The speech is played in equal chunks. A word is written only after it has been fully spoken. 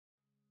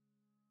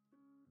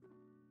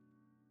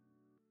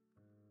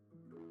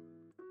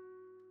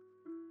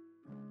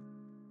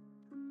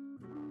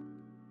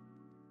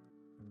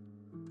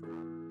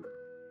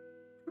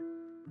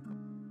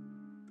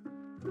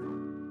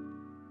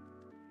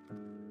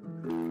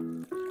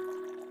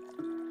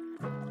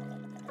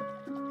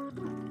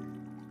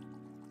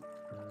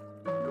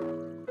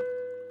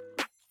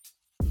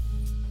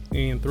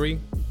In 3,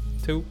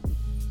 2,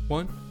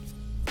 1.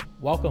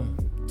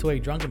 Welcome to A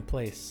Drunken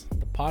Place,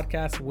 the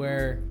podcast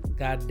where,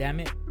 god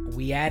damn it,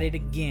 we at it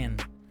again.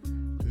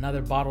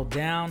 Another bottle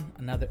down,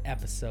 another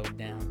episode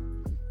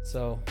down.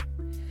 So,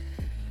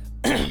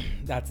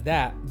 that's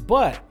that.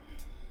 But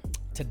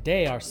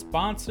today, our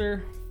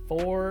sponsor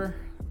for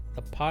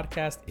the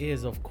podcast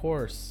is, of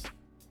course,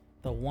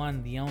 the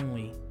one, the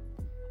only,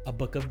 A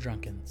Book of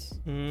Drunkens.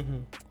 Mm-hmm.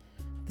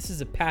 This is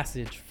a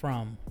passage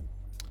from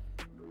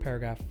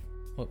paragraph.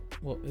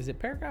 Well, is it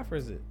paragraph or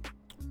is it?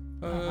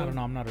 I don't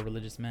know. I'm not a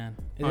religious man.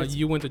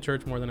 You went to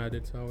church more than I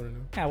did, so I wouldn't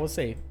know. Yeah, we'll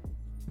say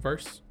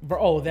Verse?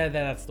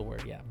 that's the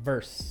word. Yeah,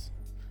 verse.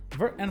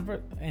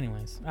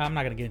 Anyways, I'm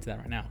not gonna get into that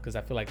right now because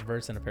I feel like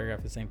verse and a paragraph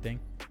are the same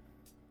thing.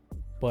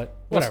 But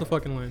whatever. What's the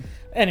fucking line?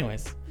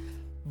 Anyways,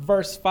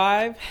 verse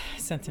 5,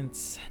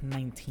 sentence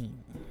 19.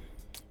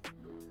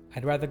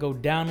 I'd rather go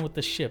down with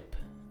the ship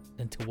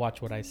than to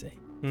watch what I say.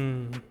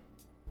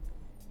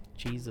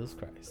 Jesus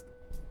Christ.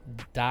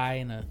 Die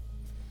in a...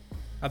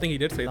 I think he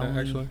did say that,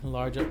 actually.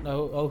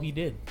 He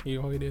did. He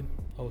did.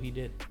 Oh, he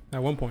did.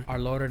 At one point. Our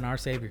Lord and our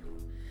Savior.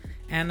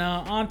 And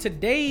on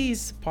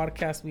today's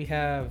podcast, we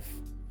have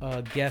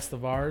a guest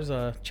of ours,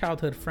 a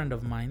childhood friend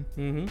of mine.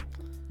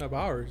 Mm-hmm. Of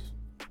ours.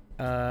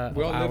 We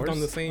all lived on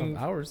the same...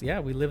 Ours,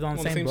 yeah. We lived on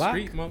the same block.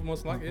 Street,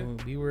 most likely.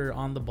 Yeah. We were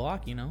on the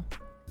block, you know.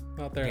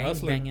 Out there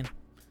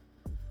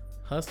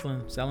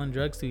Hustling, selling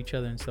drugs to each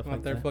other and stuff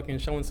like that. Out there fucking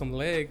showing some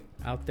leg.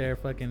 Out there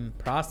fucking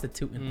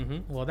prostituting.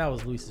 Mm-hmm. Well, that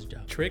was Luis's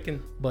job.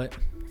 Tricking. But...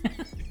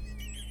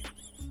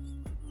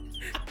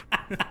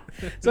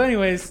 So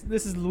anyways,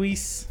 this is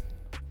Luis.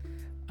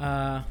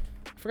 I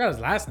forgot his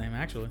last name,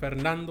 actually.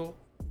 Fernando,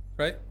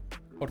 right?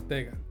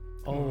 Ortega.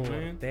 Oh,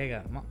 man.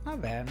 Ortega. My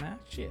bad, man.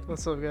 Shit.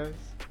 What's up, guys?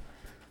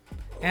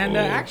 And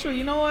actually,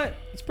 you know what?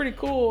 It's pretty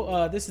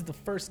cool. This is the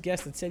first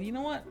guest that said, you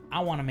know what? I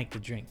want to make the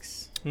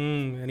drinks.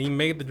 And he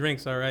made the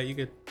drinks, all right. You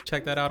could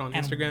check that out on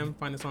Instagram.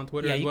 Find us on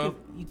Twitter as well.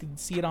 You can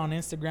see it on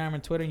Instagram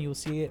and Twitter, and you'll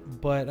see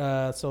it.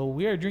 But so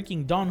we are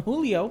drinking Don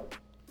Julio.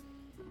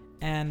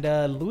 And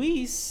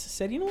Luis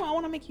said, you know what? I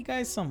want to make you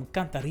guys some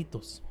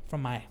Cantaritos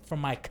from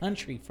my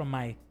country, from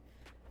my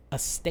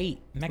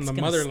estate,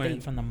 Mexican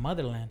estate, from the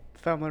motherland.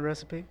 Family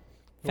recipe.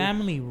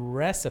 Family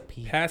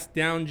recipe. Passed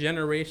down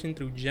generation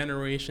through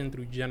generation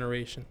through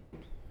generation.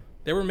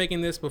 They were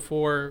making this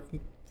before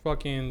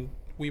fucking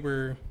we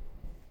were...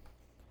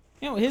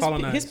 You know,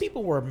 his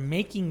people were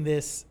making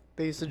this.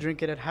 They used to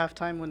drink it at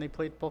halftime when they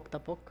played Poc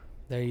Tapok.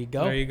 There you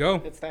go. There you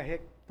go. It's the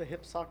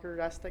hip soccer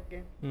Aztec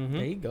game. Mm-hmm.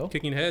 There you go.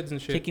 Kicking heads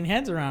and shit. Kicking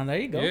heads around. There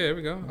you go. Yeah, there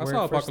we go. I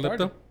saw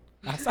Apocalypto.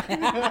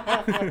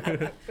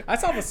 I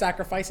saw the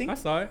sacrificing. I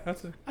saw it.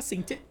 I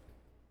seen it.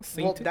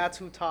 Well, that's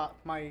who taught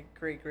my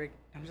great.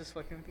 I'm just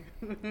fucking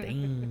with you.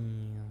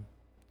 Damn.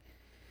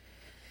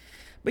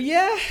 But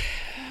yeah,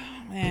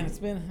 man, it's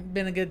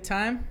been a good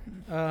time.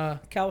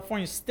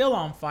 California's still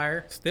on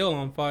fire. Still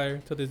on fire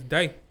to this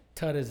day.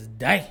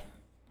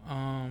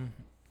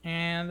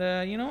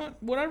 And you know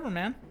what? Whatever,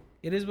 man.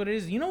 It is what it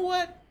is. You know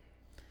what?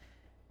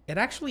 It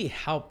actually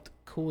helped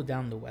cool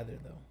down the weather,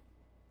 though.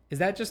 Is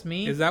that just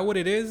me? Is that what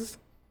it is?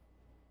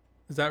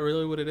 Is that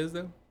really what it is,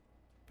 though?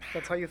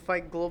 That's how you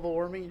fight global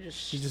warming. You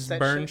just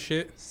burn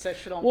shit. Set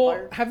shit on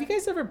fire. Have you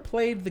guys ever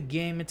played the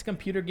game? It's a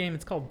computer game.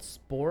 It's called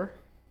Spore.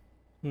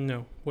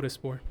 No. What is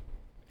Spore?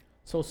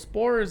 So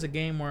Spore is a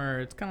game where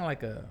it's kind of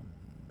like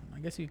I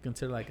guess you could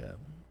consider like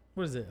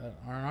what is it?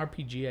 An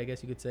RPG, I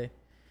guess you could say.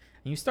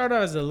 And you start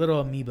out as a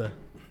little amoeba.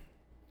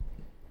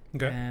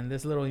 Okay. And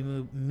this little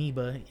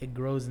amoeba, it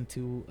grows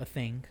into a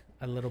thing,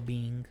 a little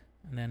being,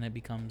 and then it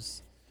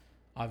becomes,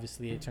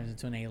 obviously, it turns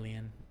into an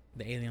alien.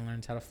 The alien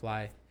learns how to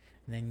fly,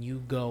 and then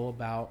you go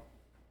about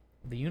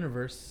the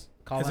universe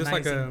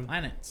colonizing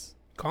planets.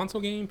 Console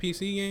game,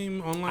 PC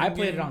game, online I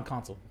played game? it on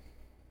console.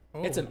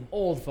 Oh. It's an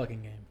old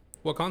fucking game.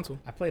 What console?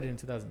 I played it in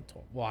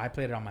 2012. Well, I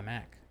played it on my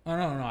Mac. Oh,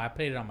 no. I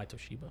played it on my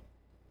Toshiba.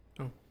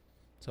 Oh.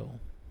 So.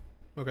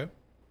 Okay.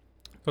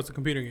 So it's a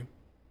computer game.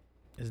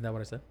 Isn't that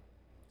what I said?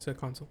 It's a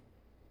console.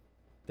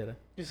 Did I?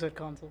 You said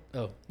console.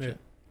 Oh, yeah. Shit.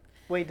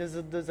 Wait, does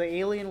the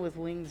alien with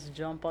wings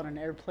jump on an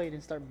airplane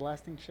and start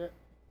blasting shit?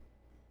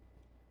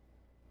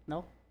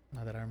 No?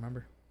 Not that I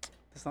remember.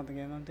 That's not the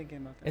game I'm thinking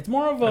about. It's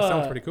more of That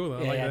sounds pretty cool, though.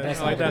 I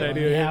like that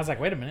idea. Yeah, I was like,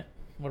 wait a minute.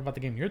 What about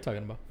the game you're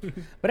talking about?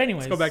 But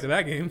anyways. Let's go back to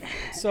that game.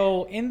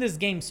 So in this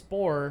game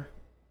Spore,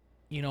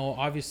 you know,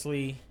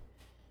 obviously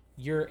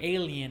your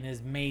alien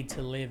is made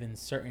to live in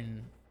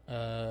certain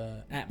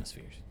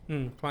atmospheres.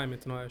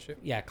 Climates and all that shit.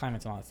 Yeah,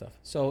 climates and all that stuff.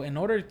 So in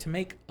order to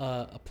make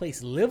a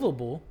place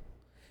livable,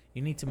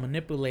 you need to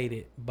manipulate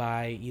it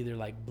by either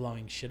like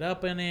blowing shit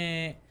up in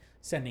it,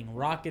 sending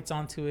rockets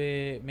onto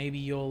it. Maybe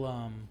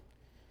you'll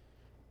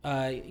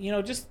you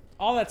know, just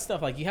all that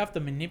stuff. Like you have to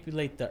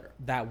manipulate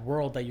that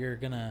world that you're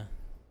gonna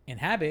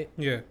inhabit.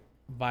 Yeah.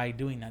 By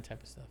doing that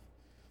type of stuff.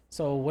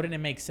 So wouldn't it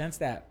make sense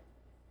that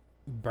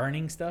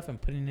burning stuff and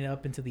putting it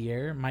up into the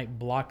air might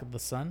block the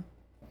sun?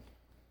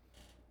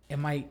 It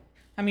might.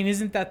 I mean,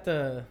 isn't that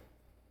the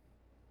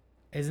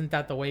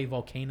way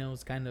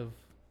volcanoes kind of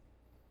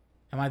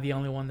Am I the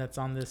only one that's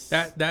on this?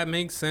 That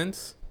makes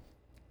sense.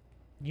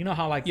 You know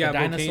how like Yeah, the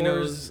dinosaurs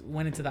volcanoes.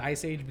 went into the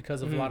ice age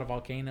because of a Mhm. lot of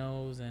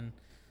volcanoes, and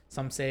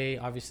some say,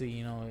 obviously,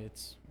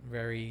 it's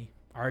very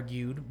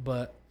argued,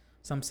 but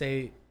some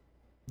say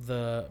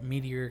the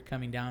meteor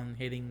coming down,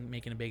 hitting,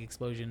 making a big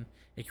explosion,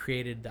 it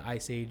created the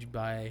ice age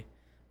by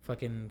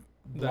fucking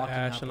The blocking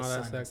ash out and the all that sun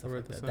and stuff stuff covered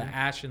like the that. sun. The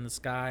ash in the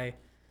sky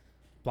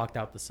blocked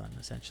out the sun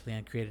essentially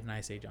and created an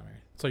ice age on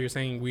Earth. So you're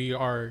saying we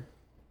are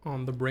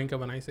on the brink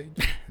of an ice age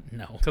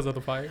No, because of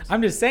the fires?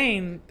 I'm just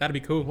saying. That'd be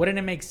cool. Wouldn't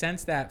it make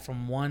sense that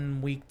from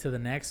one week to the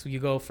next, you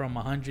go from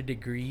 100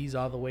 degrees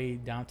all the way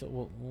down to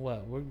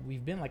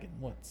we've been like in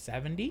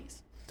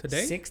 70s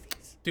Today?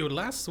 60s? Dude,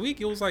 last week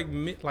it was like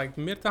mid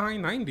to high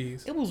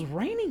 90s. It was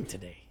raining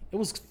today. It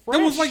was fresh.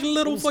 It was like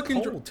little It was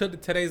fucking. cold.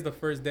 Today's the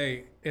first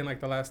day in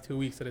like the last 2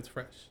 weeks that it's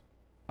fresh.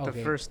 The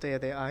Okay. first day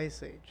of the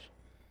ice age.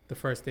 The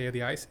first day of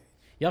the ice.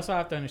 You also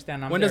have to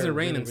understand. When does there it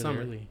rain in really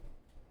summer? early.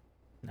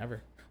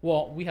 Never.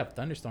 Well, we have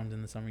thunderstorms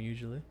in the summer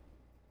usually.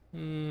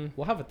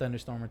 We'll have a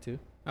thunderstorm or two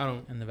I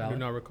don't. in the I valley. do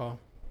not recall.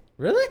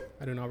 Really?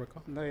 I do not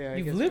recall. No, yeah, I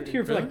You've guess lived pretty-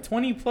 here for Really? like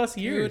 20 plus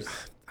years. Dude,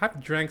 I've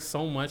drank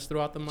so much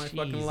throughout my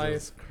fucking life.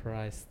 Jesus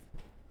Christ.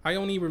 I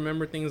only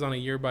remember things on a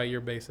year by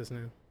year basis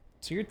now.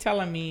 So you're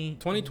telling me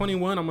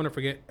 2021, I'm gonna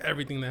forget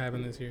everything that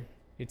happened this year.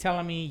 You're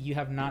telling me you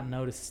have not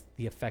noticed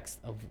the effects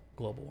of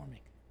global warming,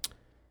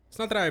 It's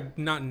not that I've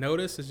not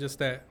noticed. It's just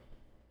that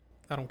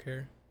I don't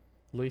care.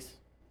 Luis?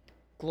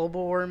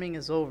 Global warming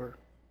is over.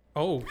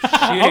 Oh shit!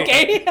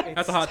 Okay.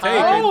 That's a hot It's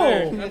take right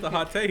there. time. That's a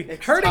hot take.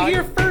 It's Heard it time.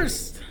 here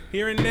first.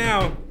 Here and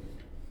now.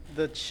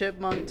 The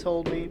chipmunk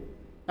told me,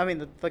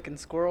 the fucking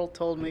squirrel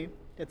told me,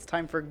 it's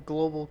time for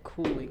global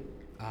cooling.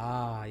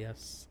 Ah,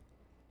 yes.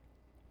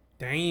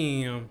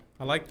 Damn,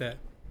 I like that.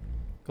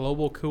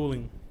 Global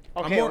cooling.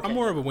 Okay, I'm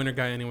more of a winter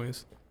guy,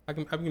 anyways. I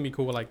can be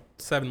cool with like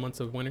 7 months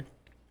of winter.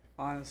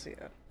 Honestly,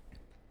 yeah.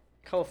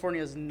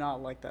 California is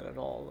not like that at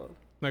all, though.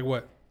 Like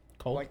what?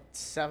 Cold. Like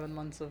 7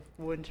 months of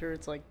winter,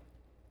 it's like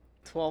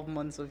 12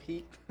 months of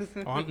heat.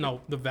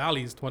 No, the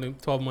valley's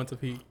 12 months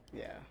of heat.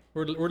 Yeah.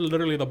 We're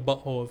literally the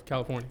butthole of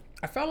California.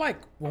 I felt like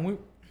when we...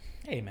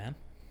 Hey, man.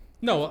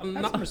 No, Have some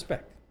not,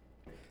 respect.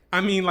 I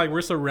mean like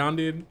we're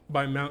surrounded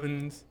by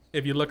mountains.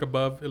 If you look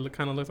above, it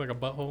kind of looks like a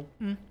butthole.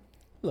 A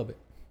little bit.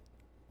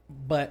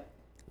 But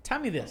tell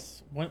me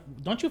this.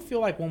 Don't you feel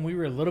like when we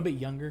were a little bit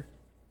younger...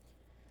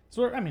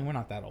 So, we're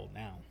not that old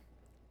now.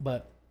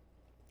 But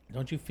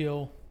don't you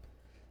feel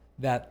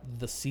that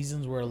the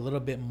seasons were a little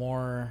bit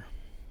more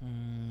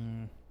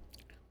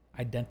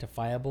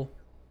identifiable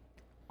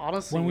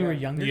Honestly, when we were yeah.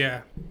 younger?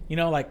 Yeah.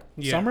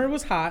 Yeah. Summer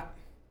was hot,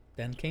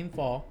 then came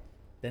fall,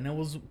 then it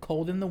was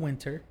cold in the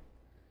winter.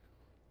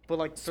 But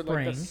like for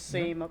like the Spring,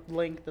 same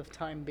length of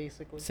time,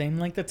 basically. Same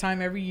length of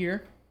time every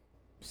year.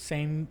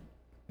 Same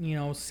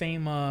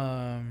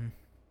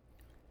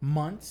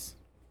months.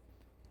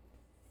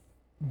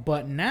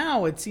 But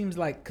now it seems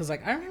like, because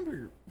like I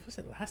remember, was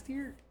it last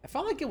year? I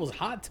felt like it was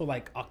hot till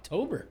like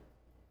October.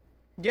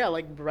 Yeah,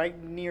 like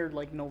right near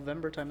like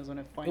November time is when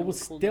it finally It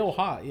was cooled still the-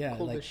 hot, yeah.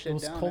 cooled the Like shit it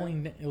was down,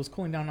 cooling. It was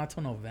cooling down not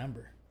till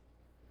November.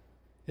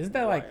 Isn't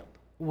that like? Wild.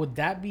 Would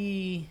that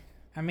be?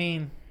 I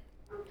mean,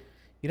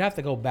 you'd have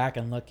to go back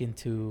and look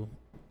into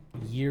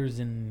years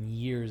and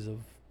years of.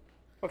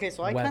 Okay,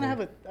 so I weather.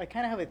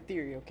 kind of have a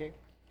theory. Okay,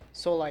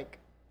 so like,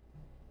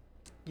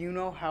 you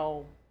know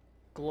how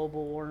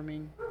global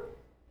warming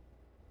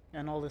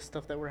and all this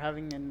stuff that we're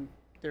having, and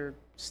they're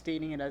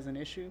stating it as an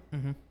issue.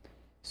 Mm-hmm.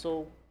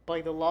 So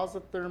by the laws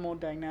of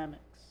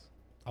thermodynamics,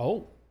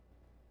 Oh.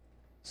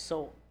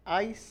 so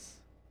ice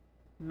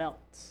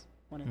melts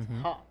when it's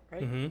Mhm. hot,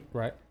 right? Mm-hmm.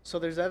 Right. So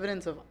there's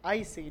evidence of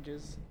ice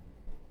ages,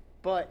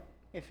 but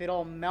if it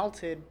all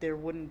melted, there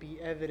wouldn't be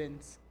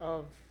evidence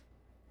of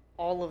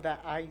all of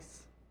that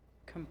ice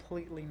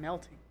completely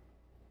melting.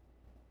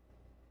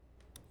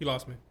 You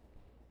lost me.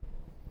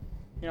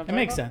 You know what It I'm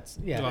makes talking about?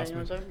 sense. Yeah. lost You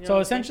know what I'm saying? You know So what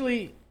I'm saying?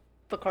 essentially,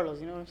 For Carlos,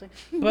 you know what I'm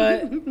saying?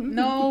 but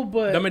no,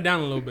 but Dumb it down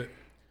a little bit.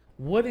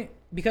 wouldn't,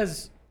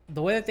 because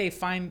the way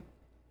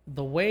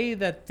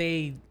that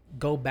they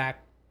go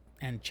back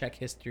and check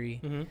history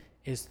Mm-hmm.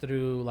 is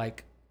through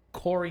like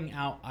coring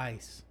out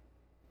ice,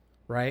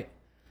 right?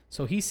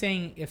 So he's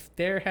saying if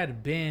there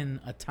had been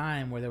a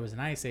time where there was an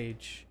ice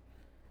age,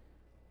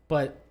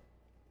 but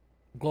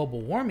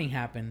global warming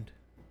happened,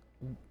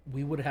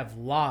 we would have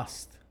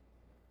lost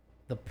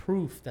the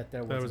proof that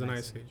there was, That was an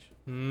ice age.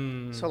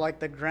 Mm. So like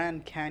the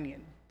Grand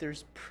Canyon,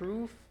 there's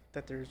proof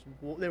that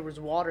there was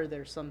water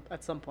there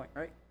at some point,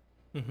 right?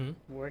 Mm-hmm.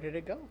 Where did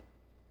it go?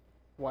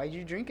 Why'd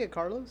you drink it,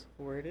 Carlos?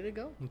 Where did it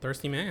go? I'm a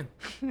thirsty man.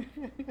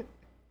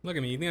 Look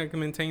at me. You think I can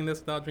maintain this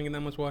without drinking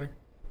that much water?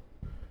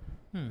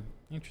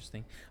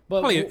 Interesting.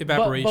 But Probably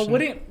evaporation. But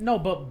wouldn't no?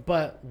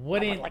 But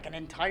wouldn't Like an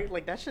entire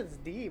that shit's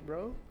deep,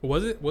 bro.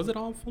 Was it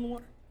all full of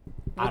water?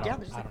 I Well, yeah, don't-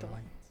 there's I like don't the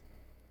know.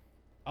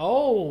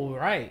 Oh,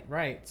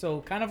 right.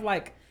 So kind of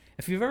like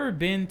if you've ever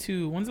been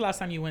to, when's the last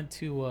time you went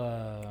to?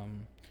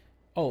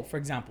 For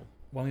example,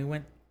 when we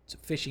went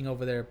fishing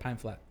over there at Pine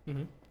Flat.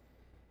 Mm-hmm.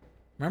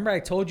 Remember I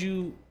told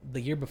you the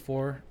year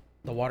before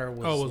the water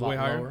was, Oh, it was a lot way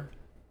higher? lower.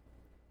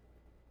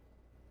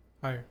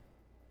 Higher.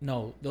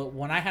 No,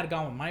 when I had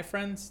gone with my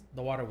friends,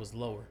 the water was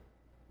lower.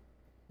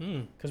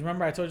 Hmm. Because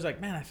remember, I told you,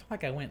 like, man, I feel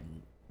like I went.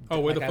 Oh,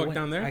 where like the fuck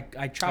down there?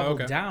 I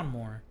traveled okay. down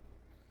more.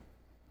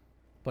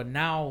 But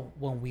now,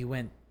 when we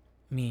went,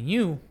 me and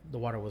you, the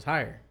water was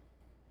higher.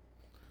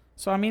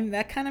 So, I mean,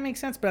 that kind of makes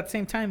sense. But at the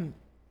same time,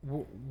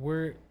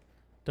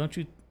 don't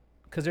you,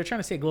 because they're trying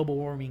to say global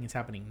warming is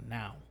happening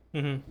now.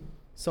 Mm-hmm.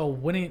 So,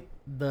 wouldn't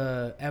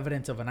the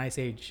evidence of an ice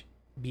age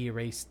be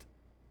erased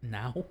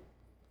now?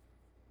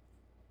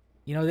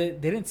 You know, they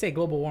didn't say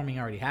global warming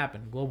already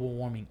happened. Global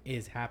warming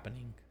is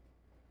happening.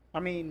 I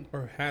mean,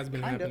 Or has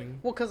been kind happening.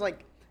 of. Well, because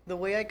like the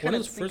way I kind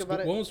of think about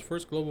it. When was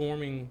first global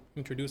warming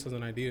introduced as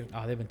an idea?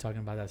 Oh, they've been talking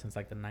about that since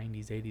like the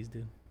 90s, 80s,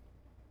 dude.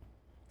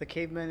 The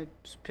cavemen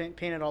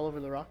painted all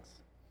over the rocks.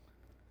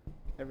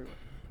 Everywhere.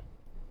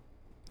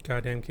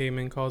 Goddamn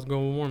caveman caused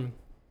global warming.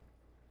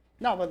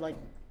 No, but like,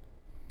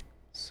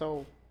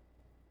 so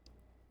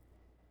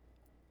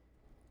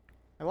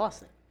I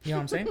lost it. You know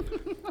what I'm saying?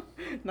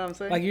 Know what I'm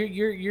saying? Like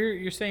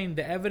you're saying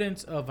the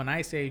evidence of an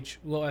ice age.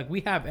 Well, like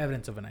we have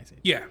evidence of an ice age.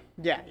 Yeah.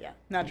 yeah,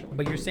 naturally.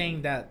 But you're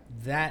saying that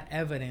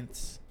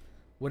evidence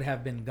would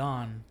have been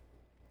gone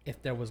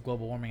if there was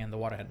global warming and the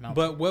water had melted.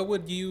 But what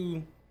would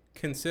you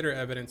consider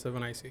evidence of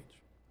an ice age?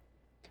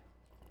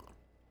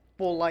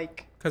 Well,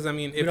 like Because I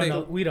mean, we if don't they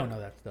know. We don't know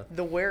that stuff.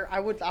 the where I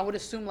would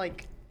assume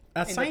like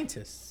As in the-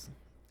 scientists,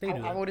 they do I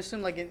that. would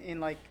assume like in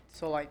like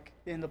so like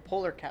in the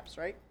polar caps,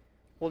 right?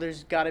 Well,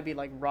 there's got to be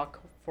like rock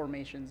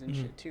formations and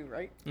shit too,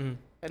 right? Mhm.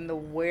 And the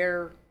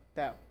wear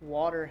that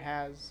water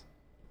has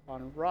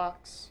on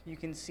rocks, you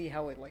can see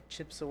how it like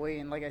chips away,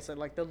 and like I said,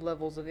 like the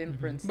levels of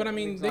imprints. But that I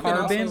mean, leaves they on can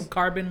rocks. also-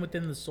 Carbon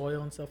within the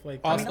soil and stuff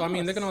like that. Also, I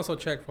mean, they us. can also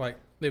check for like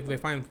if they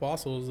find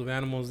fossils of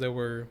animals that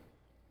were.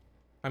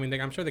 I mean,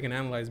 I'm sure they can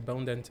analyze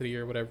bone density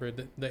or whatever,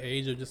 the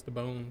age of just the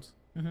bones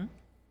Mm-hmm.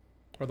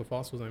 or the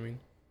fossils. I mean,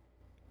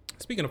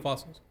 speaking of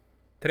fossils,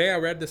 today I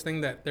read this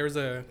thing that there's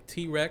a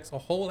T-Rex, a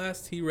whole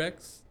ass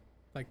T-Rex,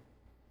 like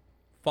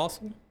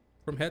fossil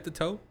from head to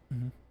toe,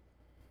 Mm-hmm.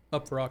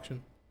 up for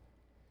auction,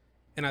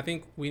 and I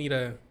think we need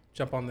to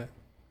jump on that.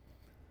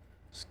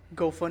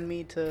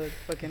 GoFundMe to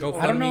fucking. Go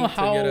I don't know to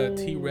get a how-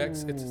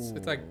 T-Rex.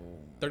 It's like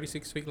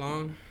 36 feet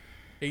long,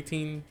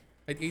 18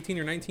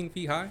 or 19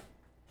 feet high.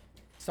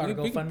 Start a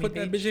we can GoFundMe put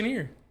that page. bitch in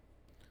here.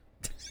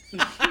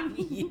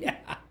 Yeah.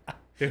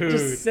 Dude.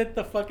 Just sit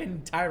the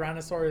fucking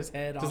Tyrannosaurus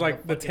head on Just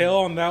like the fucking- tail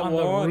on that on the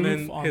wall, and roof,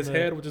 then on his the-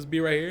 head will just be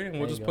right here, and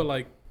There we'll you just go. put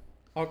like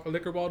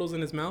liquor bottles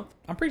in his mouth.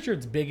 I'm pretty sure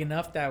it's big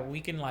enough that we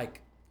can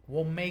like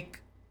we'll make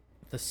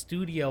the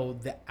studio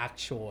the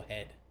actual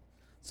head.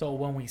 So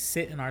when we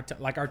sit in our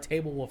like our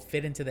table will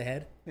fit into the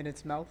head in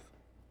its mouth.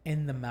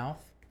 in the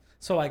mouth.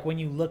 So like when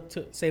you look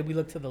to say we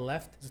look to the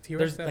left, Is the T-Rex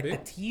there's that like big?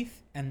 the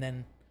teeth, and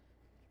then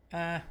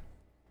I'm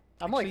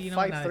Actually, like you know,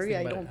 now I 5'3". think I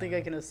about don't it, think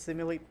I can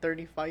assimilate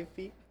 35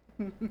 feet.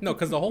 No,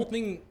 because the whole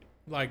thing,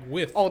 like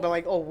width. Oh, they're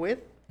like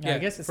width, yeah, I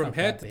guess it's from not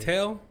head that to big.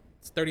 tail,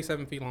 it's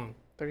 37 feet long.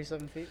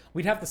 37 feet.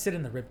 We'd have to sit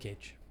in the rib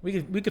cage. We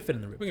could fit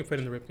in the rib. We can fit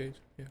in the rib cage.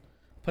 Yeah,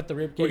 Put the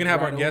rib cage. we can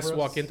have right our guests over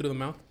walk us. in through the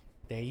mouth.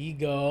 There you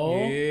go.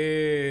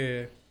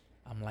 Yeah,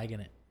 I'm liking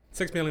it.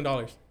 $6 million.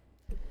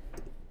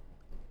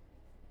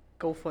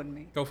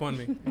 GoFundMe.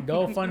 GoFundMe.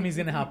 GoFundMe's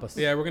gonna help us.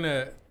 Yeah, we're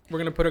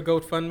gonna put a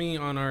GoFundMe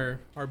on our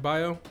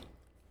bio,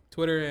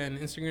 Twitter and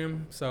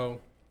Instagram.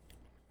 So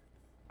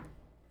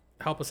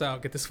help us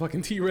out. Get this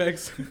fucking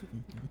T-Rex.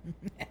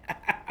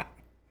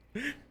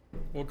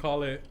 We'll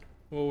call it.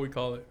 What will we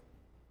call it?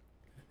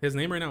 His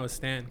name right now is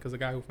Stan, because the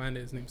guy who found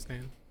it, his name's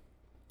Stan.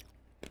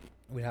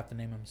 We have to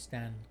name him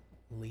Stan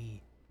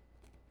Lee.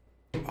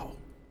 Oh,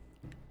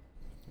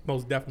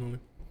 most definitely.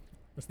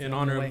 That's the In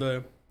only honor of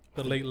way.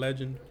 the late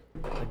legend.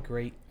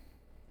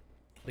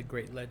 the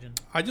great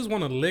legend. I just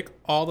want to lick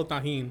all the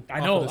tahini. I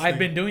off know. of this I've thing.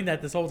 been doing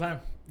that this whole time.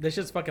 This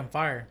shit's fucking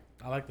fire.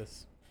 I like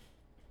this.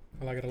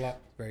 I like it a lot.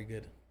 Very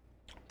good.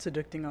 It's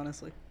addicting,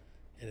 honestly.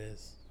 It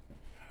is.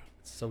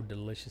 It's so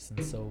delicious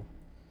and so.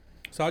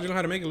 So how'd you know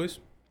how to make it, Luis?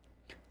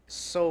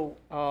 So,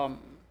 I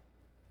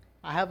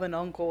have an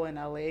uncle in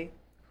LA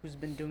who's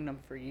been doing them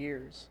for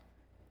years.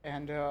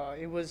 And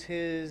it was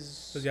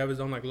his... Does he have his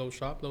own like little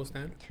shop, little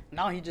stand?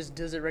 Now he just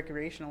does it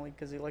recreationally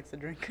because he likes to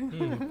drink.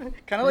 Mm.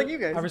 Kind of like you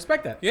guys. I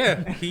respect that.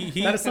 Yeah, he.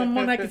 That is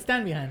someone I can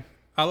stand behind.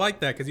 I like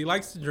that because he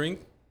likes to drink,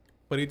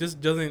 but he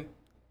just doesn't.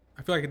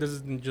 I feel like he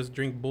doesn't just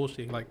drink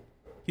bullshit. Like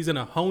he's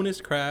gonna hone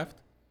his craft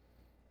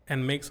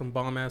and make some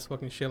bomb ass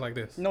fucking shit like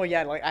this. No,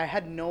 yeah, like I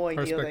had no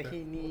idea respect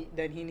that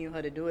that. he knew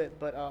how to do it.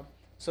 But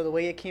so the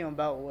way it came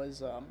about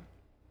was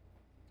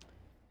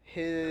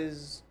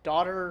his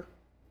daughter,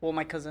 well,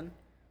 my cousin,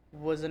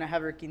 was gonna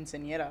have her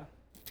quinceañera,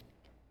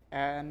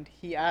 and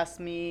he asked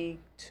me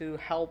to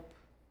help,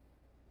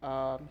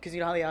 because you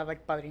know how they have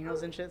like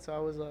padrinos and shit. So I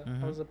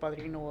was a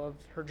padrino of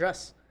her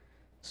dress.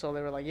 So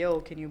they were like, "Yo,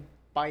 can you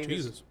buy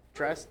Jesus. this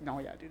dress?" No,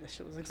 yeah, dude, that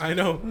shit was I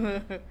expensive.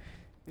 know.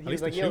 He least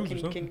was like, the "Yo, shoes or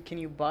can something. can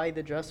you buy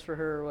the dress for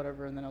her or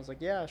whatever?" And then I was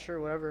like, "Yeah, sure,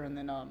 whatever." And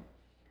then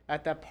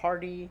at that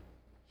party,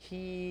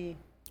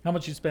 How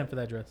much you spent for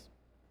that dress?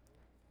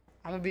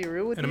 I'm gonna be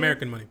real with In you.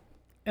 American money.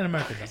 In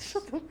America,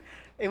 though.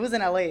 It was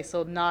in LA,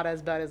 so not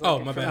as bad as like Oh,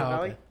 in my Fresno bad.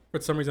 Valley. Okay.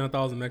 For some reason, I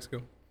thought I was in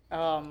Mexico.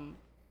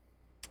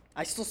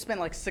 I still spent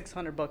like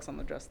 $600 on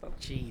the dress though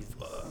Jesus.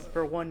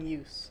 for one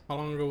use. How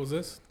long ago was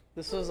this?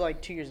 This was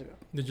like 2 years ago.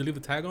 Did you leave the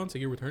tag on so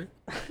you return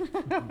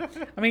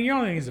it? I mean, you're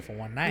only using it for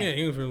one night. Yeah,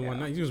 it was for one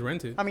night. You was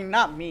rented. I mean,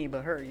 not me,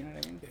 but her. You know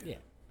what I mean? Yeah.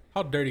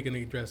 How dirty can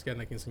a dress get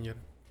like quinceañera?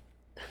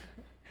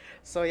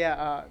 So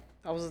yeah,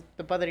 I was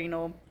the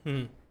padrino.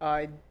 Hmm.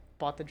 I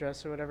bought the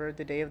dress or whatever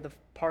the day of the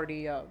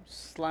party,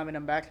 slamming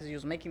him back because he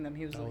was making them.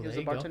 He was Oh, he was there a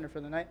you go. bartender for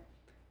the night.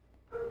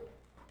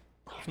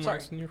 Some Sorry.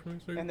 ice in here for me,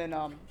 sir? And then Yeah,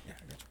 I got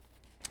you.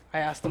 I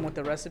asked him what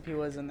the recipe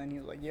was, and then he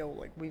was like, "Yo,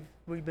 like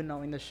we've been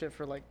knowing this shit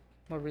for like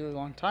a really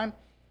long time."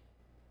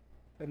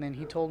 And then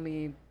he told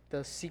me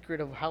the secret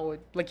of how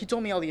it, like he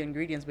told me all the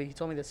ingredients, but he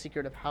told me the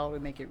secret of how to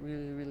make it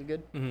really, really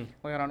good. Mhm.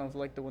 Like I don't know if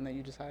like the one that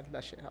you just had,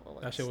 that shit hella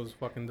like, That shit was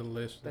fucking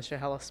delicious. that shit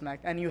hella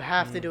smacked, and you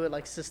have to Mhm. do it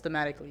like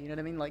systematically. You know what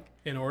I mean? Like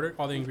In order?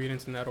 All the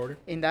ingredients in that order?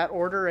 in that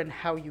order and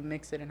how you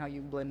mix it and how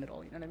you blend it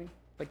all. You know what I mean?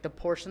 Like the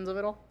portions of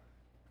it all.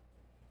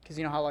 Because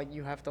you know how like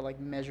you have to like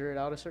measure it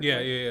out a certain Yeah,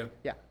 way? yeah,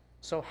 yeah.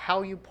 So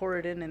how you pour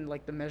it in and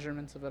like the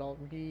measurements of it all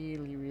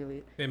really,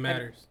 really. It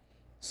matters.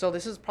 So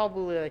this is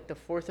probably like the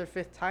fourth or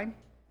fifth time,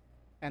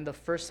 and the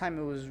first time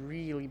it was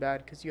really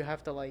bad because you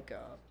have to like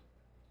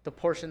the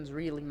portions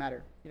really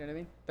matter. You know what I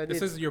mean?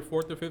 This is your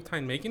fourth or fifth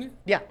time making it?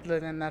 yeah,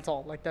 and that's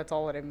all. Like that's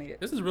all that I made it.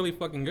 This is really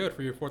fucking good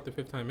for your fourth or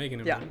fifth time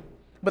making it. Yeah, man.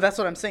 but that's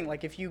what I'm saying.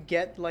 Like if you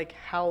get like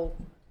how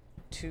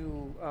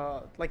to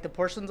like the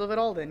portions of it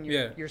all, then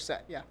Yeah. you're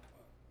set. Yeah.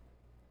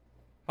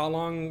 How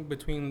long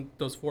between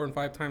those 4 and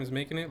 5 times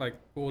making it? Like,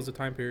 what was the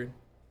time period?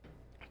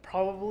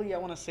 Probably I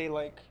want to say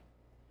like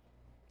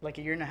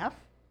a year and a half.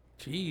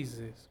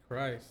 Jesus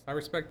Christ. I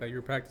respect that. You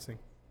were practicing.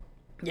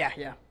 Yeah,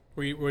 yeah.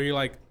 Were you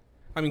like,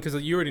 I mean,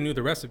 because you already knew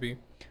the recipe.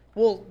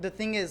 Well, the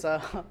thing is,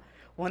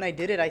 when I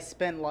did it, I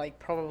spent like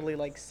probably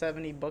like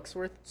 $70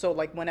 worth. So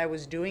like when I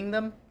was doing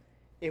them,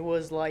 it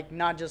was like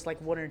not just like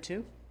one or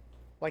two,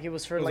 like it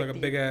was for It was like, like a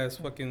big ass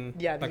fucking,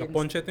 yeah, like a the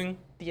ponche thing.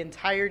 the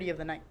entirety of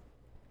the night.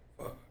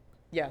 Fuck.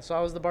 Yeah, so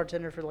I was the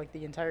bartender for like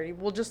the entirety.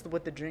 Well, just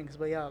with the drinks,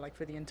 but yeah, like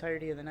for the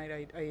entirety of the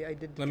night, I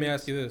did. Let me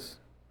ask you this.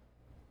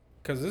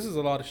 Because this is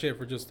a lot of shit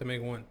for just to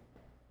make one.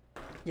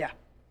 Yeah.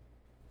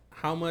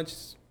 How much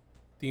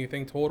do you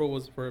think total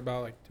was for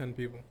about like 10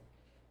 people?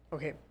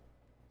 Okay,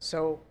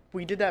 so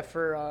we did that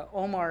for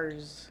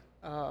Omar's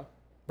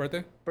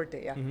Birthday?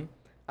 birthday. Yeah, Mm-hmm.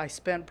 I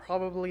spent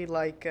probably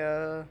like,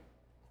 and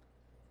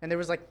there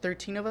was like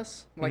 13 of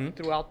us, like Mhm.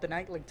 throughout the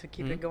night, like to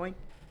keep Mhm. it going.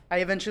 I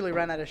eventually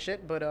ran out of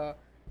shit, but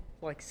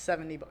like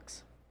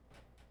 $70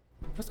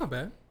 That's not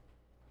bad.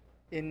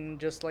 in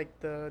just like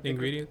the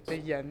Ingredients?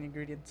 yeah, in the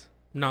ingredients.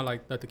 Not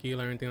like the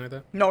tequila or anything like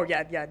that. No,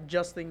 yeah,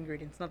 just the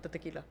ingredients, not the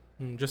tequila.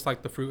 Just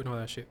like the fruit and all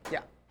that shit.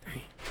 Yeah.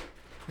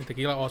 And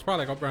tequila, oh, it's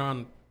probably like up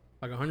around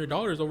like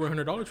 $100, over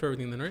 $100 for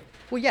everything then, right?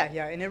 Well, yeah,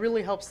 and it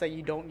really helps that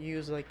you don't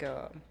use like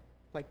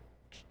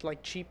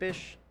like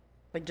cheapish,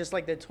 like just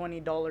like the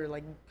 $20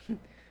 like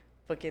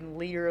fucking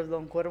liter of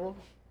Don Cuervo,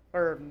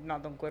 or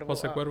not Don Cuervo.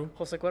 Jose Cuervo?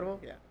 Jose Cuervo,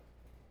 yeah.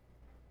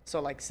 So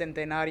like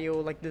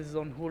Centenario, like this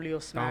Don Julio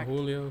Don smack.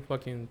 Julio,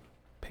 fucking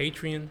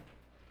Patreon.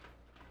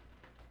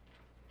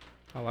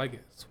 I like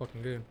it. It's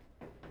fucking good.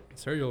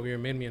 Sergio over here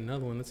made me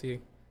another one. Let's see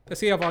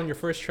if on your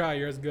first try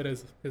you're as good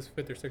as his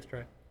fifth or sixth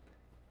try.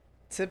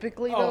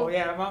 Typically, Oh though,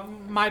 yeah,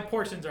 my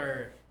portions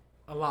are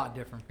a lot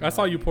different. I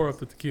saw you pour up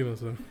the tequila,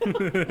 so.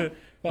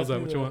 What's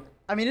up? What you want?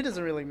 I mean, it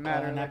doesn't really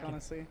matter, like napkin.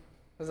 honestly,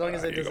 as long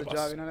as it Here does you the go, job.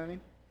 boss. You know what I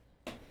mean?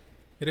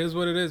 It is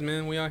what it is,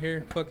 man. We out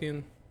here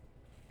fucking.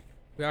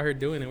 We out here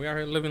doing it. We out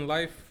here living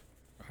life.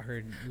 I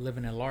heard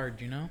living at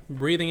large, you know.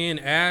 Breathing in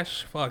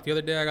ash. Fuck. The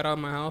other day I got out of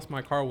my house,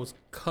 my car was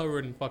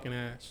covered in fucking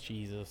ash.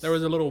 Jesus. There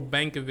was a little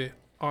bank of it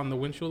on the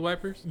windshield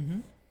wipers. Mm-hmm.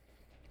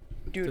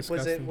 Dude,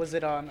 Disgusting. was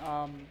it on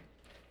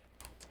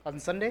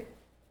Sunday?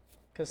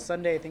 Because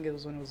Sunday, I think it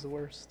was when it was the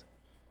worst.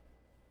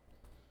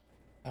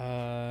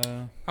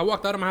 I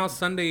walked out of my house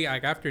Sunday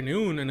like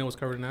afternoon and it was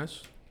covered in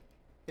ash.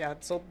 Yeah.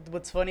 So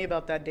what's funny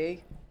about that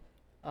day?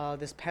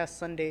 This past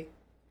Sunday,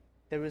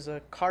 there was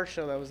a car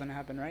show that was gonna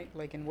happen, right?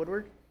 Like in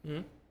Woodward.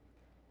 Mm-hmm.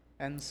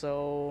 And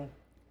so,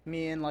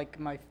 me and like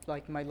my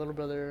little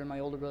brother and my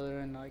older brother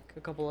and like a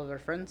couple of our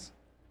friends,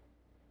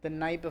 the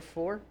night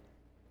before,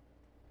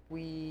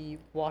 we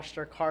washed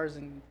our cars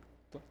and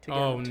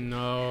Oh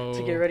no.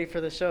 to get ready for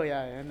the show.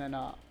 Yeah, and then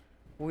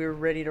we were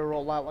ready to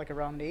roll out like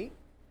around 8.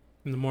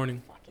 In the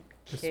morning. Fucking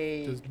Just,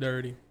 cake, just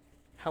dirty.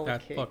 hella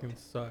That cake. fucking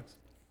sucks.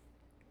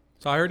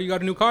 So I heard you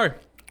got a new car.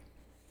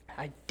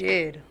 I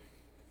did.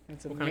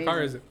 It's What amazing. kind of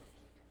car is it?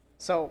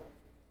 So,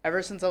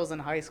 ever since I was in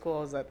high school,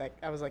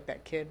 I was like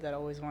that kid that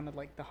always wanted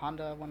like the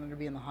Honda. I wanted to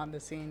be in the Honda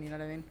scene. You know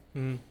what I mean?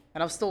 Mm-hmm.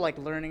 And I was still like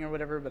learning or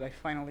whatever, but I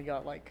finally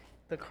got like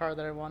the car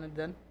that I wanted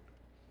then.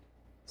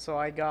 So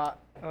I got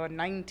a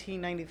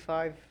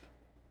 1995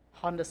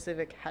 Honda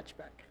Civic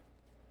hatchback,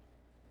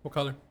 What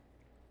color?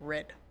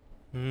 red.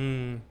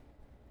 Mm.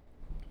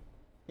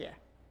 Yeah.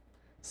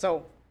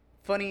 So,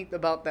 funny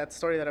about that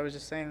story that I was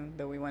just saying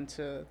that we went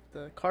to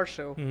the car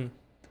show.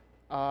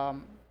 Mm-hmm.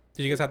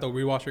 Did you guys have to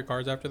rewash your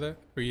cars after that,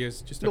 or you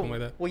guys just took them like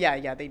that? Well,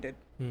 yeah, they did.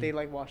 Hmm. They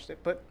like washed it,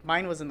 but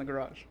mine was in the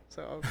garage.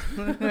 So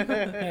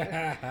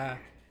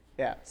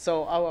yeah.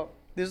 So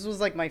this was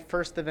like my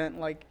first event,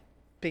 like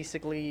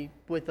basically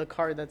with a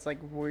car that's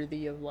like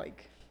worthy of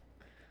like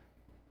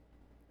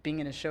being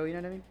in a show. You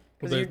know what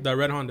I mean? The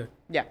red Honda.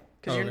 Yeah,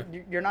 because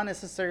okay. you're not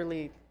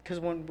necessarily,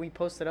 because when we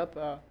posted up,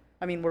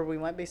 I mean where we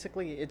went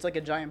basically, it's like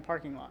a giant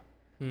parking lot.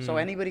 So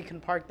anybody can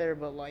park there,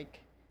 but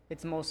like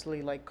it's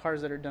mostly like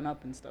cars that are done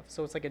up and stuff.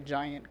 So it's like a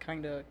giant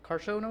kind of car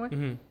show in a way.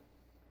 Mm-hmm.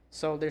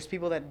 So there's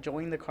people that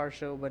join the car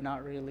show, but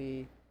not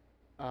really.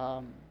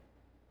 How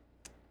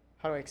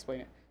do I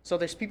explain it? So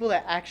there's people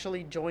that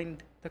actually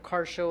joined the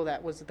car show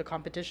that was the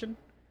competition,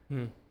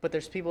 but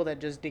there's people that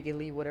just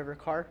daily whatever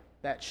car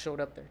that showed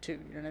up there too.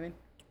 You know what I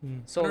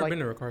mean? So I've never been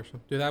to a car show.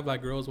 Do they have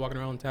like girls walking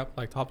around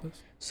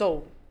topless?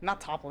 So not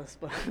topless,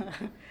 but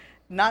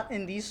not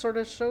in these sort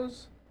of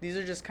shows. These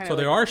are just kind of. So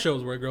there are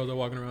shows where girls are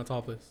walking around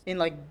topless. In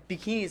like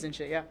bikinis and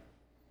shit. Yeah,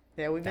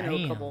 yeah, we've been to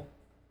a couple,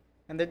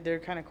 and they're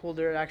kind of cool.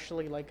 They're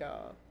actually like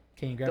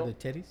Can you grab the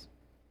titties?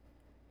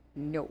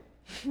 No.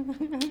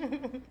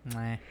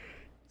 Nah.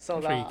 So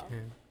I'm sure you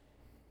can.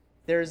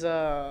 there's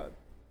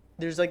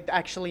like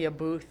actually a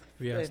booth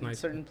in nice.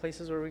 certain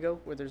places where we go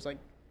where there's like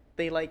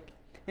they like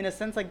in a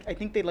sense like I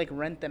think they like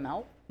rent them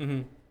out.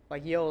 Mm-hmm.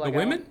 Like like the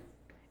women.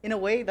 In a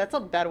way, that's a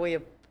bad way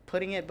of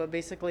putting it, but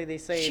basically they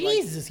say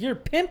Jesus, you're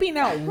pimping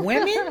out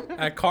women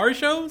At car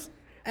shows.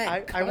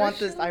 I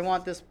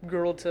want this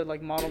girl to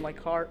like model my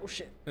car. Oh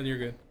shit. Then you're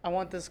good. I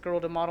want this girl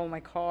to model my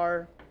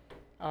car.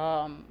 Okay.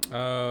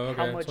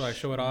 How much, so like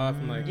show it off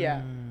and like.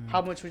 Yeah.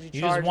 How much would you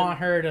You charge? just want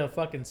her to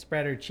fucking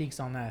spread her cheeks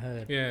on that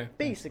hood. Yeah.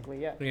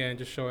 Basically, yeah. Yeah, and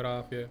just show it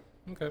off. Yeah.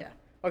 Okay. Yeah.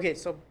 Okay,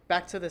 so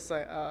back to this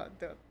the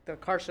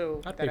car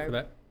show I'd pay for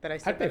that. that I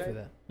said I'd pay for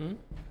that. Hmm?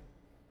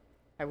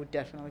 I would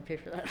definitely pay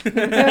for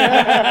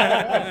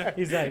that.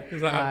 He's like,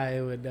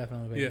 I would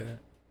definitely pay for that.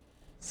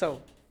 So,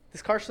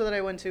 this car show that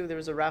I went to, there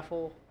was a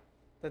raffle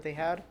that they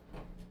had,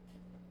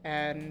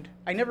 and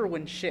I never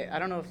win shit. I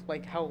don't know if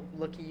like how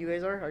lucky you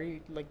guys are. Are you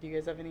like? Do you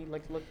guys have any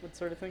like luck with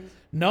sort of things?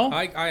 No,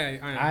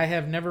 I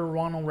have never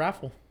won a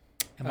raffle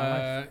in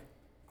my life.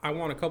 I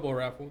won a couple of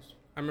raffles.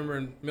 I remember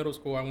in middle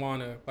school I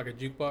won a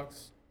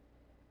jukebox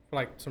for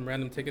like some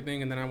random ticket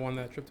thing, and then I won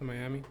that trip to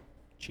Miami.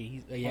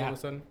 Jeez, All of a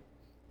sudden.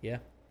 Yeah.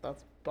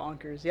 That's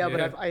bonkers. Yeah,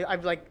 but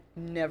I've like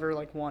never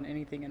like won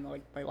anything in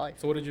like my life.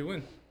 So what did you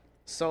win?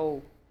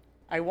 So,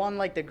 I won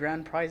like the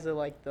grand prize of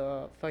like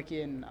the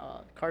fucking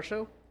car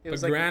show. It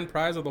was the like grand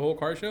prize of the whole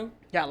car show?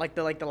 Yeah, like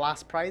the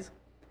last prize,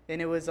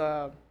 and it was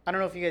I don't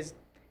know if you guys.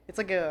 It's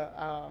like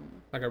a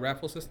like a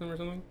raffle system or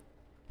something.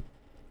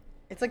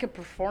 It's like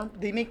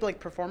They make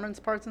like performance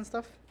parts and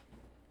stuff,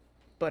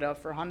 but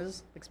for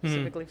Hondas, like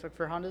specifically for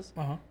Hondas,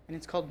 and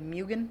it's called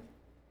Mugen.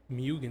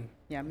 Mugen.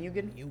 Yeah,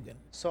 Mugen.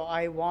 So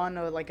I won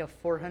like a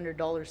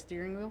 $400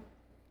 steering wheel.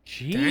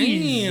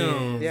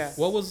 Damn. Yeah.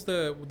 What was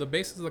the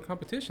basis of the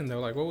competition though?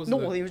 Like what was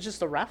well, it was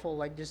just a raffle.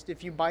 Like just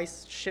if you buy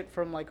shit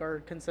from like our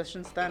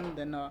concession stand,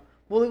 then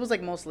well, it was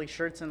like mostly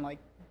shirts and like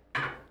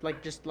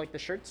just like the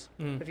shirts.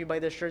 If you buy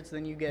the shirts,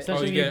 then you get.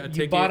 Essentially, you get a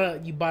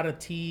ticket. You bought a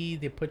tee.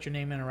 They put your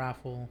name in a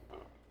raffle.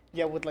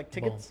 Yeah, with like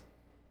tickets. Boom.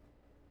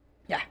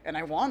 Yeah, and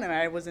I won, and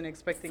I wasn't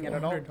expecting it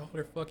at all.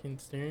 $400 fucking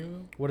steering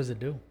wheel. What does it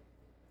do?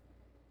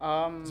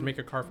 Does it make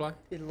your car fly?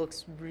 It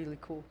looks really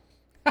cool.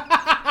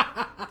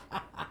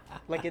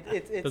 Like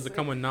it's. Does it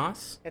come with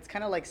NOS? It's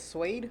kind of like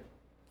suede,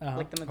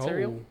 like the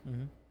material,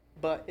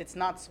 but it's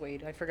not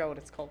suede. I forgot what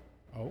it's called.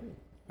 Oh,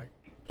 like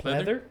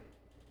leather?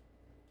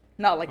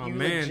 No, like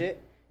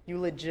you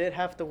legit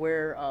have to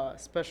wear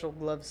special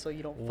gloves so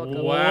you don't fuck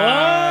up.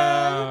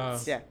 Wow.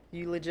 Yeah,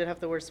 you legit have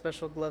to wear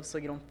special gloves so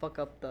you don't fuck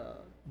up the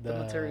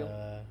material.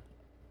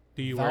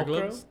 Do you Velcro? wear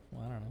gloves?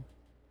 Well, I don't know.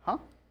 Huh?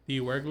 Do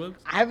you wear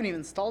gloves? I haven't even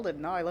installed it.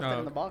 No, I left it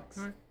in the box.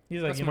 Right.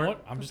 He's like, you know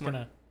what? I'm just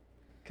gonna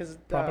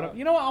prop it up.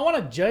 You know what? I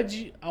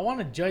want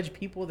to judge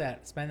people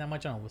that spend that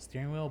much on a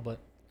steering wheel, but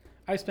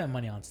I spent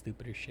money on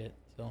stupider shit.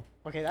 So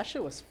okay, that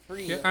shit was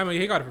free. Yeah, I mean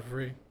he got it for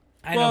free.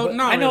 I know.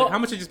 Really. How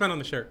much did you spend on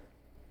the shirt?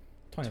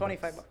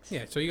 $25.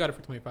 Yeah, so you got it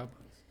for $25.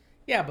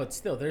 Yeah, but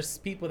still, there's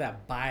people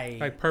that buy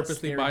like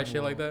purposely buy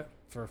shit like that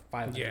for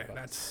 $500. Yeah,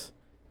 that's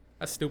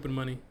stupid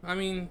money. I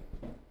mean,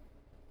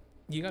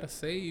 you gotta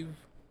save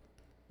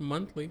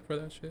monthly for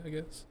that shit, I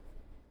guess.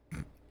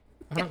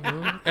 I don't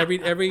know. Every.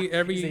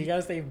 So you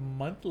gotta save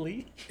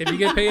monthly. If you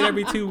get paid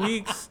every 2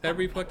 weeks,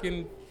 every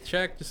fucking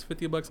check, just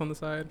 $50 on the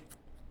side.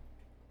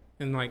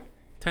 In like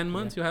 10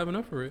 months, you'll have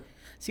enough for it.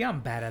 See,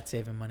 I'm bad at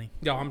saving money.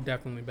 Yo, I'm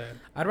definitely bad.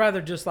 I'd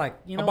rather just like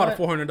I bought a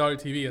 $400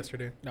 TV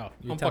yesterday. No,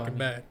 I'm fucking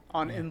bad.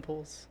 On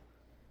impulse.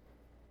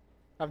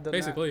 I've done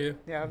basically, that.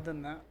 Yeah, I've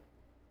done that.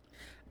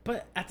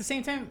 But at the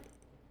same time,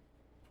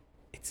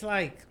 it's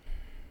like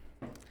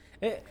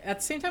at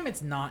the same time,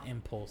 it's not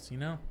impulse, you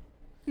know?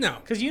 No,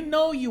 because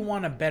you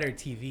want a better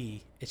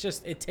TV. It's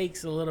just it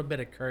takes a little bit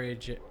of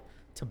courage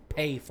to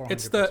pay for.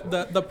 It's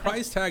the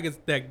price tag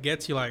that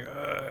gets you like,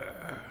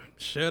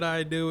 should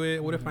I do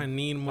it? What if I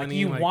need Like money?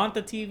 you want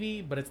the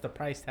TV, but it's the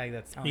price tag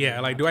that's telling you. Yeah,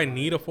 like not do to I buy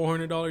need it. a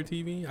 $400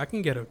 TV? I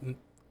can get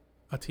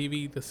a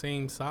TV the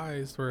same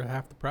size for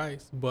half the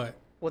price, but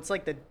What's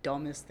like the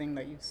dumbest thing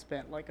that you've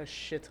spent like a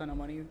shit ton of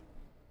money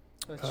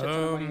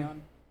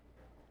on?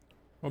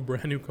 a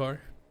brand new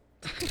car.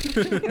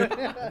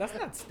 That's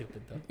not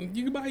stupid though.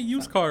 You can buy a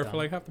used not car dumb. for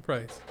like half the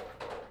price.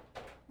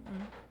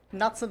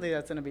 Not something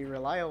that's gonna be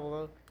reliable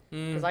though,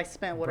 because I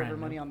spent whatever Brand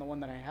new. money on the one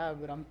that I have,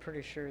 but I'm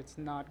pretty sure it's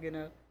not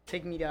gonna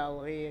take me to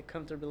LA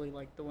comfortably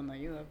like the one that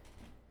you have.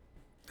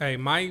 Hey,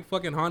 my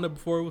fucking Honda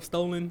before it was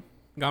stolen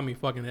got me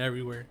fucking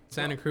everywhere.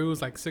 Santa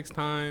Cruz like 6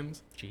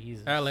 times,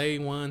 Jesus. LA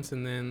once,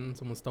 and then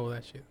someone stole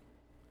that shit.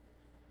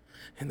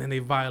 And then they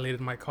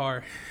violated my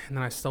car, and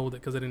then I sold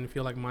it because it didn't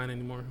feel like mine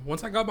anymore.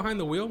 Once I got behind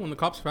the wheel, when the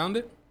cops found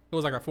it, it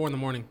was like at 4 in the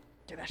morning.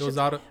 Dude, that It was shit's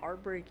out of-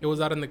 heartbreaking. It was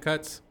out in the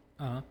cuts,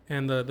 Uh-huh.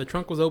 and the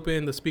trunk was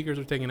open. The speakers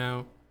were taken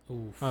out.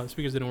 Oof. The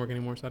speakers didn't work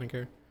anymore, so I didn't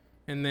care.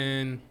 And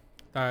then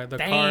the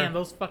Damn, car,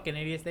 those fucking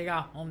idiots. They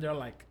got home. They're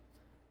like,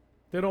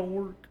 they don't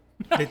work.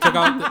 they took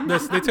out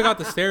they took out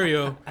the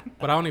stereo,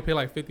 but I only paid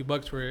like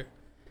 $50 for it.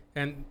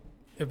 And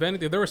if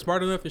anything, if they were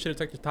smart enough, they should have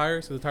checked the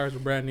tires, so the tires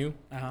were brand new,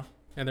 Uh-huh.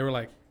 and they were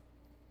like,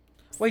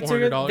 Wait, so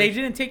 $400. they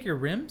didn't take your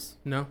rims?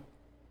 no,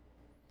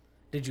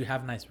 Did you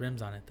have nice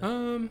rims on it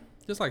though?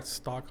 just like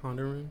stock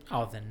Honda rims.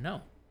 Oh, then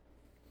no.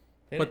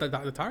 They But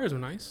didn't- the tires were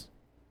nice.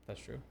 that's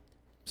true.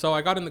 So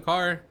I got in the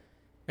car,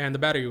 and the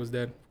battery was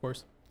dead, of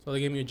course. So they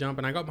gave me a jump,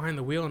 and I got behind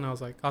the wheel, and I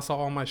was like, I saw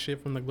all my shit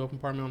from the glove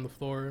compartment on the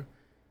floor,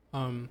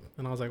 and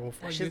I was like, well,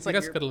 fuck, you shit's like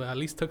guys your- could have at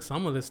least took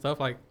some of this stuff,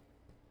 like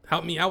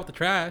help me out with the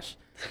trash.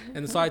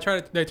 And so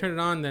they turned it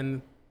on,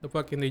 then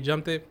they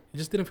jumped it. It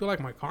just didn't feel like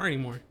my car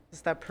anymore. It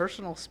It's that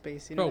personal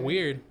space, you know. felt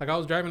weird. Like I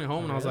was driving it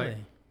home, and I was like,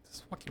 Really? this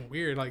is fucking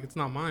weird. Like it's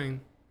not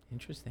mine.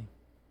 Interesting.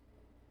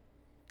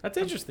 That's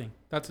interesting.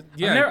 That's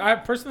Yeah.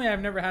 yeah.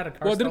 I've never had a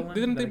car Well, stolen.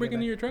 didn't they Gotta break get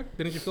into that. your truck?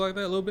 Didn't you feel like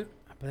that a little bit?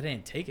 But they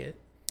didn't take it.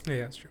 Yeah,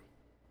 that's true.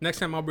 Next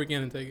time I'll break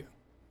in and take it.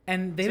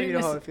 And they So you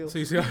didn't. know how it feels. So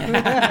you see,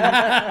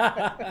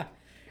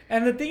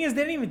 And the thing is,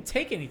 they didn't even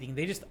take anything.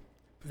 They just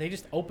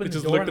opened They the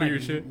just door looked and through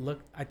like, your shit?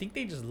 looked. I think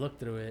they just looked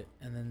through it,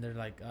 and then they're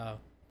like, "Oh,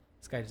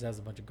 this guy just has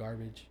a bunch of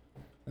garbage,"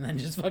 and then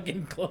just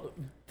fucking close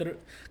through.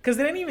 Because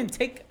they didn't even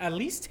at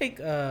least take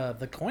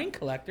the coin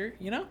collector.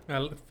 You know,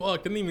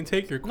 fuck, didn't even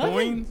take your nothing.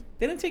 coins.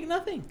 They didn't take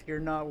nothing. You're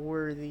not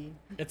worthy.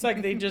 It's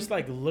like they just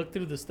like looked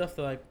through the stuff.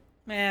 They're like,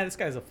 "Man, this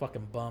guy's a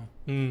fucking bum,"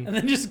 Mm. and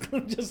then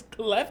just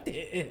left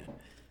it.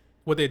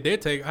 What they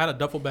did take, I had a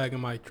duffel bag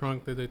in my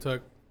trunk that they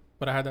took,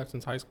 but I had that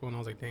since high school, and I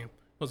was like, damn, it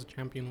was a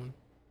champion one.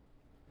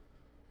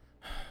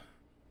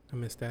 I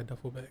missed that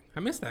duffel bag. I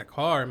missed that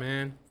car,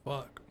 man.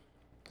 Fuck.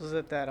 Was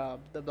it that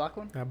the black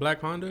one? That black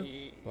Honda.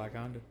 Black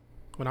Honda.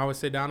 When I would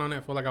sit down on it,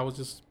 I felt like I was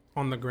just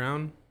on the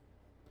ground.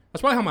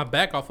 That's probably how my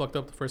back got fucked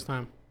up the first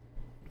time.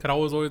 Cause I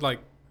was always like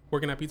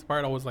working at Pizza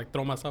Pirate, I was like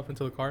throw myself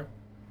into the car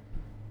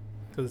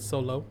because it's so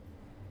low.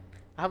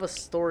 I have a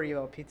story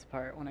about Pizza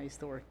Pirate when I used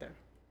to work there.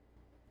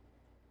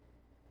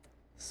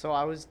 So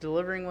I was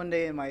delivering one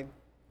day in my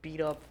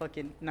beat up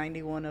fucking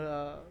 91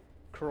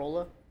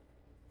 Corolla.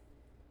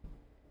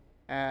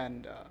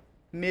 And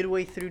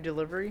midway through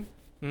delivery,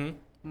 Mm-hmm.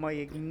 my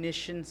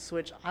ignition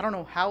switch, I don't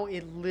know how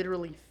it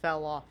literally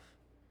fell off.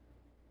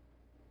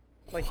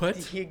 Like What?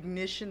 the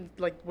ignition,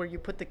 like where you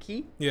put the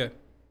key, Yeah.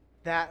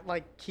 that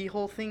like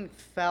keyhole thing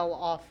fell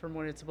off from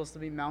where it's supposed to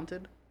be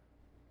mounted.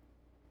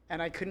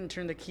 And I couldn't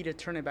turn the key to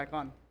turn it back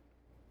on.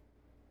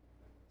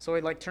 So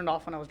it like turned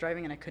off when I was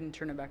driving and I couldn't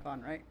turn it back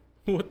on, right?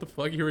 What the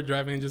fuck? You were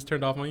driving and just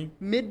turned off on you?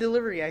 Mid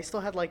delivery, I still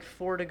had like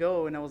 4 to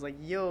go and I was like,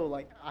 yo,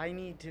 like I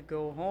need to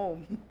go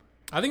home.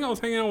 I think I was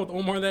hanging out with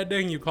Omar that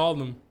day and you called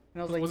him.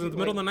 And I was like, was it the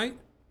middle of the night?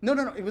 No,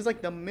 it was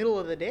like the middle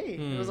of the day.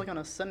 It was Mm. like on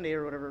a Sunday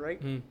or whatever,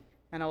 right? Mm.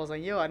 And I was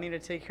like, yo, I need to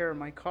take care of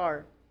my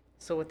car.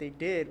 So what they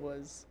did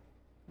was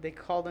they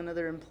called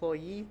another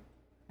employee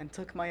and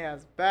took my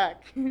ass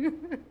back.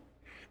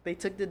 They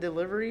took the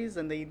deliveries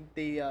and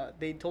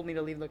they told me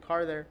to leave the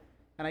car there,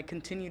 and I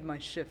continued my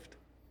shift.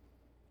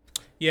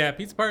 Yeah,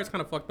 Pizza Pirate's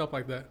kind of fucked up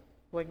like that.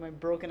 Like my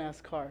broken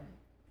ass car.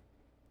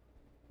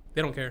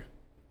 They don't care.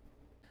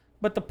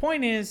 But the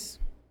point is,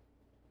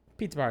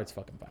 Pizza Pirate's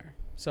fucking fire.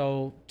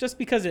 So just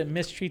because it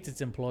mistreats its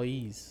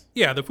employees,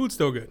 Yeah, the food's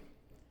still good.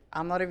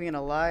 I'm not even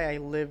gonna lie, I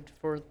lived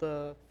for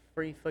the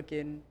free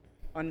fucking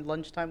on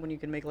lunchtime when you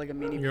can make like a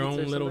mini Your pizza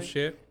own or little something.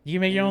 shit. you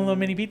can make your own little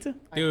mini pizza.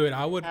 Dude,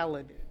 I would.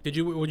 Hella did.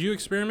 Would you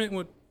experiment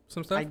with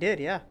some stuff? I did,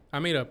 yeah. I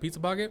made a pizza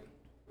pocket.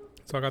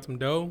 So I got some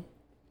dough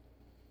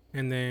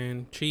and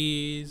then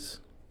cheese,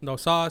 no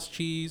sauce,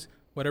 cheese,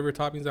 whatever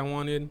toppings I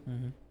wanted.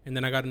 Mm-hmm. And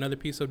then I got another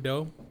piece of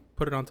dough,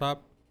 put it on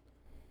top.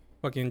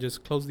 Fucking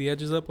just close the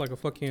edges up like a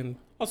fucking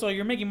Also,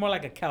 you're making more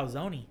like a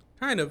calzone.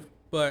 kind of,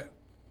 but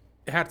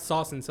it had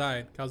sauce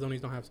inside. Calzones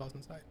don't have sauce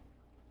inside.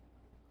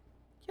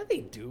 Yeah, they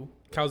do.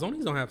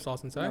 Calzones don't have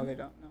sauce inside. No, they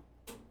don't.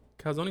 No.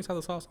 Calzones have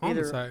the sauce on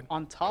Either the side.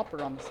 on top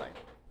or on the side,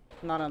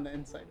 not on the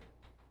inside.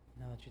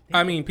 Now that you think.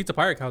 I mean, Pizza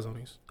Pirate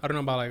calzones. I don't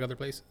know about like other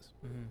places.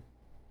 Mm-hmm.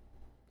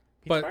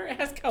 But- Pizza Pirate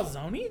has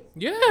calzones?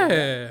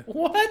 Yeah.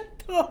 What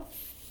the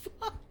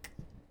fuck?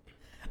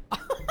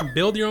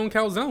 Build your own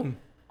calzone.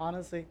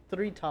 Honestly,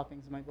 3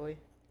 toppings, my boy.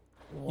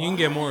 You can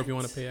get more if you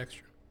want to pay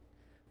extra.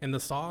 And the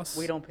sauce.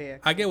 We don't pay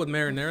extra. I get with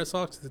marinara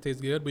sauce 'cause it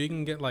tastes good, but you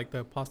can get like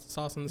the pasta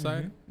sauce on the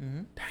side.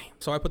 Mm-hmm. Damn.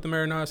 So I put the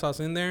marinara sauce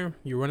in there.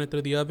 You run it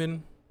through the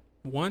oven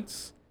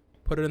once.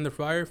 Put it in the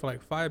fryer for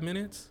like 5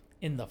 minutes.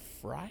 In the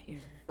fryer.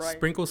 Right.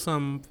 Sprinkle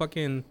some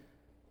fucking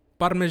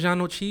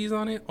Parmigiano cheese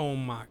on it. Oh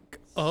my.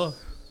 Oh,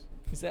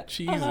 Is that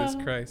Jesus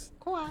Christ.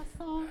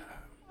 Croissant.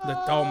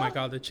 Oh my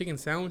God. The chicken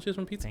sandwiches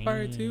from Pizza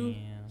Fire too.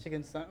 Damn.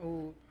 Chicken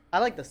ooh, I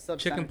like the sub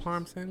Chicken sandwiches.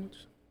 parm sandwich.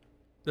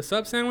 The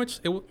sub sandwich.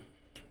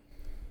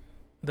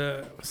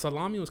 The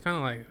salami was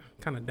kind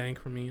of dank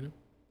for me. You know.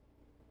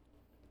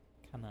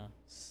 Kind of.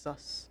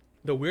 Sus.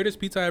 The weirdest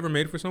pizza I ever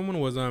made for someone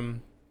was a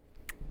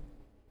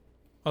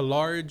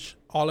large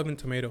olive and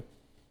tomato.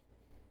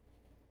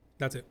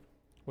 That's it.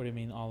 What do you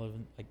mean olive?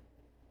 Like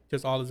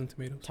Just olives and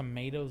tomatoes.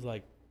 tomatoes?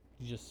 Like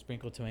you just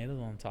sprinkle tomatoes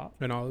on top?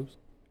 And olives.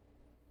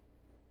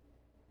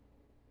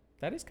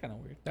 That is kind of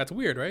weird. That's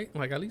weird, right?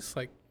 Like at least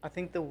like I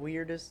think the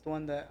weirdest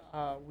one that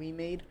we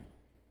made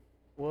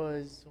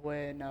was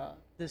when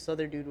this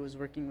other dude was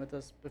working with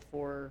us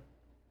before.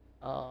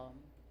 I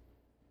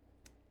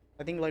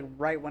think like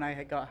right when I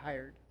had got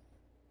hired.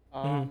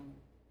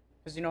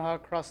 Because you know how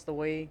across the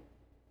way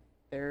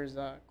there's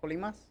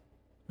Colimas?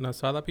 an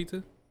asada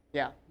pizza.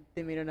 Yeah,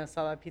 they made an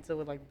asada pizza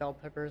with like bell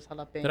peppers,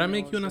 jalapenos. Did I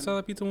make you an and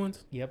asada pizza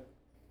once? Yep.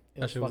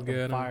 That shit was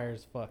good, huh? Fire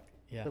as fuck.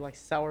 Yeah. With like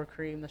sour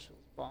cream. That shit was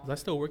bomb. Was I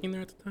still working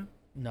there at the time?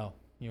 No,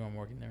 you aren't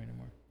working there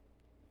anymore.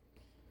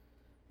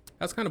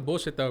 That's kind of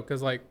bullshit though,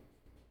 cause like,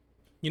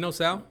 you know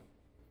Sal.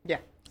 Yeah.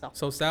 So.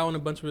 So Sal and a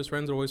bunch of his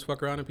friends would always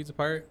fuck around at Pizza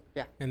Pirate.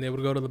 Yeah. And they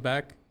would go to the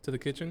back to the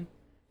kitchen,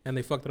 and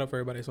they fucked it up for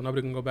everybody, so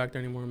nobody can go back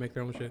there anymore and make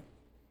their own shit.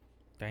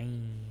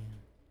 Damn.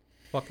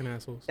 Fucking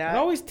assholes. It That,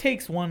 always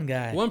takes one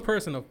guy. One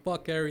person to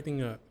fuck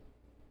everything up.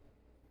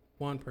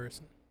 One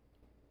person.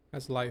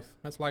 That's life.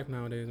 That's life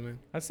nowadays, man.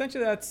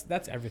 Essentially, that's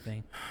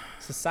everything.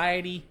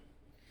 Society.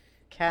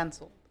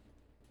 canceled.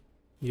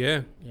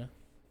 Yeah. Yeah.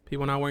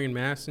 People not wearing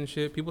masks and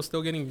shit. People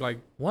still getting like.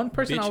 One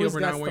person Bitchy always over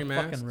has not to wearing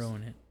fucking masks.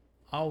 ruin it.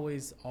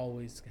 Always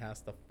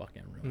has to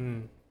fucking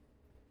ruin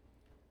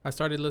I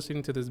started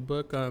listening to this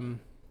book called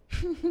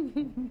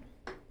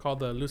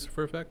The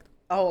Lucifer Effect.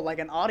 Oh, like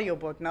an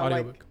audiobook, not like.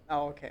 Audiobook.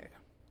 Oh, okay.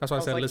 That's why I I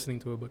was said like- listening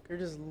to a book. You're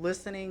just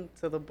listening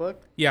to the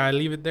book. Yeah, I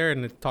leave it there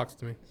and it talks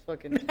to me. It's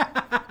fucking,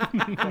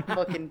 the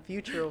fucking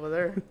future over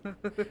there.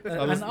 it. So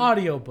An listen-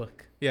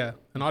 audiobook. Yeah,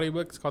 an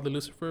audiobook. It's called The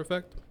Lucifer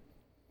Effect.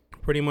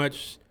 Pretty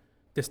much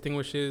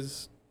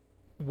distinguishes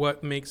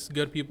what makes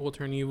good people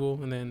turn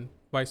evil and then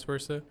vice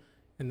versa.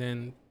 And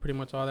then pretty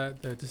much all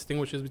that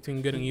distinguishes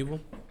between good and evil.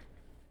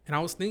 And I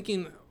was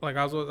thinking, like,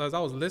 as I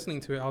was listening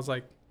to it, I was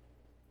like,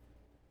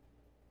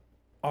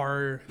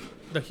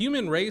 the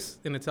human race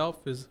in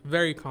itself is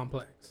very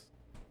complex.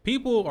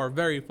 People are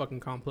very fucking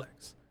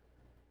complex.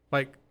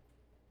 Like,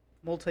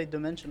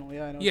 Multi-dimensional,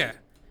 yeah, I know. yeah.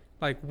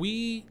 Like,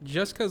 we,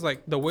 just because,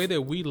 like, the way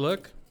that we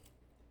look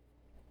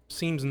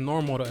seems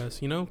normal to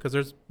us, you know?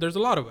 Because there's a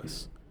lot of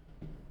us.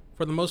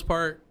 For the most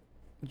part,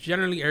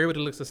 generally, everybody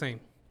looks the same.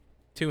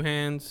 2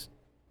 hands,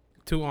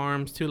 2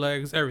 arms, 2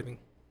 legs, everything.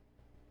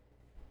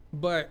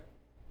 But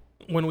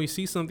when we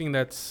see something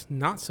that's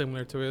not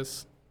similar to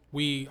us,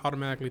 we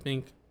automatically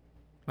think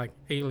like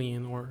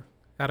alien or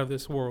out of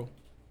this world,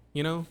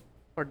 you know?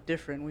 Or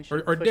different. We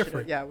should Or push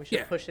different. It, yeah, we should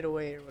Yeah. push it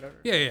away or whatever.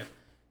 Yeah, yeah.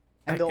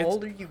 And Like, the it's-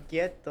 older you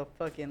get, the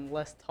fucking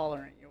less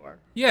tolerant you are.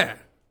 Yeah.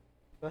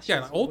 That's Yeah,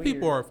 just like, old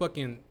people weird. are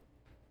fucking,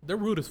 they're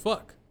rude as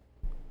fuck.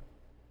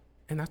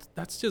 And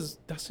that's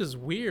just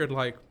weird.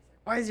 Like,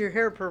 Why is your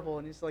hair purple?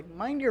 And he's like,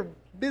 mind your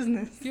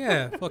business.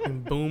 yeah,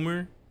 fucking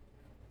boomer.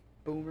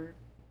 Boomer.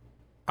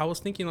 I was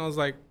thinking, I was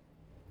like,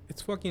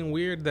 it's fucking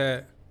weird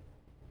that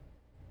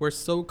we're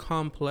so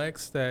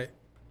complex that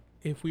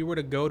if we were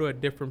to go to a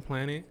different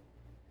planet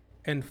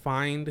and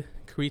find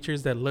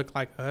creatures that look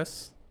like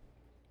us,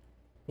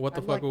 what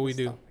the I fuck like will we this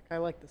do? topic. I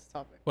like this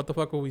topic. What the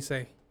fuck will we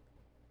say?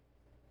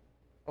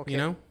 Okay. You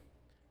know?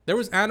 There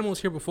was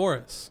animals here before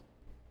us.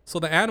 So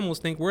the animals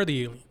think we're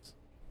the aliens.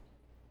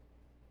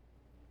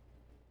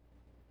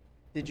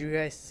 Did you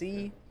guys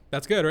see?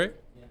 That's good, right?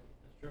 Yeah,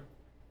 that's true.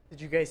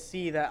 Did you guys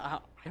see that?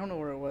 I don't know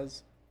where it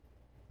was.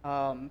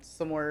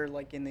 Somewhere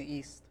like in the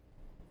east,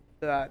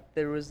 that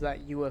there was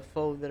that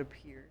UFO that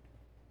appeared.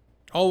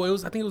 Oh, I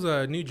think it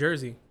was New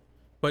Jersey.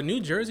 But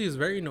New Jersey is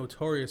very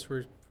notorious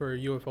for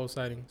UFO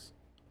sightings.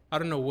 I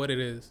don't know what it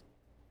is.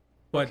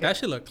 But Okay. that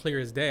should look clear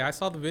as day. I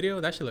saw the video.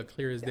 That should look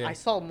clear as day. I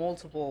saw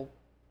multiple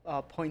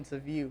points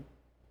of view.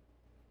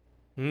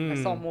 I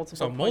saw multiple.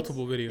 So points-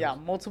 multiple videos. Yeah,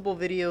 multiple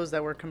videos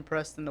that were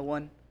compressed into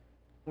one,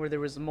 where there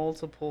was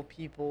multiple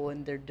people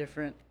and their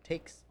different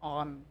takes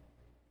on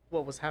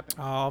what was happening.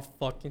 Oh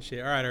fucking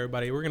shit! All right,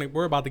 everybody,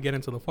 we're about to get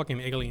into the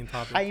fucking alien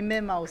topic. Jaime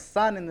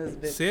Maussan in this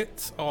bitch.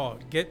 Sit. Oh,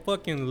 get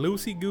fucking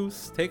loosey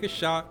goose. Take a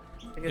shot.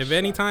 Take a If shot.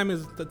 any time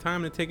is the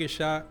time to take a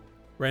shot,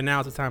 right now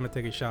is the time to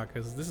take a shot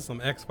because this is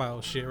some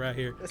X-Files shit right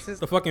here. This is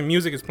The fucking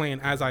music is playing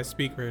as I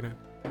speak right now.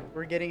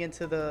 we're getting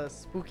into the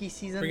spooky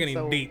season. We're getting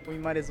so deep. We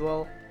might as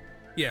well.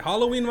 Yeah,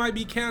 Halloween might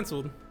be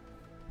canceled,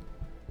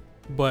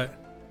 But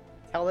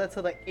Tell that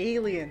to the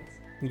aliens.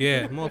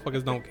 yeah,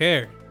 motherfuckers don't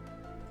care.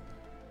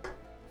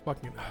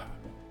 Fucking.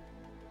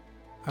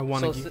 I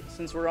want to. So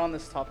since we're on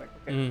this topic,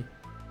 okay.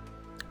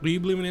 Do you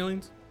believe in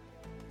aliens?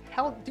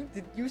 How, dude?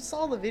 You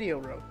saw the video,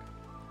 Rogue?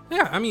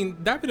 Yeah, I mean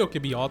that video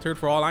could be altered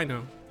for all I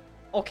know.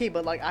 Okay,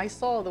 but like I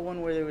saw the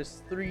one where there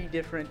was 3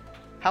 different.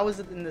 How is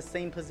it in the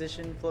same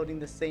position, floating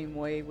the same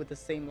way with the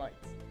same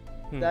lights?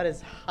 That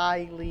is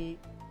highly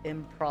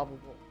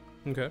improbable.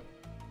 Okay.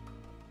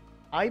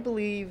 I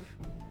believe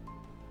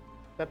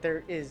that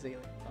there is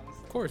aliens,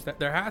 honestly. Of course, that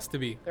there has to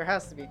be. There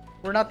has to be.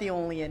 We're not the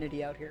only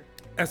entity out here.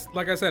 As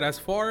like I said, as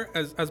far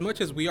as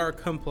much as we are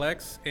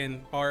complex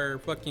in our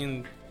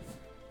fucking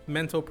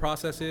mental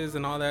processes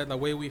and all that, the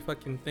way we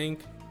fucking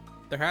think,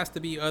 there has to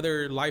be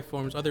other life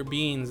forms, other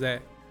beings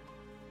that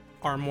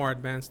are more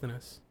advanced than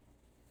us.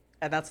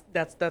 And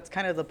that's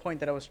kind of the point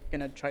that I was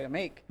gonna try to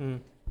make.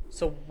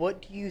 So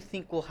what do you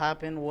think will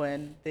happen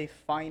when they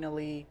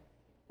finally,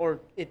 or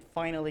it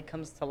finally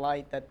comes to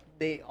light that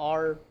they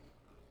are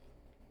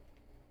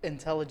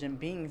intelligent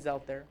beings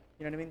out there?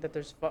 You know what I mean? That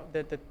there's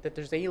that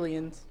there's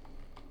aliens.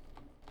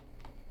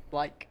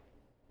 Like,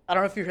 I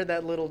don't know if you heard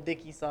that Little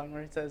Dicky song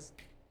where it says,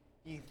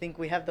 "You think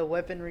we have the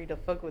weaponry to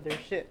fuck with their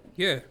shit?"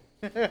 Yeah.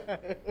 Yeah.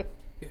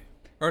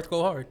 Earth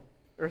go hard.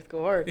 Earth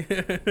go hard.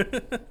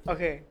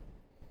 Okay.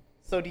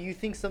 So do you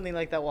think something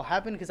like that will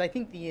happen? Because I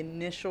think the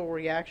initial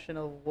reaction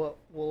of what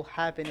will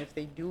happen if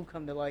they do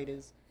come to light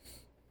is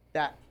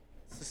that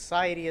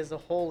society as a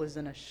whole is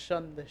gonna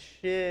shun the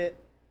shit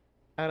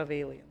out of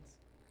aliens.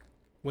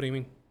 What do you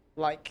mean?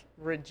 Like,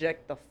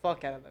 reject the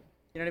fuck out of them.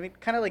 You know what I mean?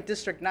 Kind of like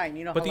District 9.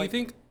 You know But how, do like,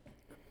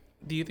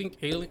 you think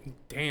alien?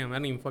 Damn, I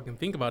didn't even fucking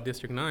think about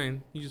District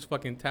 9. You just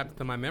fucking tapped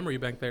into my memory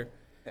back there.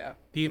 Yeah.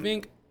 Do you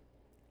think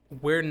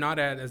we're not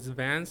as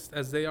advanced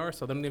as they are,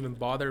 so they don't even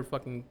bother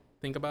fucking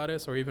think about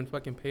us or even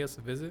fucking pay us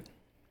a visit?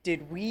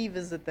 Did we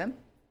visit them?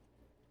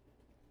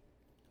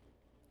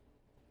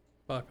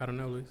 Fuck, I don't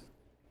know, Luis.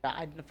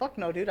 Fuck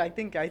no, dude. I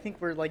think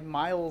we're like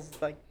miles,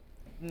 like,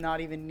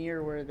 not even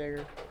near where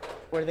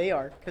they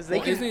are, because they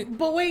Well, can. isn't-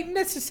 But wait,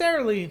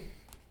 necessarily,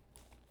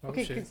 Oh,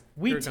 Okay, shit. 'cause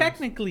we Here it comes.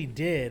 technically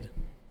did.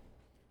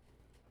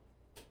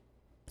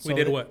 We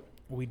did what?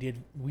 We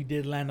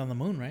did land on the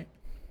moon, right?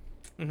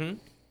 Mm-hmm.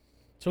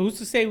 So who's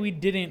to say we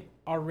didn't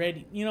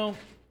already? You know,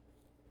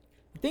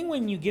 the thing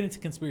when you get into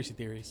conspiracy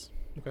theories,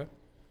 Okay.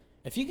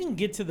 if you can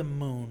get to the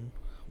moon,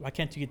 why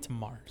can't you get to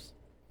Mars?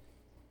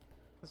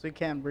 Because we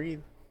can't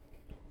breathe.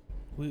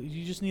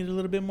 You just need a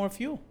little bit more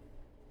fuel,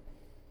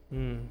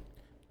 Mm.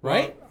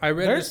 right? Well, I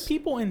read There's this.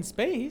 people in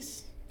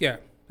space. Yeah,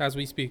 as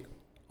we speak.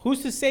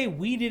 Who's to say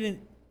we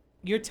didn't?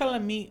 You're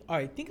telling me, all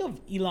right, think of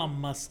Elon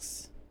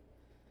Musk's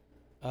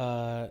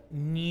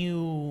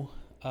new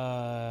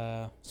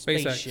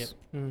spaceship.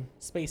 Mm.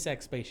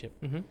 SpaceX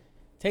spaceship. Mm-hmm.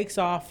 Takes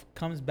off,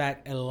 comes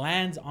back, and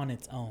lands on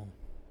its own.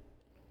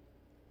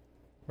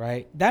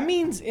 Right? That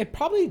means it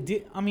probably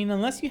did. I mean,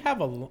 unless you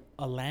have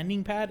a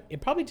landing pad, it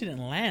probably didn't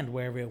land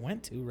wherever it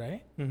went to,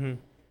 right? Mm-hmm.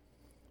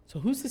 So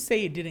who's to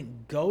say it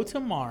didn't go to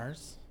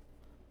Mars,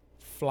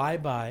 fly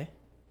by,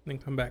 Then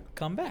come back.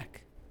 come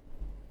back?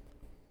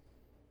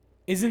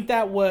 Isn't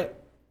that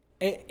what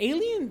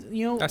aliens,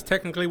 you know? That's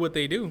technically what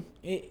they do.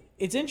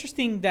 It's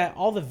interesting that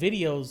all the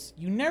videos,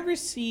 you never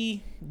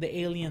see the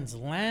aliens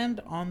land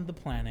on the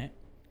planet,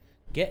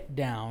 get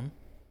down.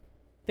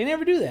 They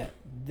never do that.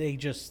 They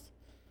just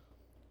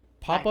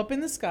pop up in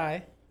the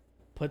sky,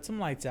 put some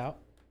lights out,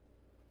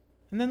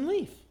 and then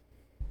leave.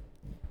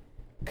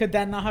 Could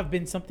that not have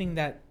been something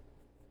that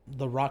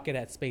the rocket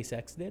at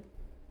SpaceX did?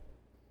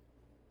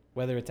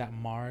 Whether it's at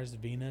Mars,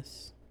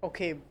 Venus.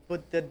 Okay,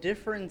 but the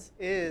difference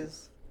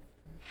is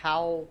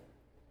how,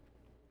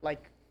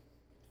 like,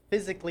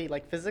 physically,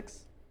 like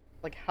physics,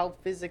 like how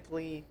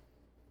physically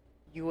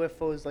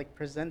UFOs like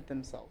present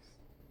themselves,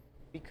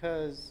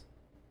 because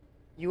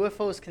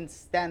UFOs can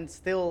stand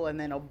still and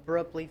then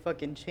abruptly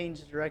fucking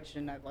change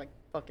direction at like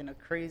fucking a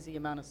crazy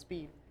amount of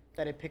speed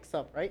that it picks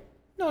up, right?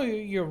 No,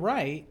 you're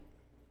right.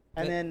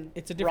 And But then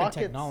it's a different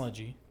rockets-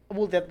 technology.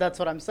 Well, that's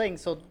what I'm saying.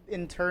 So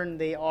in turn,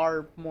 they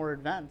are more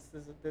advanced.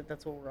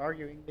 That's what we're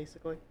arguing,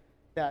 basically,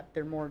 that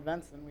they're more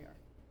advanced than we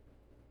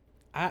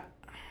are.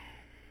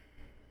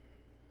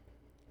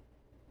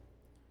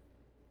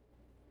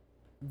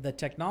 The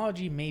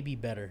technology may be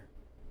better,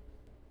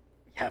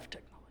 We have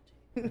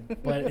technology.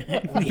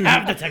 but we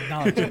have the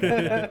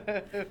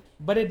technology.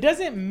 But it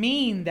doesn't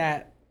mean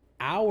that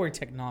our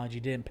technology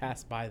didn't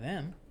pass by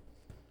them.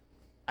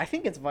 I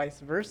think it's vice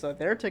versa.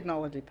 Their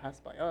technology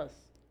passed by us.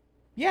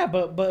 Yeah,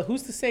 but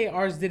who's to say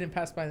ours didn't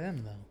pass by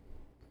them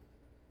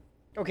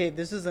though? Okay,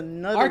 this is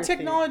another. Our theory.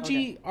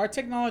 technology,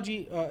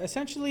 Okay,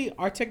 essentially,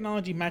 our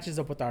technology matches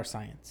up with our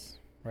science,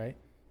 right?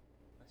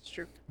 that's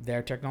true.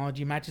 Their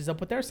technology matches up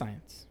with their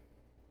science.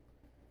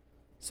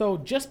 So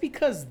just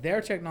because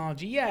their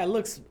technology, yeah, it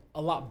looks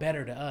a lot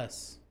better to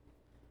us,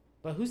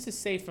 but who's to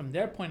say from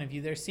their point of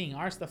view, they're seeing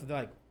our stuff and they're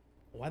like,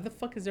 why the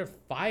fuck is there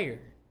fire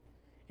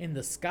in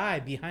the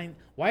sky behind?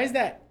 Why is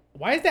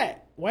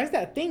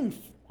that thing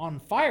on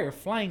fire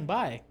flying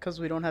by? Because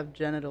we don't have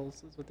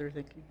genitals, is what they're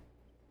thinking.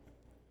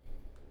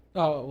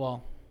 Oh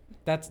well,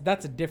 that's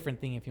a different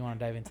thing if you want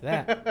to dive into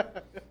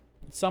that.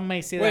 Some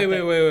may say Wait,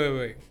 that.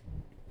 wait.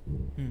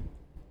 Hmm.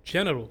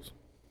 Genitals.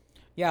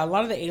 Yeah, a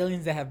lot of the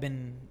aliens that have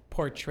been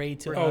portrayed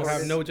to Oh, us,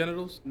 have no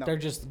genitals? No. they're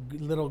just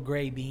little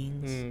gray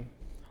beings. Mm.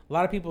 A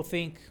lot of people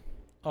think,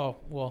 oh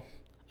well,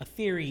 a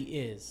theory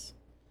is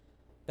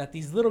that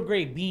these little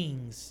gray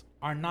beings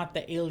are not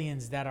the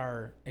aliens that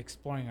are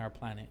exploring our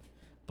planet,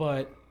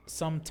 but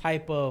some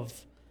type of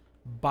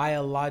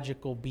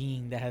biological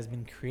being that has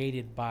been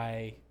created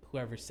by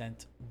whoever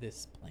sent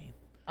this plane.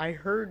 I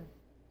heard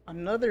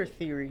another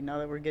theory now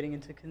that we're getting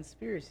into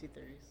conspiracy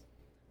theories.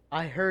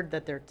 I heard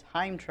that they're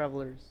time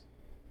travelers,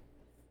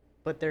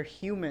 but they're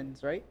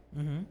humans, right?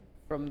 Mm-hmm.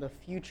 From the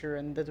future,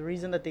 and the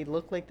reason that they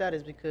look like that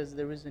is because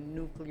there was a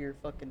nuclear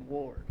fucking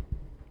war.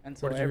 And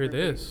so Where did you hear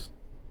everybody- this?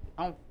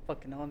 I don't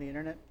fucking know on the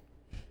internet.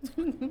 I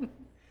So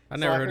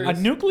never I heard heard- of A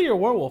this. nuclear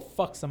war will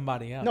fuck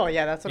somebody up. No,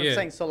 yeah, that's what Yeah. I'm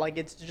saying. So like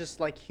it's just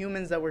like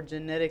humans that were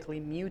genetically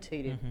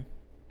mutated Mhm.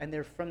 and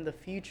they're from the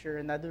future,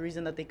 and that the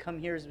reason that they come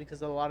here is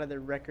because a lot of their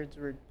records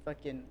were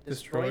fucking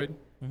destroyed. Destroyed.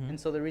 Mhm. And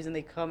so the reason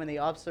they come and they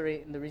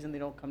observate and the reason they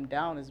don't come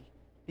down is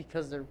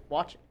because they're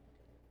watching.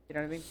 You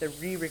know what I mean? They're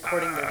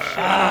re-recording their shit.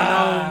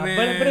 Ah, no,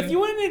 But if man.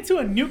 you went into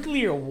a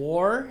nuclear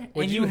war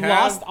Would and you you have-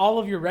 lost all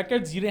of your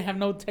records, you didn't have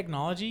no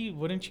technology,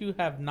 wouldn't you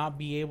have not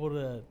be able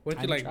to Wouldn't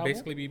time you like travel?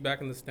 basically be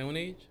back in the Stone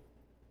Age?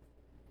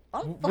 I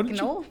don't Wouldn't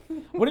fucking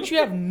you- know. Wouldn't you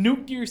have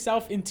nuked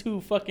yourself into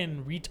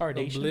fucking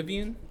retardation?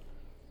 Oblivion?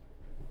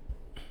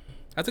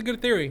 That's a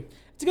good theory.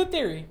 It's a good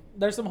theory.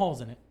 There's some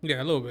holes in it,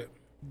 Yeah, a little bit.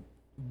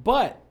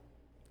 but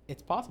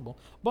it's possible.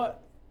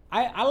 But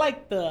I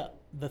like the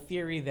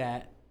theory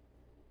that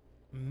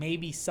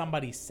maybe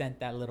somebody sent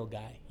that little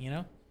guy, you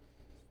know?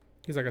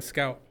 He's like a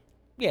scout.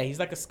 Yeah, he's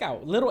like a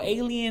scout. Little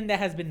alien that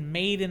has been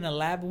made in a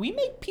lab. We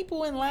make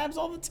people in labs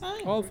all the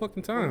time. All the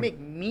fucking We time. make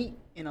meat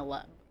in a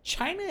lab,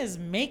 China is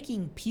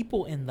making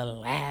people in the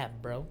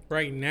lab, bro.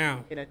 Right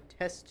now. in a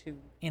test tube.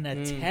 In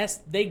a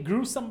test. They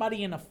grew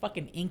somebody in a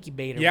fucking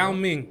incubator. Yao bro.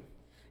 Ming.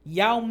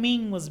 Yao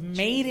Ming was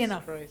made in Jesus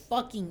a Christ.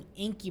 fucking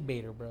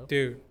incubator, bro.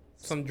 Dude.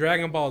 Some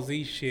Dragon Ball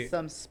Z shit.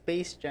 Some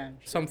Space Jam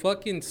shit. Some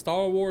fucking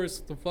Star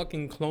Wars, the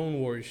fucking Clone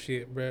Wars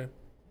shit, bruh.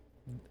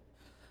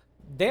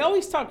 They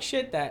always talk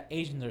shit that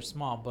Asians are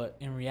small, but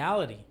in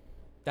reality,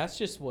 that's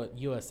just what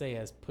USA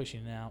is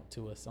pushing out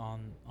to us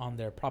on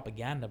their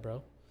propaganda,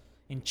 bro.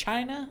 In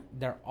China,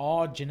 they're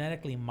all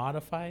genetically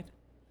modified.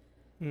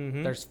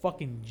 Mm-hmm. There's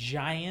fucking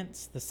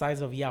giants the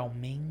size of Yao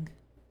Ming. Oh,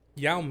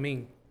 Yao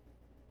Ming.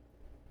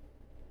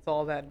 It's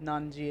all that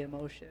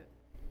non-GMO shit.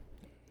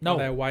 No, All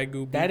that white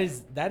goo. that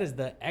is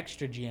the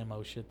extra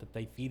GMO shit that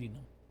they feeding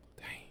them.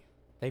 Dang.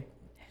 They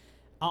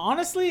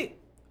honestly,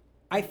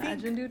 I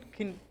Imagine, think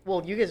dude.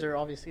 Well, you guys are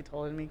obviously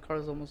taller than me.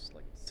 Carl's almost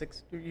like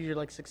 6. You're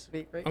like 6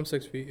 feet, right? I'm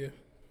 6 feet, yeah.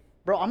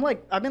 Bro,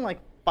 I've been like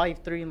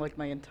 5'3" in like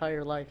my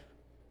entire life.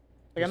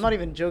 Like I'm not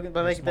even joking,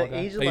 but you're a like small the guy.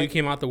 age of Like you like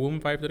came out the womb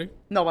 5'3"?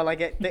 no, but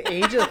like at the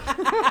age of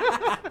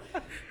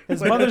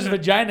his mother's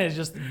vagina is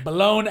just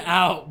blown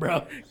out,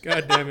 bro.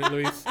 God damn it,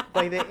 Luis.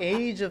 by the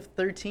age of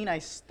 13, I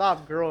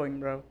stopped growing,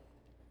 bro.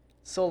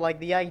 So like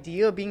the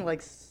idea of being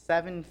like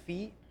 7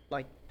 feet,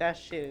 like that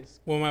shit is,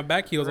 Well, my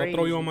back heals, I'll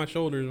throw you on Crazy. my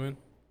shoulders, man.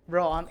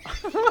 bro.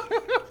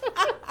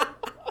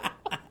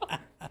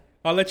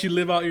 I'll let you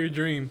live out your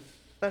dream.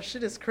 That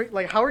shit is crazy.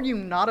 Like, how are you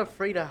not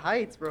afraid of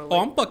heights, bro? Oh,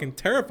 Like, I'm fucking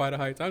terrified of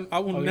heights. I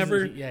will Oh,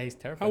 never, he's I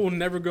terrified. will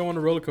never go on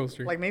a roller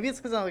coaster. like maybe it's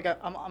because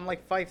I'm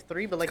like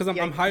 5'3", but like Because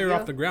the I'm higher idea-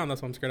 off the ground.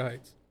 That's why I'm scared of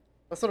heights.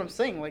 That's what I'm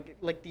saying.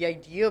 Like the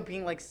idea of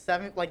being like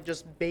 7, like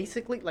just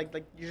basically like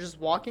you're just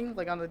walking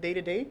like on the day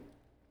to day.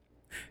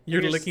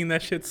 You're You're licking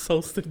that shit so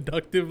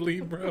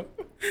seductively, bro.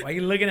 Why are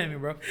you looking at me,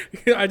 bro?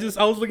 I was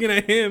looking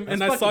at him That's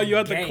and I saw fucking you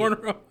at gay. the corner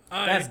of my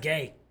eye. That's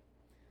gay.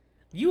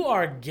 You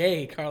are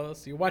gay,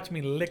 Carlos. You watch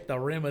me lick the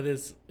rim of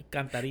this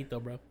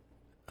Cantarito, bro.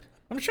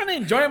 I'm trying to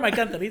enjoy my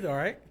Cantarito, all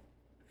right?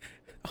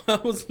 I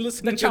was The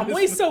listening to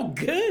chamoy's this. so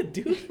good,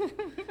 dude.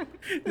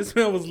 This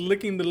man was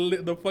licking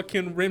the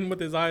fucking rim with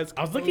his eyes.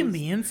 I was looking closed.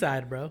 the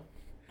inside, bro.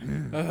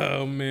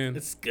 Oh man,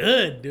 It's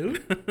good,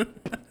 dude.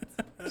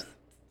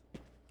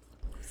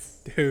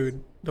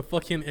 dude, the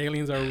fucking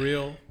aliens are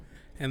real,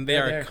 and they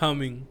They're are there.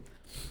 coming.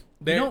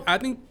 They're, know- I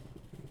think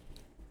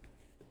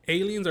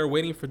aliens are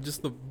waiting for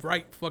just the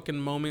right fucking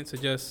moment to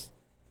just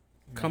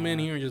come in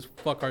Nah. here and just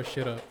fuck our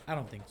shit up. I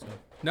don't think so.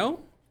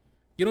 No,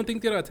 you don't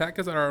think they'll attack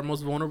us at our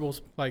most vulnerable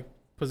like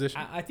position?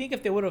 I think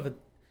if they would have,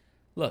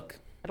 look,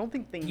 I don't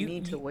think they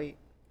need to wait.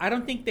 I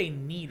don't think they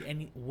need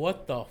any.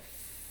 What the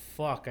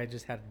fuck? I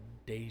just had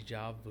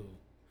deja vu.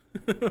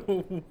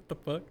 What the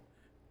fuck?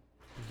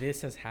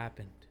 This has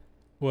happened.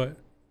 What?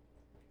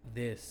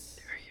 This.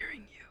 They're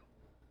hearing you.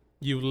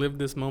 You lived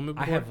this moment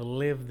I before? have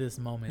lived this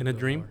moment In a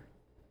dream? before.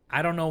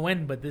 I don't know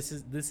when, but this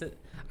is.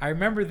 I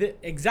remember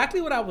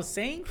exactly what I was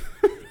saying.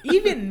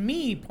 Even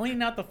me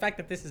pointing out the fact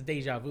that this is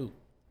deja vu.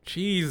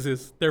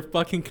 Jesus, they're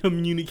fucking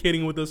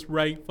communicating with us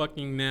right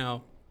fucking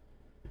now.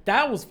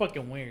 That was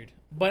fucking weird.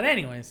 But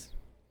anyways,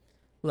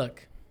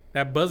 look.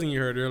 That buzzing you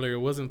heard earlier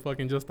wasn't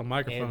fucking just a Hey,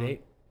 microphone.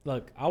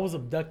 look, I was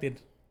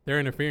abducted. They're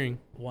interfering.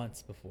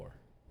 once before.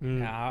 Mm.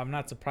 Now, I'm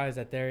not surprised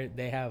that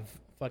they have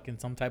fucking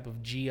some type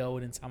of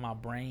geode inside my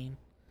brain.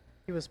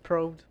 He was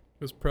probed. It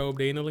was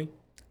probed anally.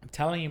 I'm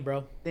telling you,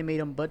 bro. They made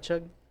him butt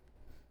chug.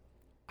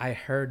 I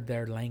heard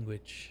their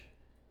language.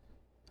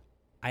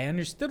 I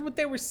understood what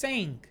they were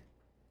saying.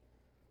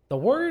 The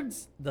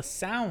words, the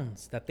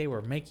sounds that they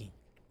were making.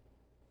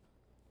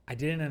 I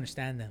didn't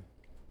understand them.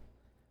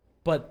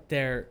 But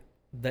the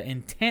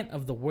intent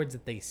of the words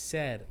that they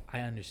said, I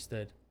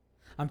understood.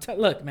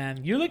 Look,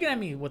 man, you're looking at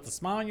me with a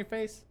smile on your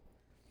face.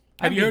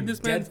 Have I'm you heard being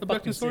this man's dead abduction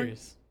fucking story?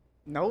 serious.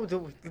 No,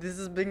 this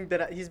is being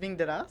dead. He's being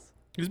dead ass.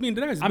 He's being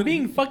dead. I'm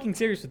being fucking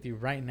serious with you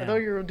right now. I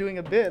thought you were doing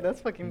a bit. That's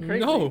fucking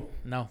crazy.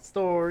 No.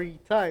 Story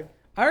time.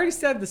 I already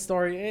said the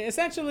story.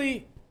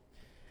 Essentially,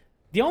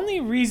 the only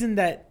reason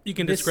that You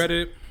can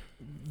discredit it.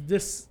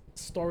 this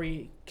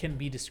story can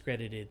be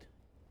discredited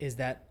is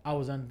that I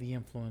was under the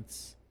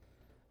influence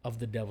of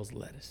the devil's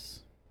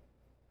lettuce.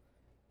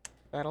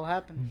 That'll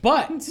happen.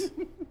 But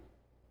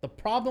the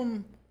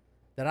problem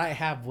that I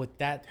have with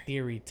that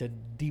theory to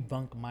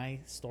debunk my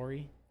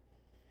story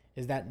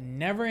is that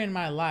never in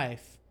my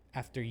life,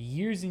 after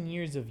years and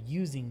years of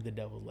using the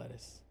devil's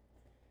lettuce,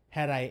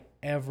 had I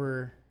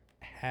ever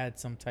had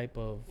some type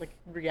of Like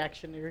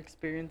reaction or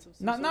experience of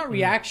some not sort?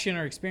 reaction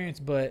or experience,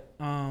 but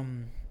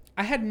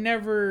I had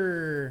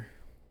never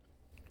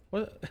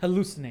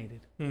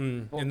hallucinated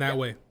In Well, that yeah.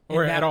 way.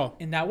 Or at all.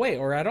 in that way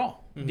or at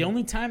all. Mhm. The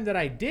only time that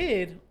I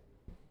did,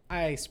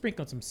 I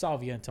sprinkled some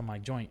salvia into my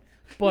joint.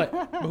 But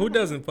But who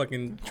doesn't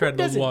fucking tread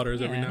those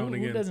waters every now and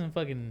Who again? doesn't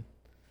fucking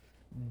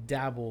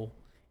dabble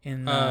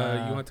in You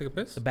want to take a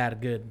piss? the bad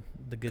good,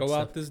 the good Go stuff?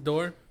 out this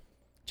door.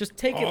 Just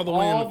take it all the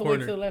way in all the the way to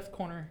corner. the left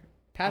corner,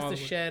 past All the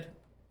the way. shed.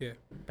 Yeah.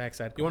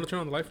 Backside. You want to turn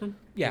on the light from?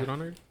 Yeah. Is it on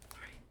there?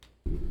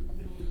 All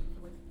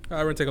right,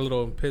 we're going to take a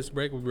little piss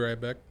break. We'll be right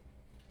back.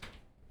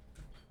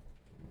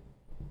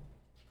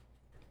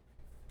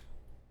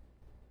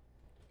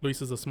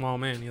 Luis is a small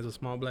man. He has a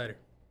small bladder.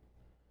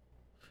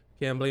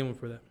 Can't blame him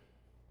for that.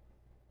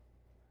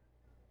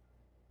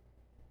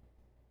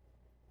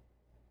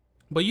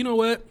 But you know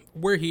what?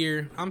 We're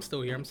here. I'm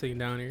still here. I'm sitting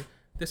down here.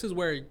 This is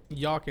where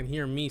y'all can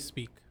hear me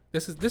speak.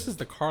 This is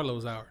the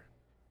Carlos hour.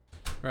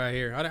 Right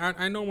here.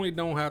 I normally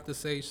don't have to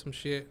say some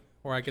shit,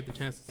 or I get the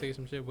chance to say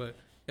some shit, but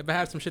if I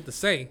had some shit to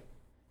say,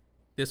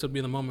 this would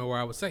be the moment where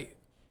I would say it.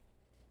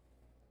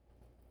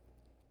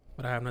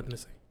 But I have nothing to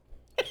say.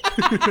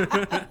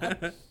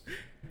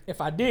 If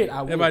I did,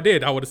 I would. If I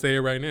did, I would say it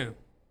right now.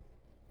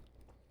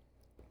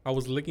 I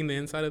was licking the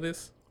inside of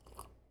this,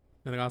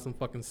 and I got some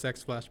fucking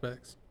sex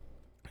flashbacks.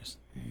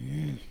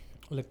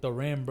 Lick the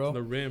rim, bro.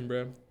 The rim,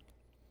 bro. God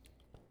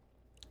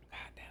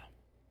damn.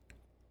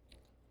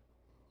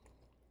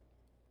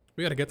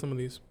 We gotta get some of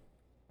these.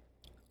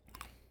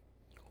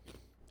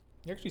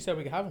 You actually said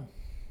we could have them.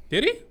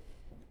 Did he?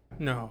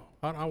 No,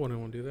 I wouldn't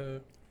want to do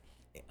that.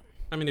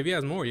 I mean, if he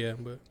has more, yeah,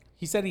 but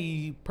He said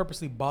he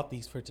purposely bought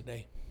these for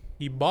today.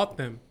 he bought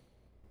them.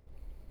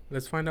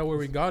 Let's find out where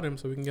we got him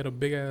so we can get a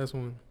big ass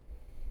one.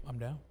 I'm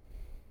down.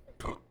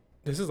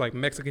 This is like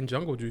Mexican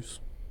jungle juice.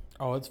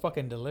 Oh, it's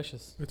fucking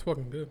delicious. It's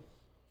fucking good.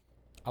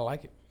 I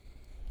like it.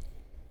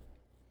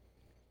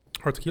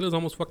 Our tequila's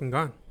almost fucking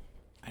gone.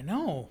 I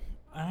know.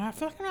 I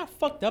feel like I'm not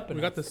fucked up enough.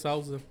 We got the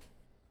salsa.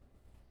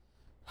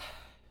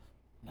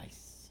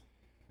 Nice.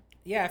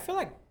 Yeah, I feel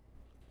like.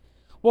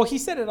 Well, he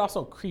said it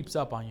also creeps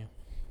up on you.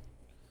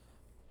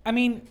 I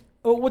mean,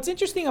 what's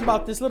interesting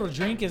about this little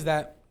drink is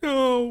that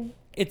No.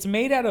 it's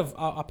made out of.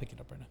 I'll pick it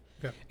up right now.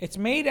 Okay. It's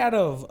made out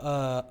of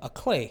a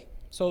clay.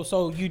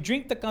 So you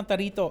drink the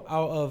Cantarito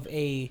out of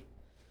a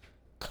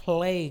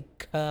clay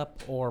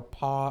cup or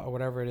pot or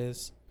whatever it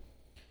is.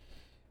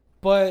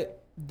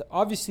 But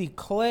obviously,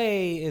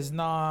 clay is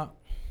not.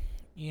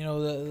 You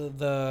know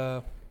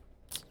the.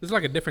 This is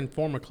like a different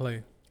form of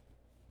clay.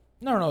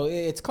 No,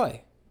 it's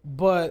clay.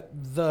 But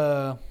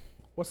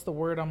what's the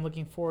word I'm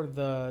looking for?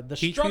 The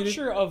Heat treated?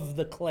 structure of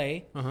the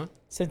clay, Uh-huh.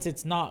 since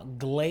it's not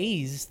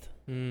glazed,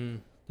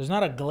 Mm. there's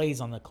not a glaze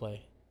on the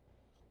clay.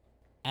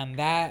 And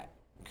that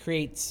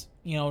creates,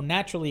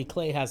 naturally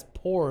clay has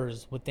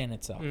pores within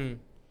itself. Mm.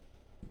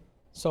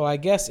 So I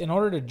guess in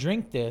order to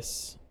drink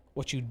this,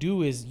 what you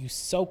do is you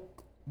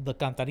soak the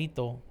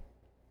Cantarito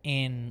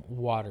in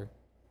water.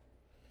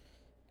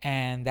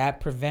 And that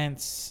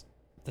prevents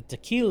the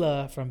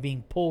tequila from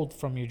being pulled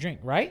from your drink,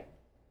 right?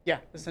 Yeah,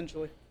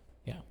 essentially.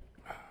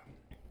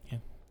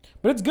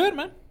 But it's good,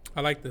 man.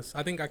 I like this.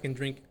 I think I can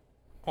drink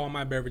all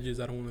my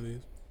beverages out of one of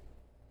these.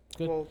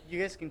 Good. Well, you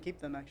guys can keep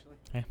them actually.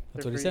 Yeah,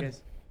 that's They're what he for you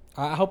said.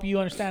 guys. I hope you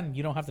understand.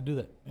 You don't have to do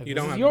that. If You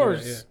this don't is have yours.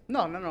 to do that,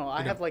 No. I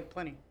You have don't. like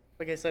plenty.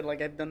 Like I said, like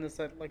I've done this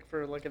at like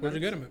for like yeah. events. Where'd you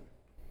get them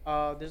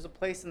at? There's a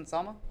place in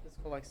Sama. It's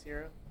called like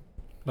Sierra.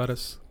 Let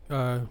us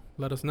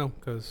know,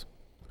 because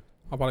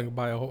I'm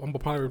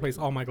probably replace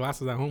all my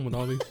glasses at home with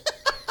all these.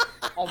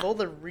 Although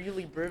they're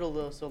really brittle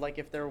though, so like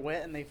if they're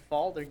wet and they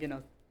fall, they're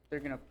gonna.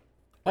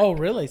 Oh,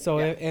 really? So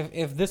Yeah.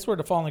 if this were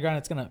to fall on the ground,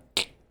 it's gonna.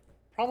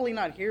 Probably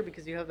not here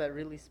because you have that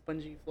really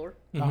spongy floor.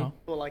 Mhm. Uh-huh.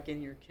 But like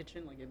in your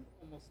kitchen, like it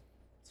almost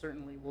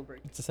certainly will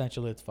break. It's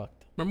essentially it's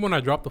fucked. Remember when I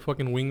dropped the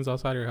fucking wings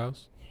outside your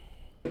house?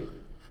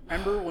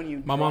 Remember when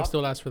you? My mom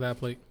still asked for that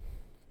plate.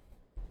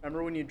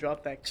 Remember when you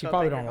dropped that? She cup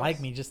probably at your don't like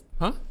house? me. Just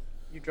Huh?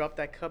 You dropped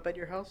that cup at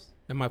your house.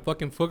 And my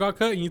fucking foot got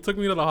cut, and you took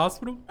me to the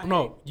hospital.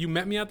 No, you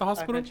met me at the I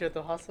hospital. met you at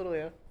the hospital.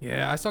 Yeah.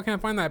 Yeah, I still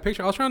can't find that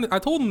picture. I was trying to. I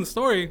told him the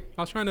story.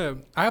 I was trying to.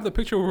 I have the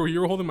picture where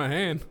you were holding my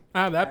hand.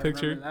 I have that I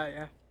picture. remember that,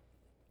 yeah.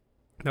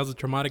 That was a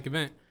traumatic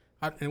event.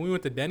 And we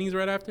went to Denny's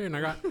right after, and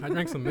I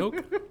drank some milk.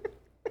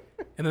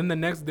 And then the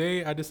next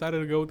day, I decided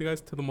to go with you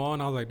guys to the mall,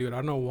 and I was like, dude, I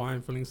don't know why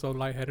I'm feeling so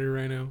lightheaded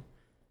right now.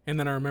 And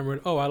then I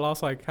remembered, I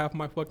lost like half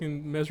my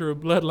fucking measure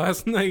of blood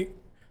last night.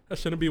 I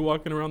shouldn't be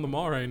walking around the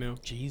mall right now.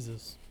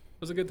 Jesus.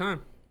 It was a good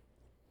time.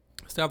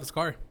 Still have the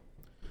scar.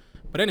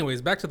 But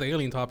anyways, back to the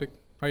alien topic.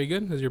 Are you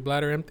good? Is your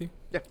bladder empty?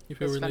 Yeah. You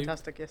feel It's relieved?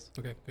 fantastic. Yes.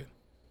 Okay, good.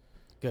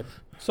 Good.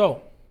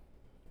 So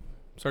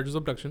Sarge's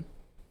abduction.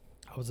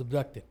 I was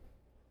abducted.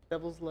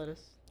 Devil's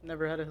lettuce.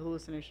 Never had a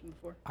hallucination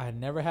before. I had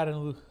never had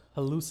a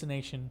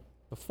hallucination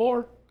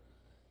before.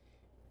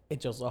 It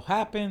just so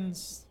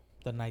happens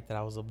the night that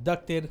I was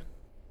abducted,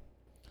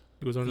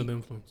 He was under the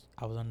influence.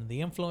 I was under the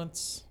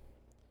influence.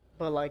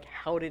 But like,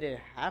 how did it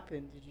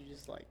happen? Did you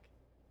just like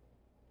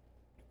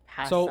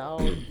pass So-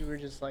 out? You were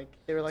just like,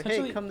 they were like, hey,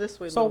 Essentially- come this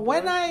way. so little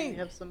when boy. I- We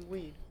have some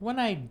weed. When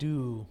I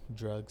do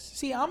drugs,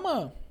 see, I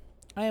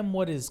am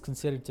what is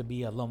considered to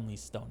be a lonely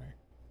stoner.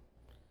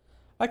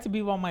 I like to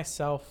be by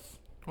myself,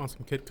 On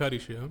some Kid Cudi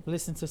shit, huh?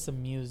 listen to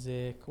some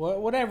music,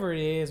 whatever it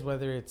is,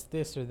 whether it's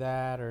this or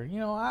that, or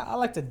I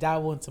like to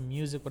dabble in some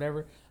music,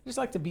 whatever. I just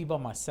like to be by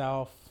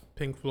myself,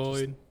 Pink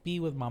Floyd. be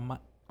with a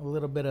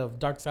little bit of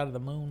Dark Side of the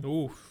Moon.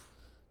 Oof.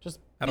 Just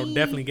That'll be,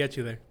 definitely get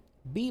you there.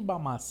 be by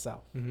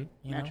myself. Mm-hmm.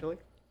 You know? Naturally.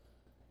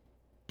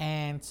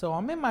 And so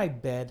I'm in my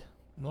bed,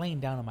 I'm laying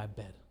down on my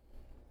bed,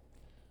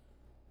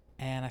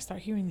 and I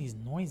start hearing these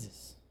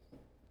noises,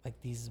 like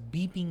these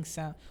beeping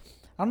sound.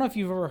 I don't know if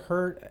you've ever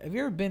heard. Have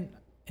you ever been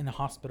in a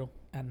hospital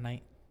at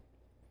night?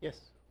 Yes.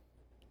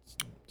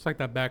 It's like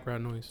that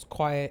background noise. It's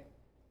quiet,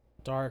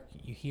 dark.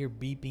 You hear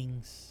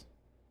beepings.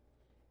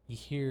 You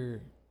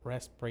hear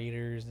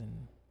respirators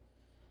and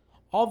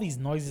all these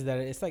noises that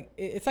it's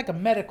like a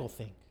medical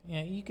thing.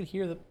 Yeah, you could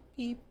hear the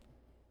beep,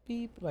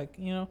 beep, like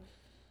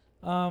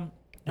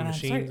and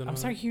machines and I'm all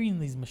start that. hearing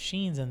these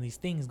machines and these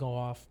things go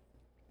off,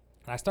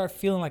 and I start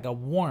feeling like a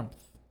warmth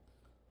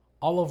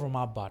all over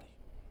my body,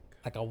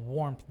 like a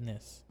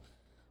warmthness.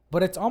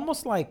 But it's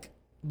almost like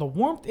the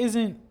warmth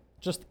isn't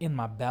just in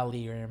my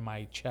belly or in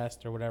my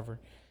chest or whatever.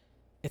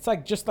 It's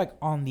like just like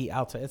on the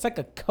outside. It's like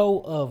a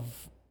coat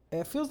of.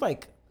 It feels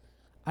like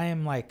I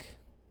am like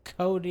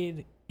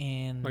coated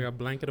in Like a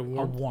blanket of a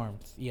warmth.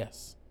 warmth.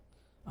 Yes,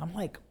 I'm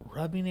like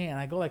rubbing it, and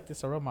I go like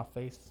this. I rub my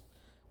face.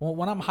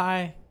 When I'm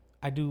high,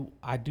 I do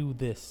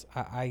this.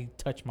 I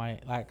touch my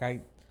I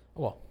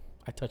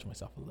touch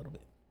myself a little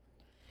bit.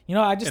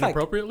 I just like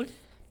Inappropriately?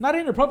 not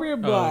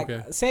inappropriate, but Oh, like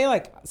okay. say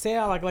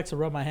I like to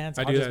rub my hands.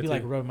 I I'll do just that be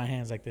like too. rubbing my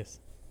hands like this.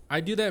 I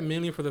do that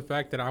mainly for the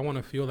fact that I want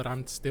to feel that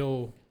I'm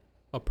still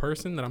a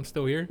person, that I'm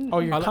still here. Oh,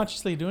 you're I li-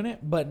 consciously doing it,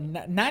 but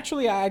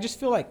naturally, I just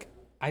feel like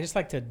I just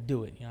like to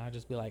do it. I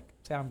just be like,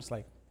 say I'm just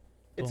like,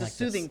 It's doing a like this.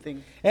 soothing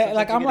thing. Yeah, Such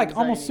like as you I'm get like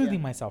almost anxiety,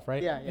 soothing myself,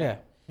 right? Yeah.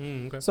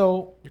 Okay.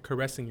 So, You're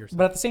caressing yourself.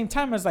 but at the same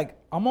time, it's like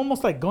I'm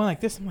almost like going like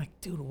this. I'm like,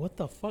 dude, what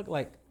the fuck?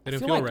 Like, It I didn't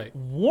feel feel like right.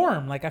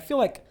 warm. Like I feel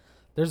like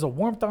there's a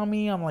warmth on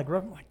me. I'm like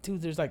rubbing, like,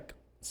 dude, there's like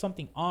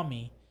something on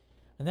me.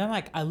 And then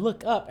like I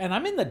look up, and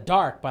I'm in the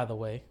dark. By the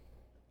way,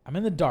 I'm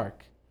in the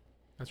dark.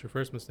 That's your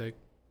first mistake.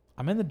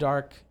 I'm in the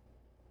dark.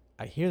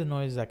 I hear the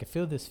noises. I can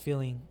feel this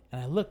feeling,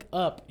 and I look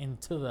up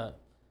into the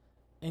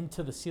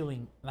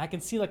ceiling, and I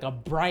can see like a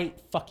bright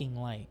fucking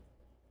light.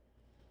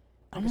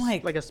 I'm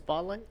like a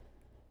spotlight.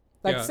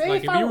 Yeah, say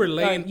like if I you were were-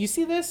 laying- you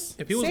see this?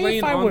 If he was Say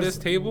laying I on was this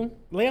table,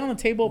 lay on the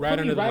table, Right put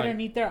me under the right light.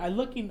 underneath there. I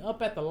looking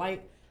up at the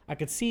light. I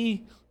could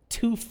see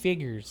two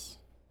figures,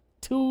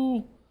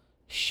 two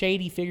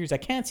shady figures. I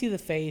can't see the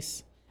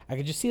face. I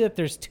could just see that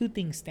there's two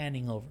things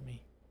standing over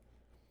me,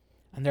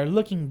 and they're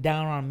looking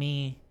down on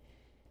me.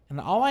 And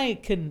all I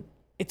can,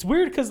 it's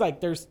weird because like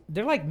they're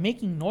like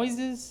making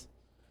noises,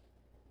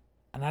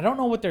 and I don't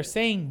know what they're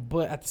saying,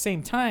 but at the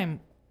same time,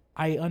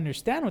 I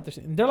understand what they're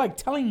saying. They're like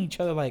telling each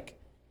other like,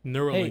 hey,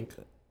 Neuralink.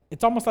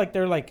 it's almost like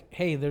they're like,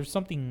 hey, there's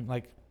something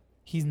like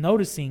he's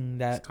noticing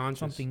that He's conscious.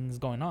 something's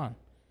going on.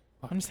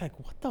 I'm just like,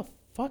 what the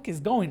fuck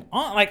is going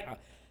on? Like,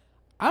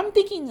 I'm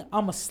thinking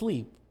I'm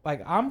asleep.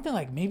 Like, I'm thinking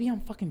like maybe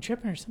I'm fucking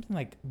tripping or something.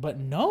 Like, but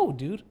no,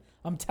 dude.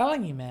 I'm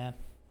telling you, man.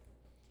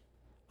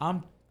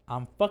 I'm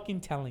fucking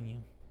telling you,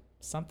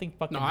 something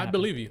fucking. No, I happened.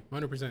 believe you,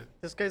 100%.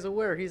 This guy's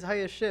aware. He's high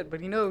as shit, but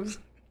he knows.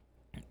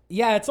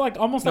 Yeah, it's like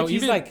almost No, like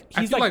he's even, like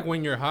I he's feel like, like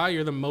when you're high,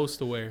 you're the most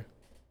aware.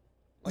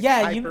 Like,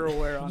 yeah, hyper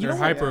aware. you You're know,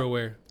 hyper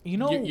aware. you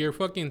know, Your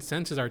fucking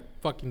senses are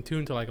fucking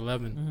tuned to like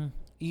 11. Mm-hmm.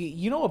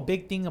 You know a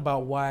big thing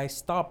about why I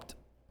stopped,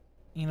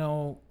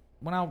 when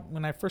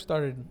I first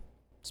started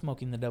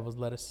smoking the devil's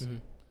lettuce,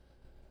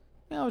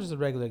 Mm-hmm. I was just a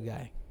regular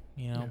guy,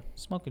 Yeah.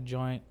 smoke a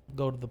joint,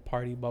 go to the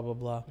party, blah blah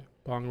blah,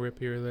 Bong rip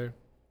here or there.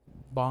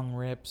 bong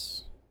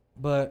rips,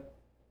 but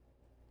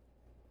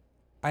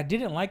I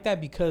didn't like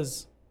that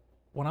because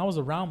when I was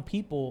around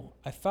people,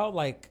 I felt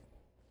like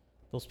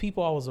those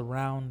people I was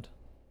around,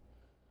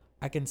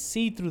 I can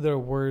see through their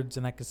words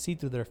and I can see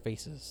through their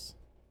faces.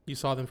 You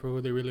saw them for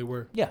who they really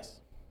were. Yes.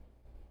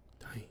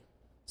 Dang.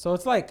 So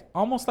it's like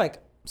almost like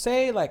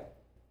say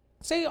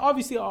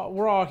obviously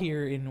we're all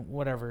here in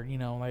whatever,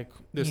 like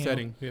This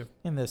setting, yeah.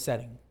 in this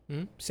setting.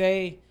 Mm-hmm.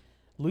 Say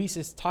Luis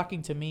is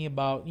talking to me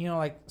about,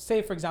 like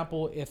say for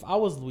example, if I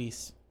was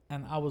Luis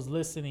and I was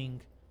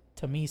listening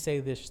to me say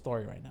this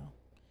story right now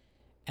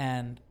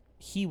and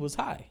he was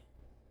high.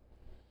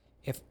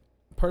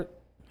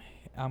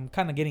 I'm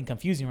kind of getting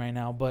confusing right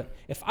now, but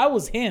if I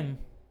was him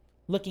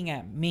looking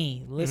at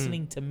me,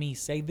 listening to me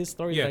say this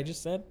story that I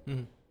just said,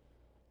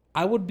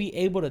 I would be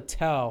able to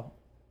tell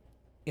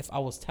if I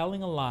was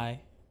telling a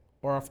lie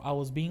or if I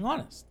was being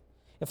honest.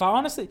 If I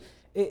honestly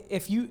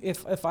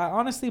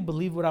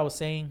believe what I was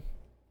saying,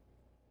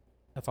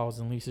 if I was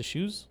in Lisa's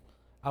shoes,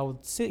 I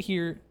would sit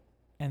here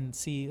and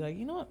see like,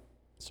 you know what?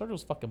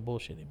 Sergio's fucking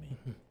bullshitting me.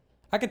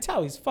 I could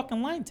tell he's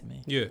fucking lying to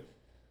me. Yeah.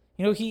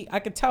 I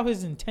could tell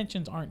his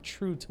intentions aren't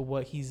true to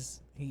what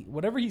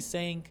whatever he's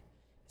saying,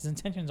 his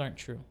intentions aren't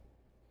true.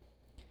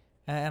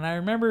 And I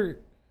remember,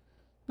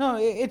 no,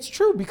 it's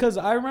true because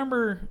I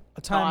remember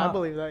a time. I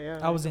believe that, yeah.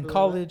 I was in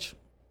college.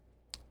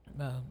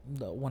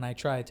 When I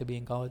tried to be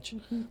in college,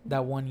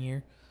 that 1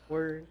 year.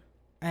 Word.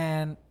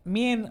 And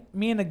me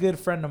and a good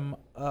friend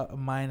of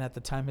mine at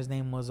the time, his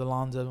name was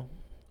Alonzo.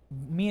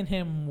 Me and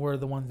him were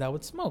the ones that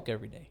would smoke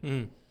every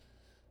day.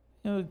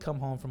 We'd come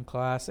home from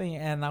class,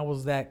 and I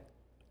was that.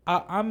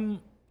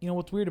 I'm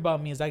what's weird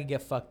about me is I could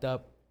get fucked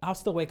up. I'll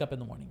still wake up in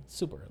the morning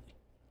super early,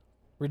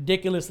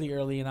 ridiculously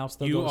early, and I'll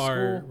still go to school.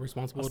 You are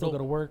responsible. I'll still go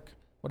to work,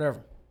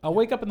 whatever. I'll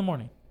wake up in the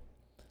morning.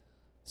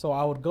 So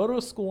I would go to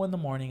school in the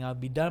morning.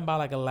 I'd be done by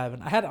like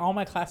 11. I had all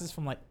my classes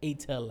from like 8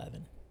 to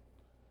 11.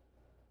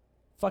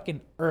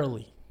 Fucking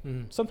early.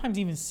 Sometimes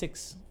even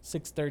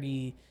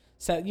 6:30.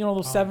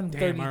 Those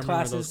 7:30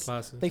 classes.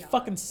 They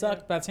fucking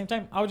sucked. But at the same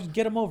time, I would just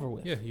get them over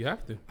with. Yeah, you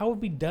have to. I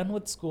would be done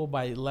with school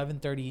by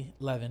 11:30,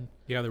 11.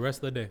 Yeah, the rest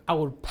of the day. I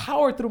would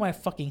power through my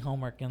fucking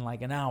homework in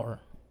like an hour.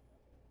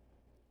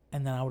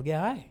 And then I would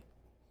get high.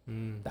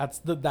 That's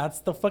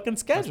the fucking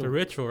schedule. That's the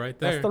ritual right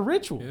there. That's the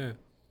ritual. Yeah.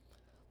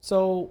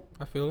 So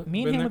I feel it.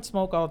 Me and him would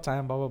smoke all the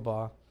time, blah, blah,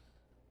 blah.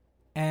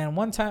 And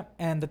one time,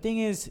 and the thing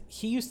is,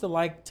 he used to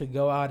like to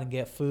go out and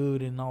get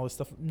food and all this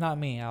stuff. Not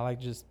me. I like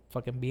just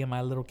fucking be in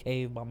my little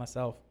cave by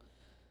myself.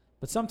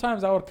 But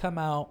sometimes I would come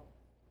out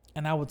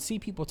and I would see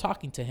people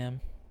talking to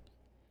him.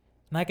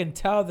 And I can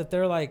tell that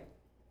they're like...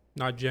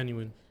 Not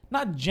genuine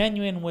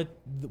with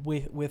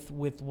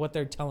what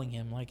they're telling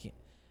him. Like,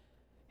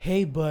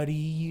 hey, buddy,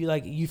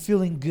 you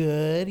feeling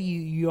good?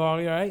 You all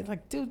right?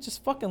 Like, dude,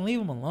 just fucking leave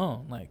him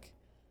alone. Like,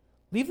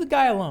 leave the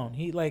guy alone.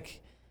 He,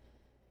 like...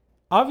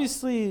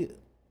 Obviously...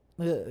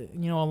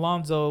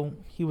 Alonzo,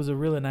 he was a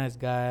really nice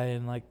guy,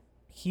 and like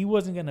he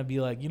wasn't gonna be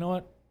like, you know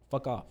what,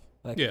 fuck off.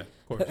 Like, yeah,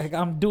 of course. Like,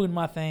 I'm doing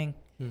my thing.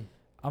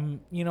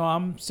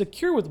 I'm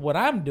secure with what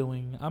I'm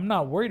doing. I'm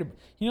not worried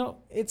about.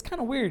 It's kind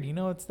of weird.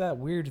 It's that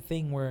weird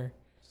thing where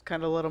just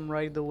kind of let him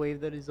ride the wave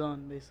that he's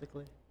on,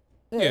 basically.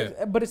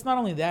 Yeah. But it's not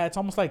only that. It's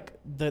almost like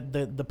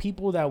the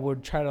people that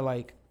would try to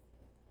like.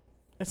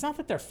 It's not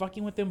that they're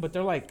fucking with him, but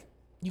they're like,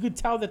 you could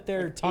tell that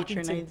they're like talking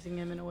patronizing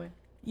him in a way.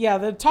 Yeah,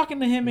 they're talking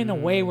to him in a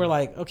way where,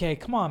 like, okay,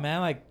 come on,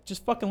 man. Like,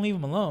 just fucking leave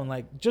him alone.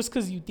 Like, just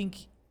because you think...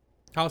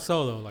 How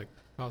so, though? Like,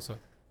 how so?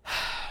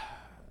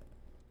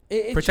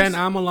 Pretend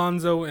I'm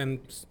Alonzo and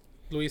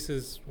Luis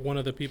is one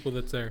of the people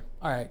that's there.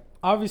 All right.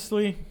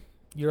 Obviously,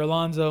 you're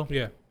Alonzo.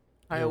 Yeah.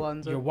 Hi,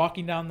 Alonzo. You're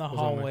walking down the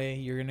hallway.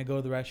 You're going to go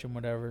to the restroom,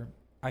 whatever.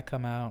 I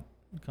come out,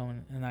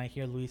 and I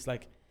hear Luis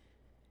like,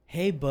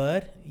 hey,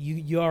 bud,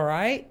 you all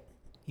right?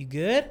 You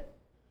good?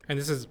 And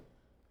this is...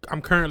 I'm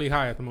currently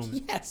high at the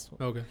moment. Yes.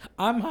 Okay.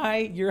 I'm high.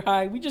 You're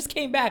high. We just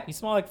came back. We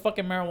smell like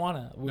fucking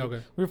marijuana. We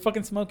were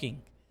fucking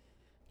smoking.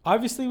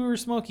 Obviously, we were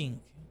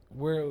smoking.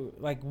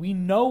 We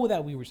know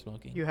that we were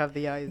smoking. You have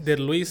the eyes. Did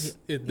Luis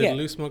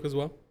smoke as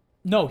well?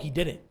 No, he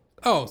didn't.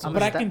 Oh, so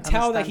but I can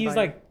tell that he's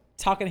like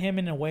talking to him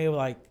in a way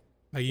like.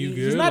 Are you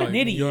good? He's not an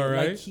idiot. You all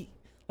right?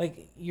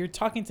 Like you're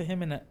talking to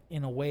him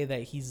in a way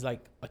that he's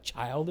like a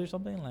child or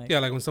something. Like, yeah,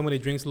 like when somebody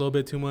drinks a little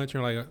bit too much,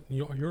 you're like,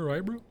 "You're all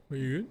right, bro? Are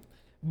you good?"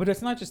 But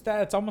it's not just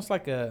that. It's almost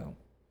like I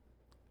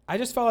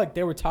just felt like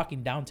they were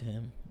talking down to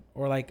him.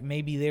 Or like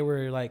maybe they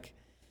were like...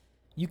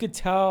 You could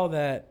tell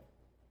that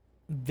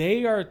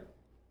they are...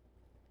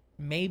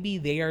 Maybe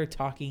they are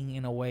talking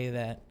in a way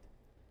that...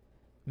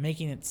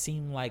 Making it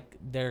seem like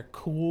they're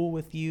cool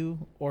with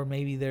you. Or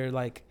maybe they're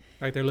like...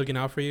 Like they're looking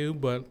out for you,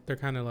 but they're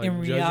kind of like in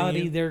judging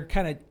reality, you. They're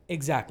kind of...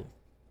 Exactly.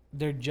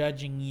 They're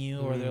judging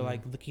you or they're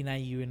like looking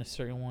at you in a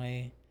certain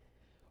way.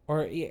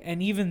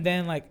 And even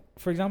then, like,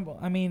 for example,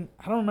 I mean,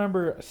 I don't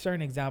remember a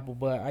certain example,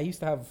 but I used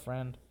to have a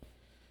friend.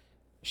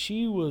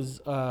 She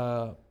was,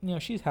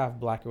 she's half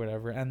black or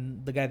whatever.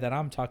 And the guy that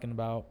I'm talking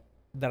about,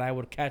 that I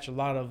would catch a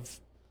lot of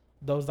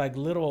those, like,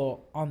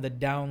 little on the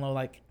down low,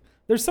 like,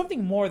 there's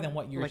something more than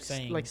what you're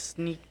saying. Like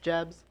sneak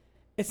jabs?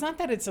 It's not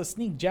that it's a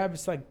sneak jab.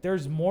 It's like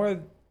there's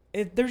more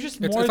there's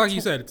just It's more. like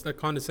you said. It's like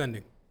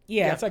condescending.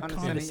 Yeah, it's like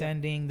condescending,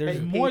 condescending.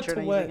 There's more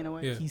to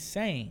what Yeah. he's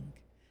saying.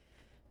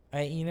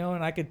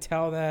 And I could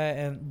tell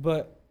that,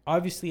 but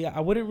obviously I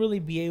wouldn't really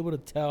be able to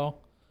tell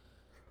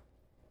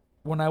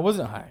when I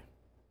wasn't high.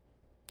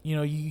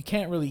 You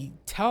can't really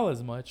tell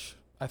as much.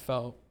 I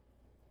felt.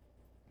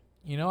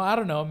 I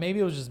don't know. Maybe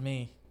it was just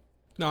me.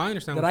 No, I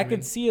understand. That what I you could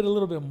mean. see it a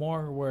little bit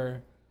more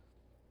where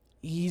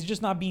he's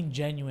just not being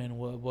genuine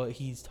with what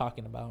he's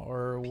talking about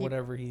or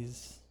whatever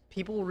he's.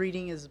 People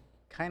reading is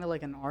kind of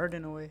like an art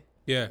in a way.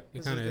 Yeah,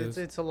 it kind of is.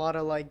 It's a lot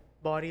of like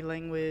body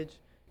language,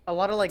 a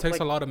lot of like. It takes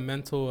like, a lot of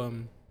mental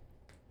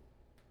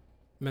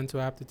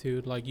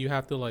aptitude. Like you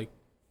have to like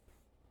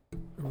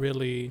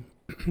really.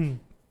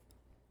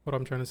 What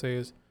I'm trying to say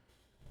is,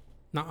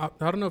 not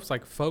I don't know if it's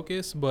like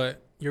focus,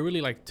 but you're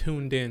really like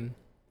tuned in.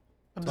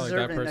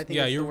 observant. I think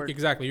Yeah, is the you're word.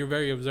 exactly. You're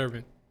very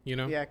observant.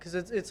 Yeah, because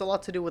it's a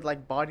lot to do with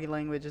like body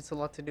language. It's a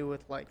lot to do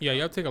with like. Yeah,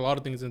 you have to take a lot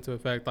of things into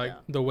effect, like Yeah.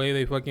 the way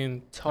they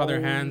fucking how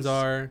their hands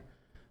Tones. are.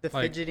 The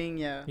like- fidgeting,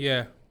 yeah.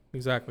 Yeah,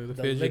 exactly. The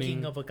The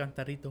fidgeting. licking of a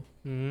cantarito.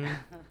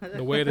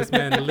 The way this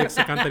man licks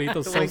the cantarito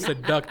The so way-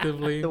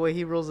 seductively, The way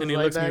he rolls his and he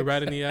eye looks me back.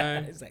 right in the eye.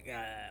 It's like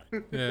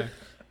Yeah,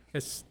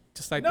 it's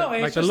just like No, the,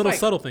 it's like the just little like-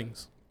 subtle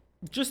things.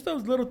 just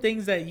those little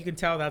things that you can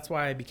tell. That's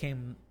why I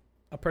became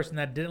a person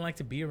that didn't like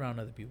to be around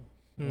other people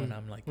when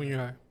I'm like. When you're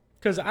high.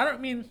 Because I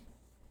don't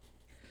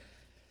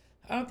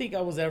think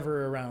I was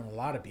ever around a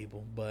lot of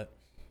people, but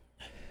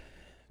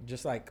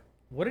just like,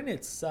 wouldn't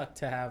it suck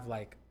to have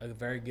like a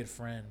very good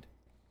friend,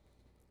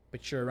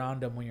 but you're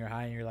around them when you're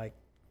high and you're like,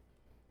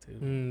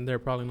 dude, They're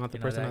probably not the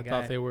You're not person I that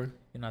thought guy. they were.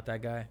 you're not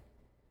that guy.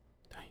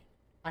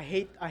 I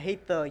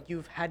hate the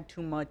you've had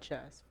too much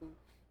ass food.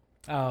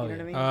 Oh, You know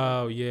what I mean?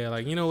 Oh yeah,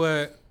 like you know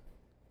what?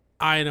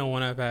 I don't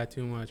want to have had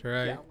too much,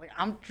 right? Yeah, like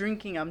I'm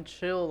drinking, I'm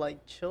chill,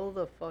 like chill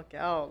the fuck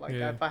out. Like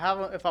Yeah. if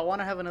I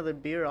want to have another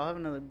beer, I'll have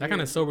another beer. That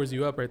kind of sobers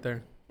you up right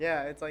there.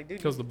 Yeah, it's like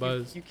dude, Kills the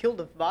buzz. You killed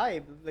the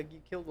vibe. Like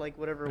you killed like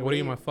whatever. Like, what are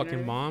you, wave, my know what fucking I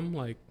mean? mom?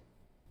 Like,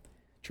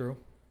 true.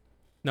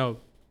 no,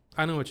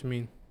 I know what you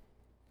mean.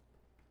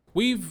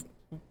 Me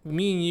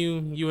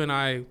and you and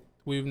I,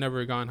 we've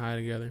never gone high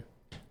together.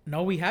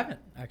 No, we haven't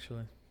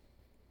actually.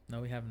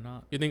 No, we have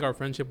not. You think our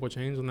friendship will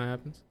change when that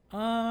happens?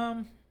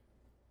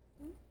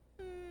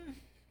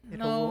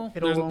 No.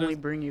 It'll There's- only there's-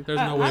 bring you. There's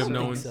no way I of don't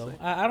knowing. think so.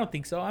 I don't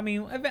think so. I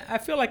mean, I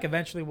feel like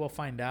eventually we'll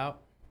find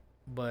out,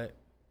 but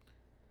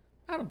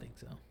I don't think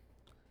so.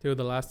 Dude,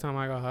 the last time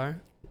I got high,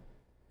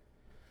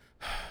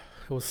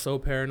 I was so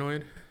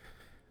paranoid.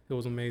 It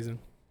was amazing.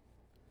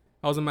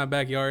 I was in my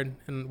backyard,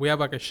 and we have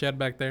like a shed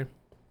back there.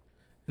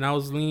 And I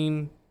was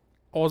leaning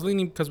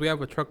because we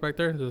have a truck back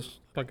there, just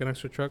like an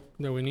extra truck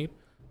that we need.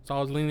 So I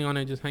was leaning on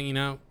it, just hanging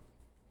out.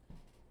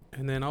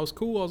 And then I was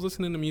cool. I was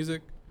listening to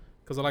music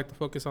because I like to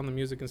focus on the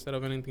music instead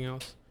of anything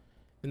else.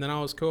 And then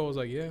I was cool. I was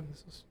like, yeah,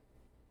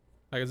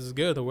 this is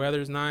good. The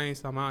weather's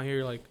nice. I'm out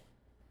here. Like,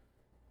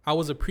 I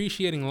was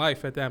appreciating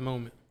life at that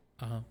moment.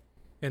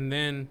 And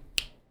then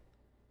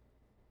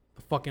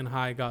the fucking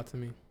high got to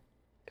me.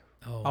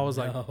 Oh, I was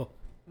like,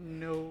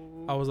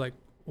 No. I was like,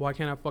 why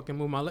can't I fucking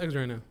move my legs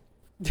right now?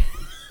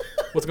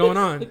 What's going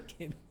on?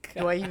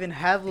 Do I even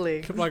have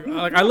legs? like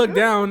I looked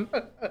down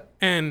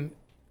and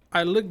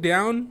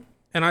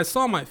I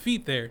saw my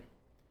feet there.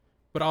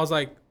 But I was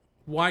like,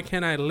 why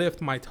can't I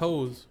lift my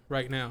toes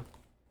right now?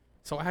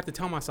 So I had to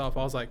tell myself,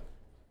 I was like,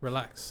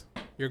 relax.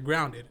 You're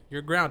grounded.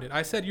 You're grounded.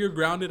 I said you're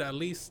grounded at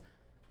least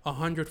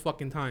 100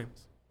 fucking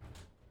times.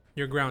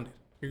 You're grounded.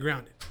 You're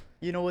grounded.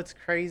 You know what's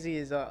crazy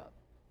is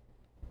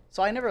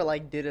so I never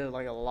like did it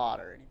like a lot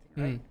or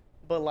anything, right?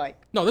 But like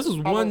No, this is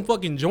one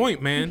fucking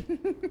joint, man.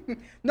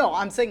 no,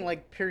 I'm saying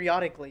like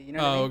periodically, you know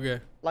what I Oh, mean?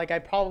 okay. Like I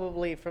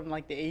probably from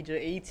like the age of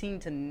 18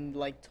 to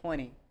like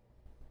 20. You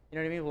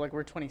know what I mean? Like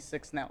we're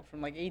 26 now. From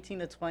like 18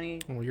 to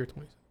 20. Oh, you're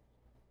 20.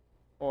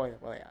 Oh yeah,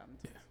 well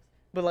yeah.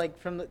 But like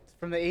from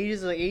the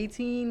ages of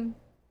 18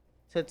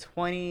 to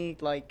 20,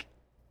 like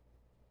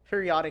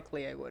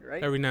periodically I would,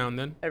 right? Every now and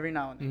then. Every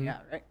now and then, Mhm. yeah,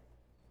 right.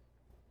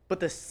 But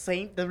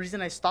the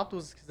reason I stopped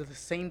was because of the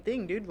same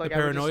thing, dude. Like The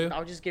paranoia? I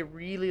would just get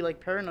really like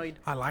paranoid.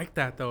 I like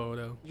that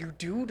though. You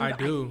do, dude. I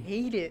do. I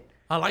hate it.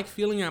 I like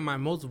feeling at my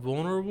most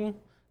vulnerable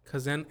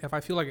because then if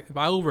I feel like if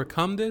I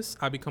overcome this,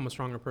 I become a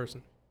stronger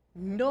person.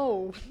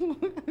 No.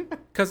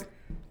 Because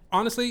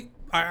honestly,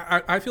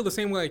 I feel the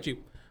same way like you.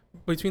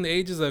 Between the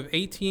ages of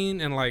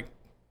 18 and like,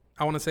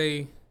 I want to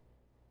say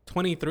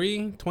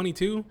 23,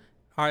 22,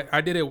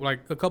 I did it like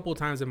a couple of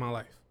times in my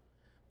life.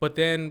 But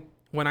then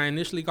when I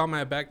initially got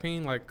my back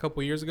pain like a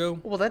couple of years ago.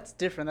 Well, that's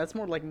different. That's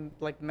more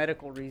like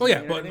medical reasons. Oh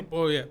yeah, you know what I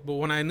mean? but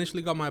when I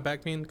initially got my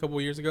back pain a couple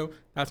of years ago,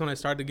 that's when I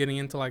started getting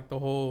into like the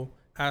whole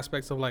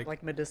aspects of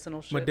like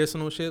medicinal shit.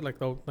 medicinal shit, like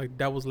the like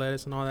devil's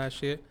lettuce and all that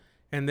shit.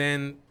 And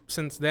then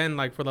since then,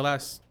 like for the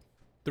last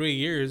 3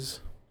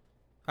 years,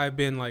 I've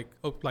been like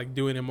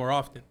doing it more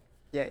often.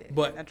 Yeah,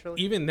 But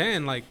naturally. even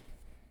then, like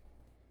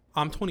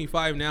I'm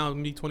 25 now, I'm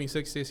gonna be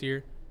 26 this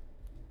year.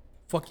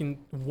 Fucking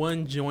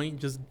one joint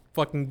just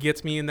fucking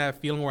gets me in that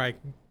feeling where I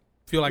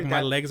feel like Dude,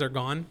 my that- legs are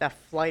gone. the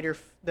fight or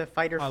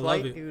I love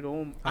flight, it. dude.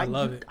 Oh, I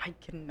love it. I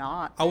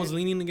cannot. I was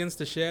leaning against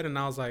the shed and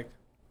I was like,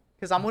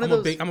 because I'm one I'm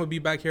of those. gonna be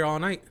back here all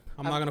night.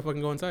 I'm not gonna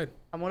fucking go inside.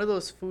 I'm one of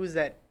those fools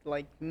that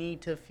like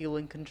need to feel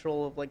in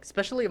control of, like,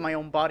 especially my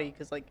own body,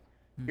 because like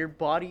your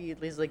body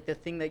is like the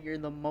thing that you're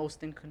the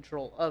most in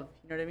control of.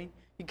 You know what I mean?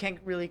 You can't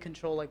really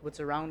control like what's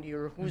around you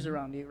or who's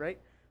around you, right?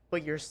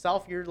 But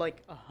yourself, you're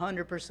like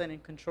 100% in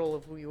control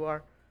of who you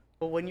are.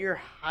 But when you're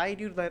high,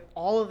 dude, like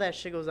all of that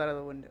shit goes out of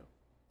the window.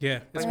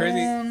 Yeah, it's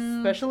crazy.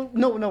 Especially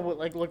no,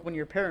 like when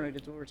you're paranoid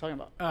is what we're talking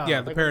about. Oh.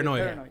 Yeah, the Like, when you're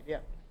paranoia. Yeah.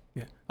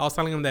 Yeah, I was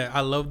telling him that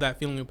I love that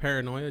feeling of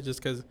paranoia just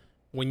because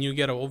when you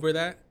get over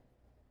that,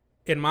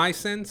 in my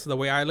sense, the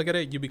way I look at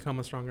it, you become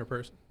a stronger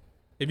person.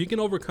 If you can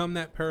overcome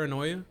that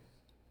paranoia,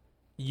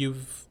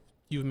 you've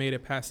made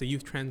it past it.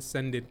 You've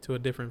transcended to a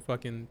different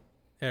fucking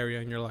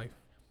area in your life.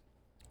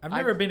 I've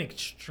never been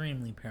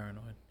extremely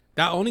paranoid.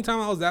 That only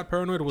time I was that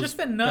paranoid was Just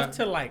enough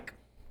that, to like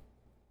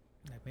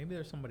maybe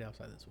there's somebody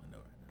outside this window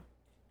right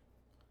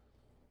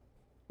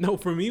No,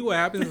 for me, what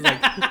happens is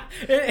like now.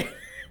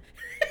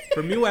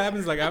 for me, what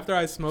happens is like after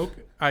I smoke,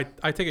 I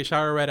take a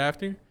shower right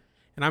after,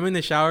 and I'm in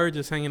the shower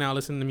just hanging out,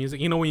 listening to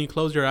music. You know when you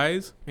close your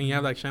eyes and you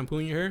have like shampoo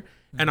in your hair,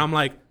 and I'm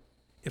like,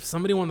 if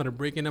somebody wanted to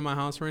break into my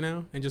house right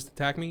now and just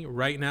attack me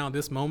right now,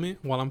 this moment,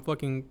 while I'm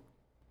fucking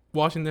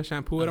washing the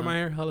shampoo out of my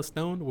hair, hella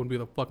stoned, would be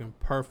the fucking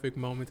perfect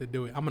moment to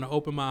do it. I'm gonna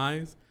open my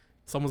eyes.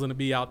 Someone's gonna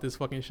be out this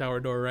fucking shower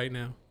door right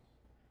now,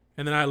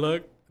 and then I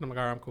look and I'm like,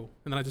 all right, I'm cool,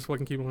 and then I just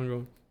fucking keep on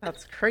going.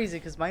 That's crazy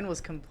because mine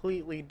was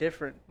completely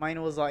different.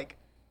 Mine was like,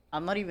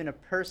 I'm not even a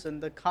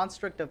person. The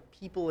construct of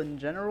people in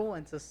general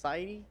and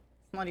society,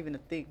 it's not even a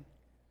thing.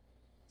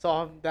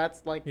 So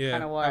that's like Yeah,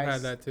 kind of why I've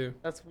had that too.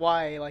 That's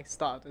why I like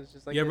stopped. It's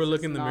just like, You ever it's look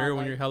just in the not, mirror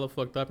when like, you're hella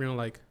fucked up and you're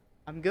like,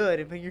 I'm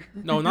good, but you're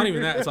no, not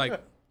even that. It's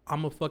like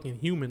I'm a fucking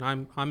human.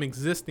 I'm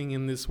existing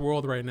in this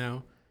world right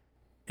now,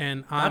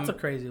 and That's a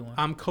crazy one.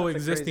 I'm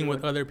coexisting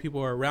with one. other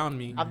people around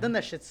me. I've done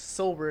that shit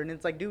sober, and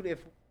it's like, dude, if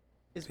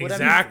is what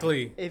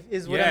Exactly.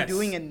 is what I'm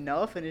doing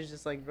enough, and it's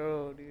just like,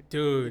 bro, dude, it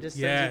Dude, just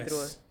yes.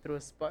 sends you through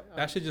a spot.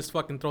 That shit just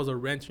fucking throws a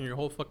wrench in your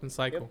whole fucking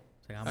cycle.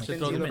 It's like, I'm That a shit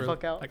Sends throws you it the for-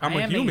 fuck out. Like I'm a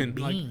am human.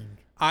 Like being.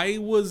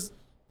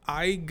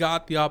 I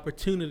got the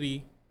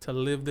opportunity to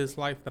live this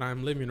life that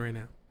I'm living right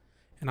now,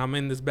 and I'm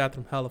in this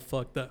bathroom hella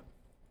fucked up.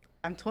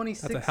 I'm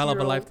 26. That's a hell of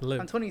a life to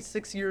live. I'm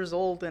 26 years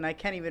old, and I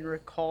can't even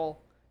recall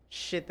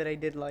shit that I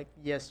did like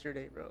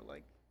yesterday, bro.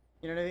 Like,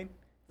 you know what I mean?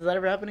 Does that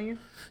ever happen to you?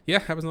 Yeah,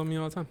 happens to me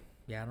all the time.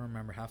 Yeah, I don't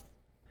remember half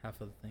of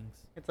the things.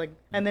 It's like,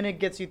 and then it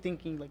gets you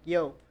thinking, like,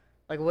 yo,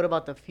 like, what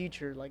about the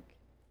future? Like,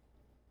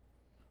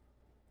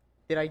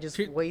 did I just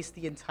waste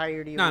the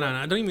entirety? No, of no,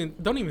 no.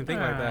 Don't even think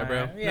like that,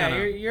 bro. Yeah, No,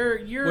 no.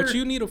 you're. What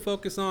you need to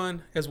focus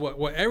on is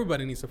what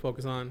everybody needs to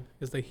focus on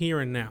is the here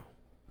and now.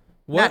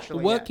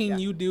 Naturally, What yeah, can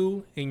you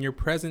do in your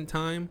present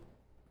time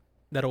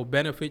that'll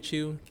benefit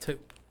you to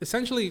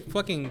essentially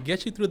fucking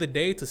get you through the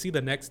day to see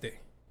the next day?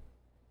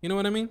 You know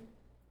what I mean?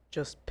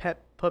 just pet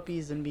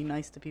puppies and be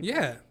nice to people.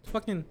 Yeah,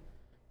 fucking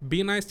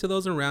be nice to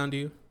those around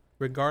you,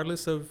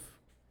 regardless of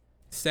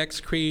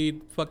sex,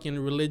 creed, fucking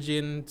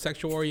religion,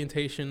 sexual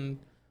orientation,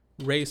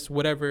 race,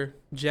 whatever,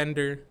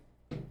 gender.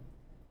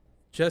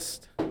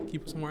 Just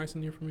keep some more ice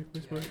in here for me,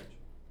 please, bro.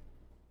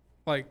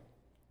 Like,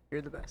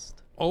 You're the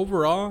best.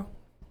 overall,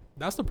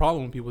 that's the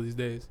problem with people these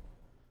days.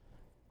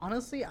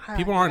 Honestly,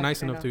 People aren't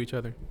nice enough to each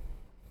other.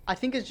 I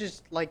think it's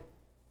just like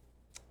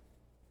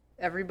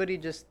everybody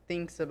just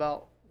thinks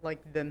about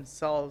like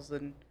themselves,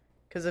 and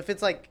because if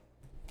it's like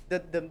the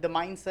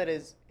mindset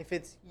is if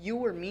it's you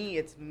or me,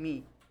 it's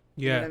me.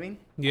 Yeah. You know what I mean?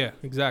 Yeah,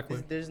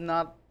 exactly. There's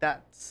not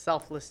that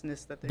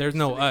selflessness that There's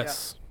no used to be.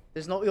 us. Yeah.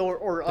 There's no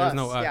or us. There's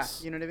no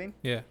us. Yeah, you know what I mean?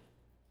 Yeah.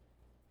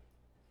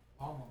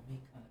 I'm a me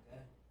kind of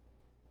guy.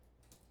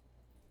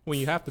 When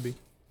you have to be.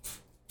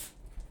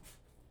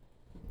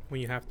 When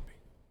you have to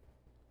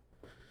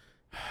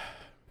be.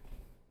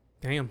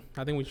 Damn,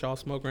 I think we should all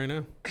smoke right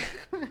now.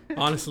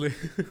 Honestly.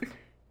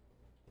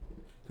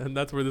 And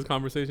that's where this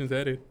conversation's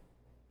headed.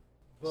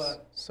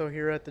 But So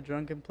here at the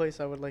Drunken Place,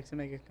 I would like to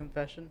make a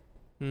confession.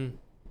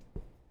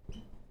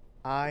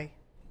 I,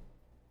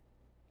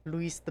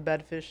 Luis the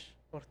Badfish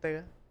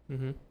Ortega,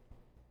 Mm-hmm.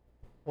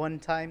 one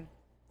time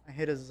I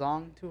hit a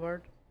zong too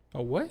hard.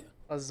 A what?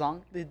 A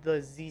zong,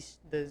 the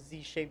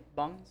Z-shaped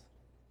bongs,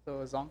 so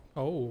a zong.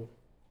 Oh.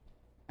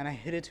 And I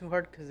hit it too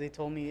hard because they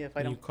told me if I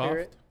And you don't clear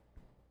it, coughed?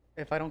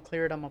 if I don't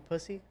clear it, I'm a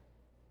pussy.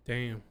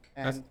 Damn.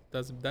 And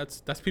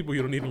That's people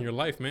you don't need in your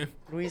life, man.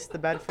 Luis the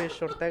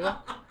Badfish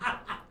Ortega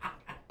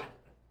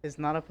is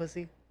not a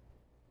pussy,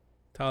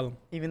 Tell them.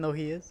 even though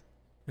he is,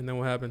 And then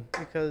what happened?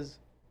 because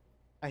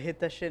I hit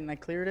that shit and I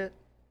cleared it,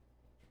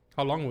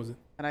 How long was it?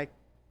 and I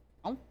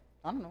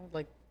don't know,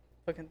 like,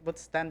 fucking,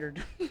 what's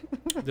standard?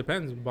 It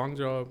depends.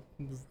 Bongs are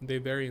they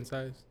vary in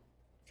size.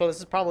 So this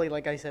is probably,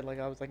 like I said, like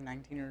I was like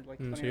 19 or like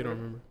 20. So you or don't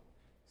whatever. remember.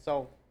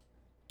 So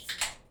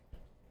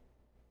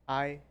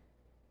I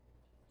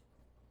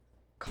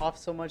coughed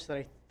so much that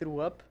I threw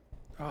up,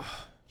 Oh,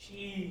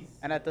 jeez.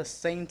 and at the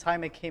same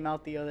time it came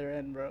out the other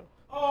end, bro.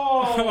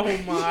 Oh,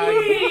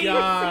 my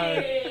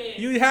God.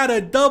 You had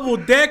a double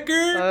decker?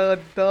 A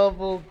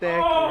double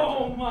decker.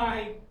 Oh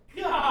my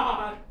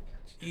god.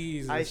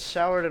 Jesus. I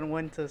showered and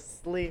went to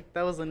sleep.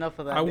 That was enough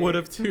of that. I day. would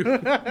have too.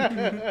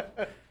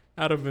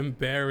 Out of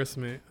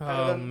embarrassment.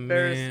 Out of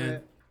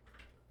embarrassment.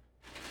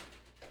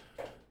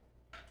 Man.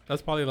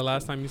 That's probably the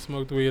last time you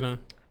smoked weed, huh?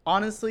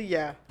 Honestly,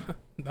 yeah.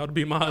 That would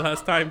be my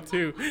last time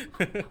too.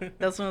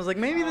 That's when I was like,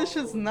 maybe this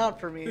shit's not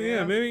for me.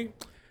 Yeah, maybe.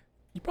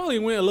 You probably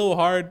went a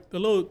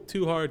little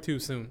too hard too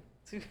soon.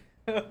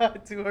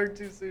 Too hard,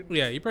 too soon.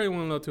 Yeah, you probably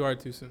went a little too hard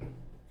too soon.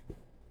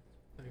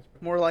 Thanks, bro.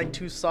 More like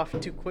too soft,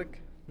 too quick.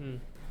 A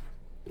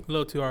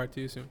little too hard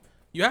too soon.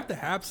 You have to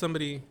have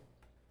somebody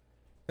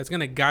that's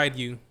gonna guide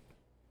you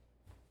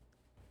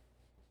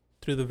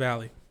through the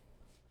valley.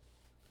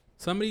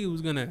 Somebody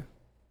who's gonna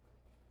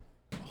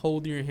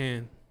hold your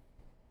hand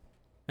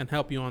and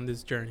help you on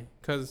this journey.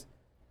 Cause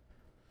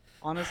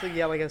Honestly,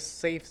 yeah, like a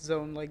safe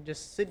zone. Like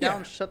just sit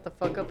down, shut the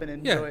fuck up, and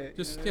enjoy it.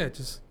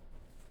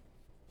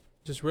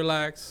 Just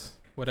relax.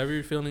 Whatever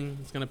you're feeling,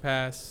 it's gonna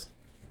pass.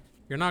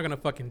 You're not gonna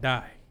fucking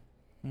die.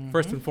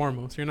 First and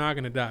foremost, you're not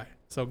gonna die.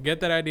 So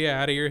get that idea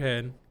out of your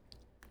head.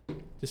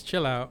 Just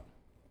chill out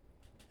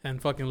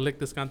and fucking lick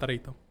this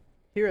Cantarito.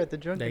 Here at the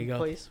There you Drunken go.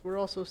 Place, we're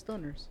also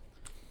stoners.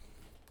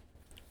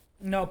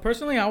 No,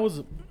 personally, I was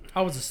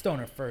a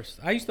stoner first.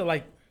 I used to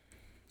like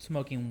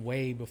smoking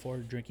way before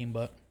drinking,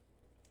 but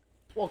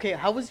Okay,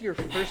 how was your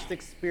first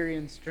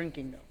experience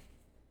drinking though?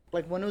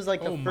 Like when was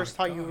like the Oh my first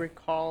time you God.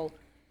 recall?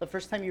 The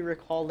first time you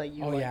recall that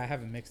you oh like, yeah, I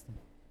haven't mixed them.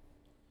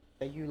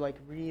 that you like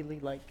really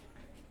like.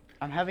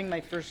 I'm having my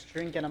first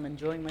drink and I'm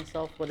enjoying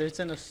myself, whether it's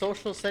in a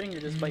social setting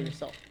or just by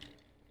yourself.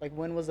 Like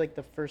when was like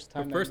the first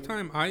time? The that first you-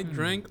 time I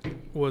drank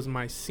was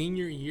my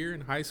senior year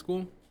in high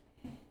school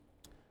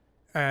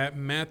at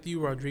Matthew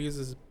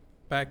Rodriguez's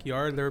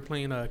backyard. They were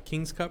playing a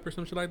King's Cup or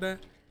some shit like that,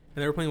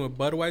 and they were playing with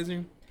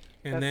Budweiser.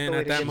 And That's then the way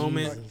at to that get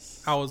moment,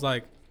 Jesus. I was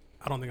like,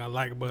 I don't think I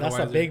like Budweiser. That's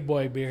a big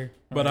boy beer.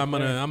 But right I'm there.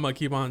 gonna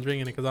keep on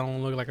drinking it because I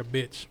don't look like a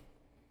bitch.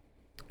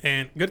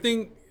 And good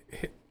thing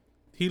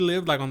he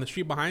lived like on the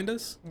street behind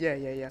us,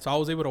 Yeah. so I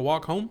was able to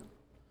walk home.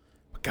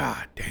 But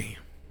god damn.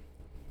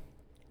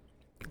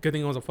 Good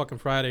thing it was a fucking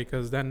Friday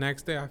because that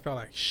next day I felt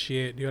like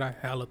shit, dude. I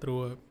hella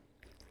threw up.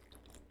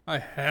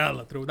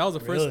 That was the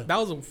first. Really? That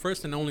was the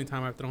first and only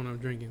time I've thrown up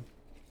drinking.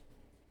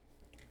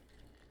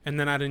 And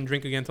then I didn't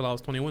drink again until I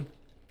was 21.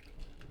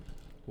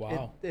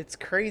 Wow. It's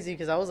crazy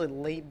because I was a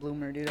late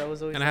bloomer, dude. I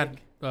was always And I like,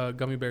 had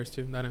gummy bears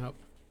too. That didn't help.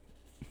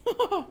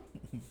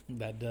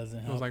 That doesn't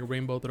It help. was like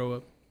rainbow throw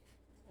up.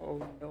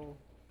 oh no.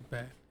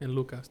 Bad. And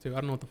Lucas too. I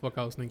don't know what the fuck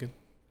I was thinking.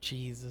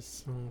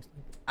 Jesus.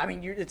 I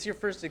mean, it's your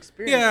first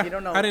experience. Yeah, You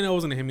don't know. I didn't know it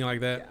was gonna hit me like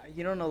that. Yeah,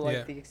 you don't know like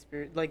Yeah. the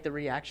experience, like the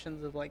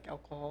reactions of like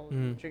alcohol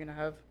Mhm. that you're gonna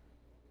have.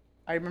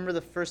 I remember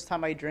the first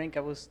time I drank,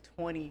 I was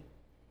 20.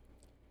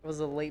 I was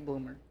a late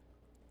bloomer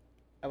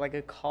at like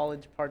a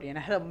college party, and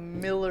I had a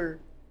Miller,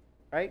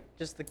 right?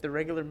 Just like the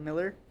regular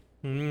Miller.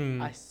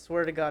 Mm. I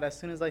swear to God, as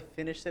soon as I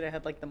finished it, I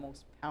had like the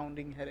most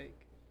pounding headache.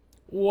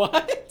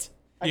 What?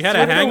 You I had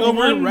swear a to hangover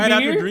one right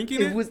after beer?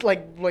 drinking It it? was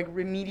like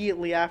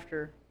immediately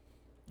after.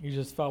 You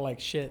just felt like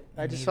shit.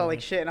 I just felt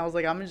like shit, and I was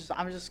like, I'm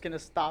just gonna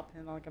stop,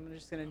 and like I'm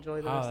just gonna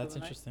enjoy the Oh, rest that's of the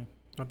night. interesting.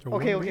 After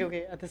Okay, one beer?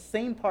 okay. At the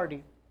same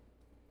party,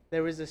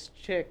 there was this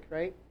chick,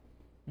 right?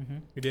 Mm-hmm.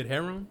 You did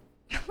heroin?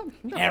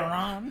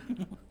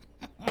 Aaron.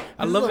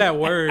 I love that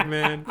word,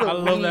 man. I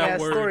love that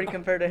word. Story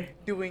compared to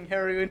doing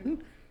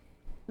heroin.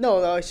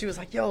 No, she was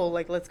like, "Yo,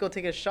 like let's go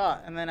take a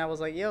shot," and then I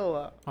was like,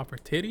 "Yo, Off her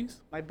titties?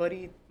 my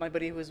buddy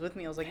who was with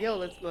me, I was like, "Yo,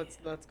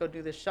 let's go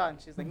do this shot,"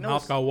 and she's like, "No."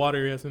 Mouth got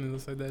watery as soon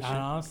as I said that shit.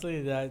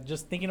 Honestly, that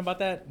just thinking about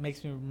that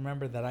makes me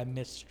remember that I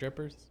miss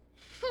strippers.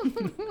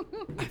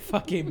 I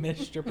fucking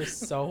miss strippers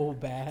so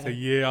bad. So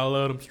yeah, I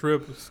love them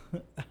strippers.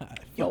 I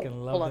Yo, fucking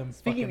love hold on. them.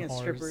 Speaking fucking of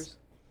whores.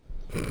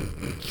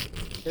 strippers,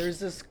 there's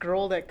this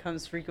girl that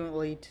comes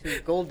frequently to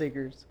Gold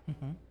Diggers,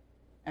 Mhm.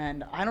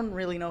 and I don't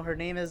really know her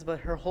name is,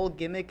 but her whole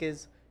gimmick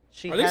is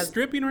she Are they has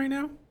stripping right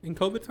now in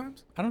COVID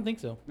times? I don't think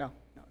so. no,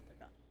 they're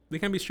not. They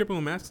can't be stripping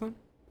with masks on?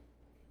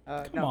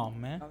 Come no, on,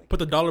 man. no, they Put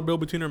the dollar bill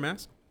between her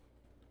mask?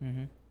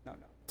 Mm-hmm. no.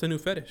 It's a new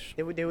fetish.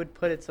 They would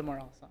put it somewhere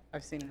else.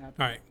 I've seen it happen.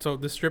 All right, so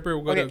this stripper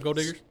will go to Gold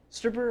Diggers?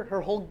 Stripper,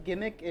 her whole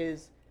gimmick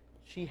is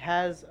she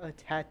has a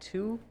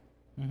tattoo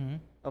Mm-hmm.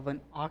 of an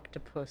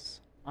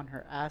octopus on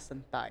her ass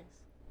and thighs.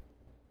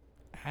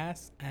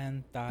 Ass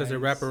and thighs. Does it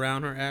wrap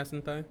around her ass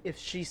and thigh? If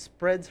she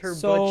spreads her butt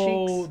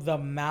So cheeks, the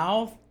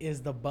mouth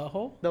is the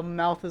butthole. the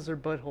mouth is her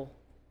butthole.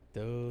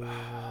 Dude.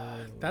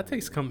 That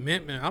takes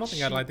commitment. I don't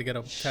think I'd like to get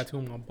a tattoo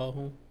on my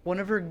butthole. One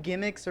of her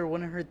gimmicks or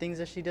one of her things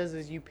that she does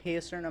is you pay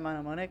a certain amount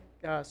of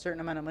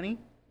money,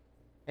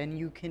 and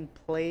you can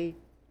play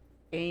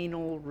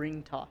anal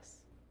ring toss.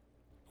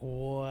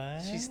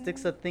 What? She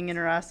sticks a thing in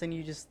her ass and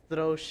you just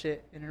throw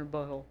shit in her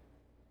butthole.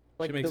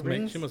 Like She makes the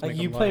rings. she must Like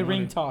make you a lot play of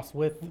ring money. toss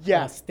with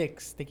Yeah.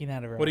 sticks sticking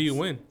out of her. What do you ass.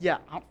 win? Yeah,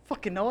 I don't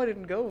fucking know. I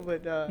didn't go,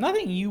 but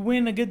Nothing. You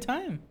win a good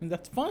time.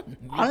 That's fun.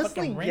 You honestly,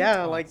 fucking ring yeah.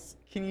 toss. Like,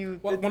 can you?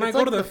 Well, it- when I it's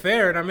go like to the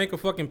fair and I make a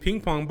fucking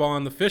ping pong ball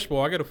in the fish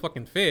bowl, I get a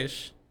fucking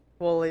fish.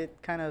 Well, it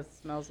kind of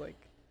smells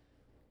like.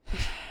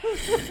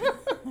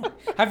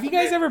 Have you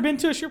guys ever been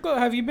to a strip club?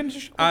 Have you been to a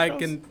strip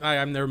club?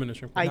 I've never been to a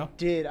strip club. I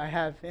did. I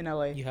have in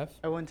LA. You have?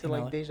 I went to In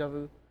like LA? Deja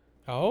Vu.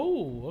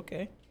 Oh,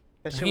 okay.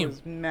 That shit Damn.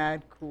 was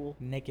mad cool.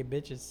 Naked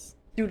bitches.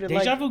 Dude,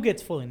 Deja like, Vu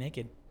gets fully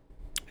naked.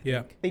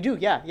 Yeah. they do.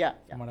 Yeah.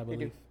 From what I they do.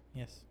 believe.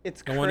 Yes.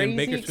 It's The one in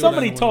crazy. Bakersfield.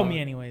 Somebody and told whatnot.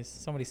 me, anyways.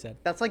 Somebody said.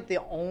 That's like the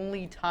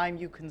only time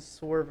you can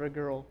swerve a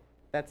girl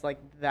that's like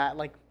that,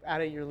 like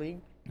out of your league.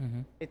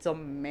 Mm-hmm. It's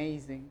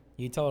amazing.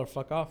 You tell her to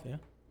fuck off, yeah?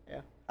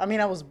 Yeah. I mean,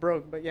 I was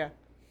broke, but yeah.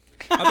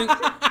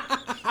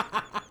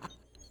 I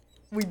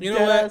We You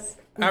know what?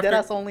 We After-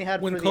 deadass only had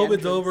think when for the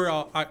COVID's entrance. over,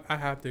 I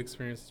have to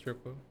experience a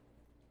strip club.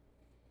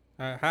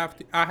 I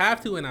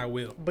have to, and I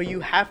will. But you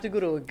have to go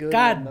to a good one,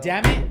 God though.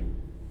 damn it.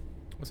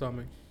 What's up,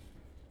 man?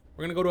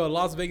 We're gonna go to a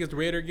Las Vegas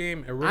Raider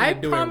game, and we're gonna I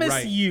do promise it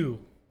right. you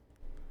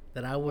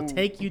that I will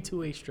take you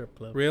to a strip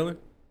club. Really?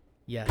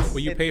 Yes.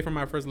 Will you pay for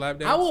my first lap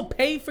dance? I will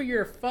pay for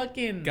your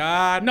fucking...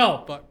 God.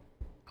 No. Fuck.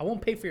 I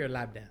won't pay for your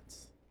lap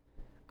dance.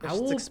 That I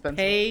shit's will expensive.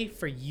 pay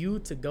for you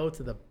to go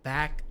to the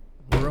back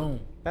room.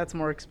 That's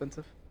more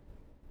expensive.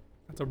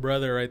 That's a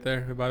brother right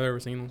there, if I've ever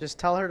seen him. Just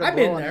tell her to I've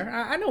blow been on there. it.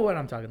 I know what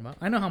I'm talking about.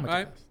 I know how much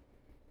Alright. it costs.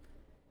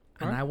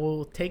 And Alright. I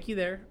will take you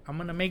there. I'm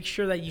going to make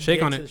sure that you Shake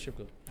get on to it. the strip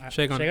club. Alright,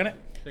 Shake on shake it. on it.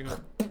 Hang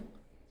on. Did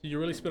you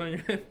really spit on your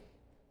hand?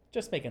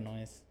 Just make a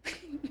noise.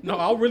 No,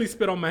 I'll really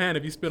spit on my hand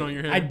if you spit on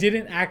your hand. I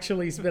didn't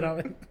actually spit on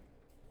it.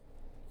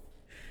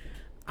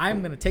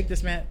 I'm going to take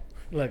this, man.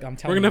 Look, I'm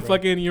telling We're you. gonna bro.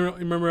 fucking, you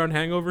remember on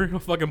Hangover? A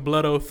fucking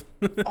blood oath.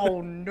 Oh,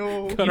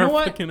 no. Cut You know our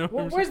what? fucking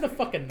arms. Where's the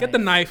fucking knife? Get the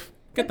knife.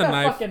 Get the that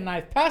knife. fucking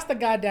knife. Pass the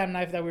goddamn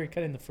knife that we were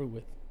cutting the fruit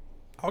with.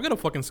 I'll get a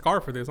fucking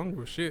scar for this. I don't give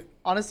a shit.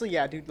 Honestly,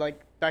 yeah, dude.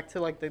 Like, back to,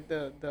 like,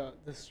 the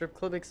strip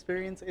club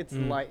experience. It's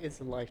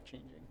it's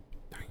life-changing.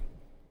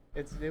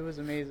 It was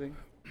amazing.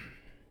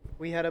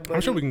 We had a buddy.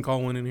 I'm sure we can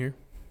call one in here.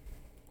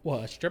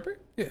 What, a stripper?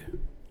 Yeah.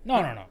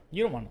 No.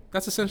 You don't want to.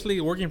 That's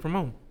essentially working from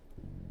home.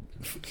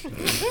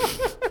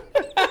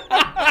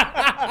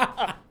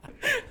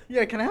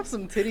 Yeah, can I have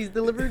some titties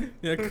delivered?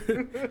 Yeah.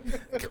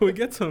 Can we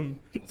get some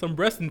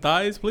breasts and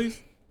thighs,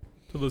 please?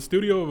 To the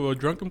studio of A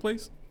Drunken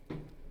Place.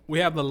 We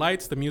have the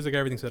lights, the music,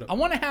 everything set I up.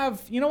 want to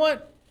have, you know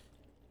what?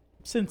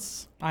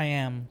 Since I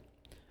am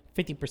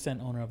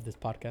 50% owner of this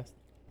podcast,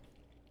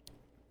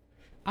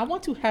 I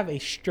want to have a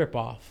strip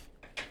off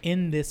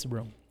in this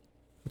room.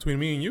 Between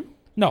me and you?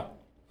 No,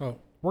 Oh.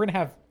 we're going to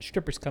have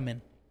strippers come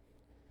in.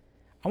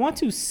 I want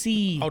to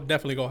see I'll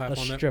definitely go half a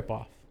on that. strip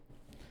off.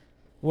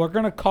 We're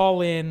going to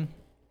call in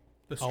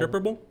The stripper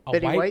bowl? a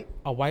Betty White?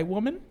 a white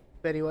woman,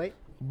 Betty White.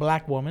 a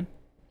black woman,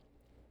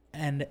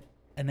 and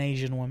an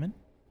Asian woman,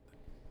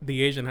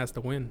 The Asian has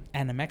to win.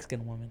 and a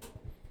Mexican woman.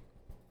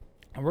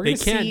 And we're They going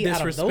to can't see out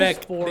of those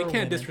disrespect. four They can't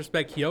women-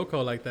 disrespect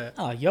Kyoko like that.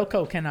 Oh,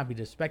 Yoko cannot be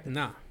disrespected.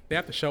 Nah, they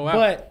have to show out.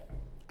 But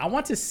I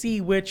want to see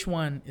which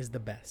one is the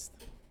best.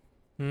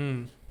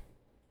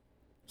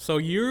 So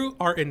you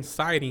are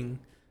inciting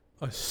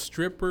a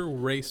stripper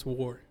race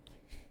war.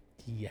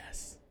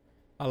 Yes.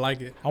 I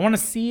like it. I want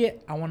to see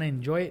it. I want to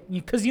enjoy it.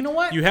 Because you know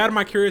what? You had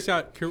my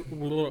curiosity.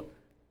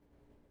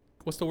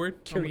 What's the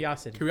word?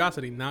 Curiosity.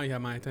 Curiosity. Now you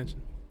have my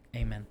attention.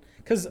 Amen.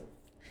 Because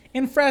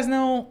in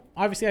Fresno,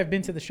 obviously I've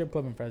been to the strip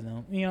club in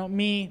Fresno. You know,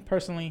 me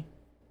personally,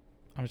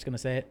 I'm just going to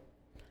say it.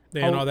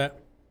 They and Oh, all that.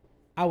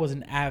 I was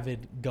an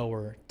avid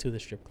goer to the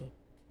strip club.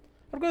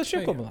 I'd go to the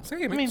strip club a lot. Say,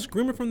 I man, mean,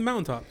 screaming from the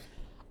mountaintops.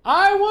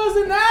 I was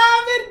an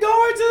avid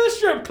goer to the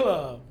strip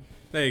club.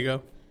 There you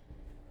go.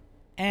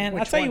 And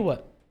I'll Which tell you one?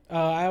 what.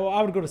 I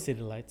would go to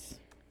City Lights.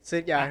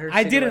 So, yeah, I heard.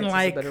 I City didn't Lights is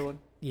like- a better one.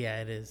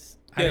 Yeah, it is.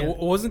 Yeah,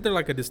 wasn't there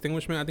like a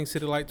distinguishment? I think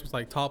City Lights was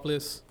like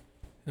topless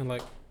and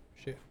like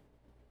shit.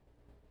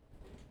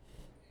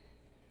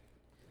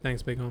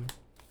 Thanks, big homie.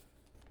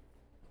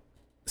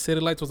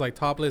 City Lights was like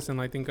topless, and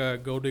I think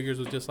Gold Diggers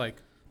was just like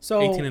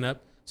 18 and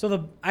up. So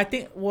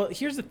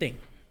here's the thing.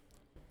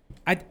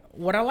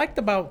 What I liked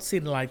about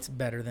City Lights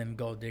better than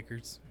Gold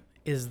Diggers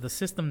is the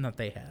system that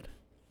they had.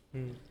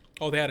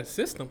 Oh, they had a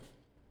system.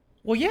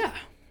 Well, yeah.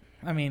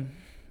 I mean,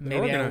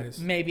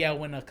 organized. maybe I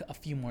went a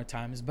few more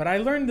times, but I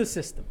learned the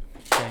system.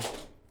 Okay.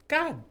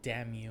 God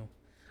damn you.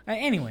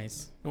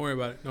 Anyways, Don't worry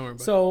about it. Don't worry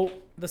about it. so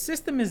the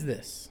system is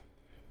this.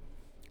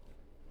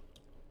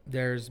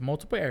 There's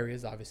multiple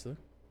areas, obviously.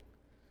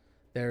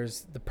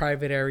 There's the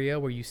private area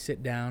where you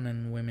sit down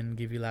and women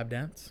give you lap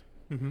dance.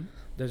 Mm-hmm.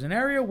 There's an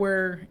area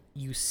where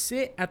you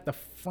sit at the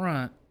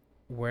front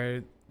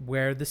where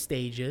the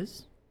stage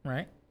is,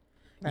 right?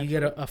 You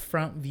get a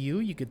front view.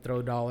 You could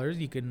throw dollars.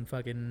 You can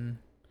fucking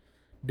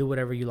do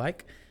whatever you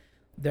like.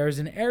 There's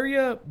an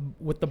area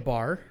with the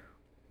bar.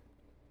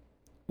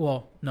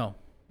 Well, no.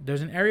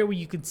 There's an area where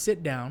you could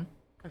sit down.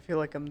 I feel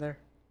like I'm there.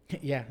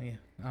 Yeah.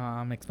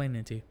 I'm explaining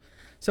it to you.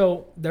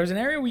 So there's an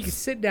area where you can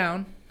sit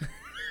down.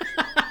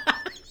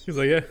 He's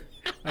like, yeah,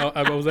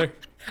 I was there.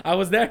 I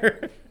was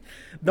there.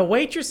 The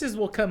waitresses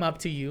will come up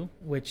to you,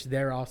 which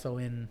they're also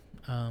in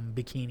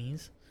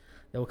bikinis.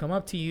 They will come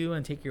up to you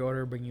and take your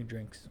order, bring you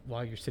drinks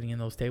while you're sitting in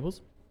those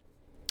tables.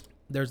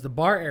 There's the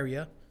bar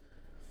area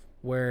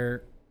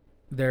where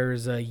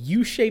there's a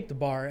U-shaped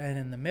bar, and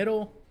in the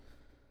middle,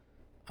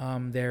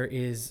 there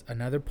is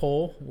another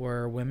pole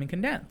where women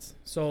can dance.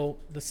 So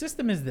the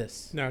system is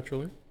this: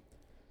 Naturally.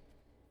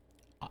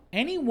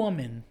 any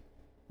woman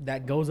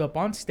that goes up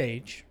on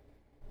stage,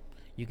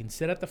 you can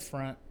sit at the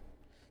front.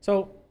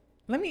 So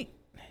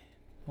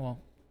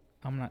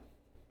I'm not.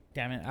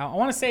 Damn it! I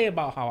want to say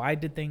about how I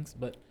did things,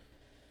 but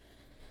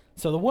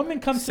so the woman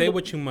comes. Say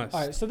what you must.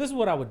 All right. So this is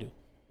what I would do.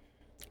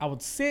 I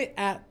would sit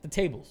at the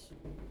tables.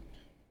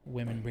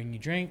 Women bring you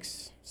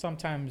drinks.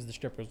 Sometimes the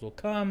strippers will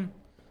come.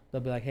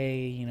 They'll be like,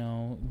 hey, you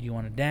know, do you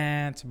want to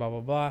dance? Blah, blah,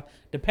 blah.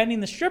 Depending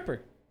the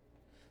stripper.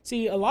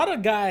 See, a lot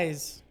of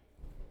guys,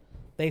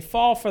 they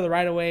fall for the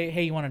right away.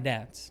 Hey, you want to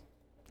dance?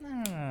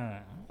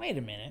 Wait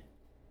a minute.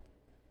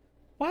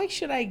 Why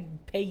should I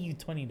pay you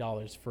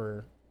 $20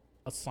 for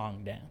a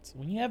song dance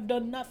when you have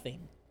done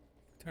nothing?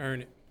 To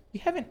earn it.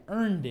 You haven't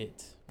earned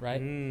it,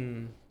 right?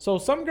 So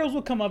some girls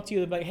will come up to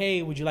you and be like,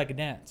 hey, would you like a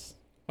dance?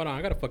 Hold on,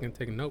 I gotta fucking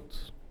take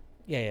notes.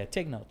 Yeah,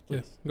 take notes,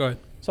 please. Yeah, go ahead.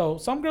 So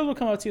some girls will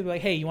come up to you and be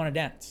like, hey, you want to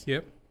dance?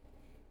 Yep.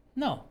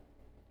 No,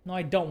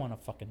 I don't want to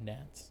fucking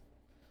dance.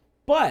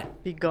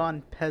 But Be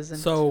gone,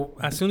 peasant. So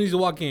as soon as you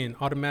walk in,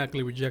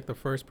 automatically reject the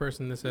first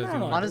person that says. No, you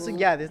no, want honestly,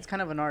 yeah, it's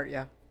kind of an art.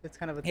 Yeah, it's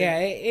kind of a thing.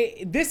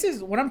 yeah, this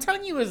is what I'm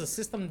telling you is a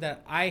system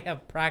that I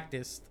have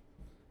practiced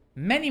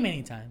many,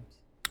 many times.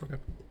 Okay.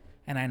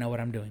 And I know what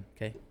I'm doing.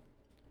 Okay.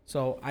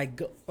 So I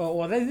go. Oh,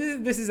 well,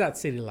 this is at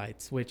City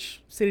Lights,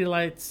 which City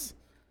Lights,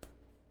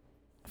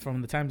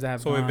 from the times I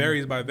have So gone, it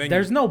varies by venue.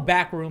 there's no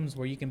back rooms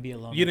where you can be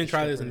alone. You with didn't the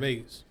try this in stripper.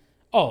 Vegas.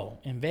 Oh,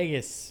 in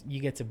Vegas, you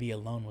get to be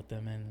alone with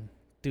them and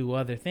do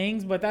other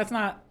things, but that's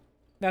not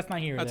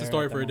here. or That's a there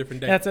story at the for a moment.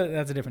 different day.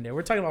 That's a different day.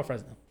 We're talking about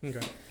Fresno. Okay.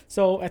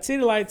 So at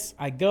City Lights,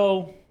 I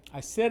go, I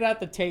sit at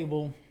the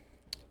table.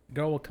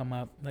 Girl will come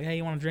up, like, hey,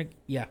 you want to drink?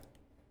 Yeah.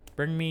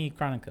 Bring me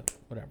Crown and Coke,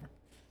 whatever.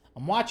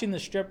 I'm watching the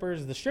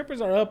strippers. The strippers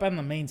are up on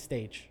the main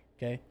stage,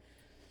 okay?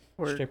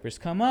 Word. Strippers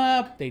come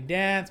up, they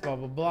dance, blah,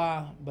 blah,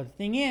 blah. But the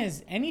thing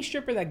is, any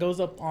stripper that goes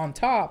up on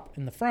top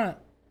in the front,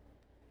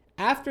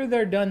 after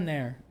they're done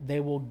there, they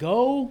will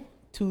go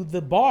to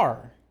the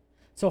bar.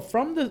 So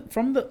from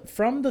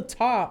the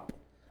top,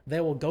 they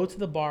will go to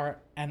the bar,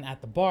 and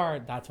at the bar,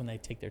 that's when they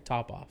take their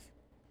top off.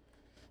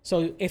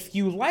 So if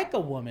you like a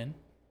woman,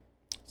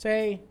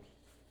 say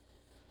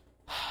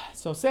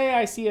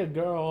I see a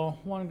girl,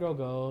 one girl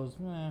goes,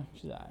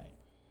 she's all right.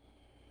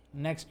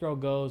 Next girl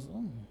goes,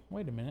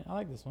 wait a minute, I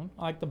like this one.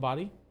 I like the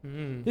body.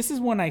 This is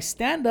when I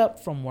stand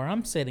up from where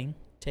I'm sitting,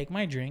 take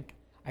my drink,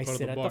 I Go to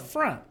sit the at bar. the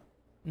front.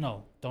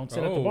 No, don't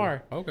sit at the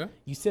bar. Okay.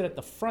 You sit at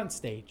the front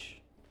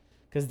stage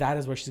because that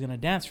is where she's going to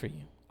dance for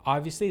you.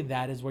 Obviously,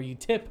 that is where you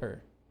tip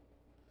her.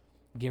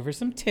 Give her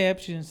some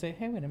tips. She's going to say,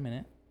 hey, wait a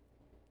minute.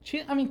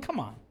 Come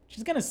on.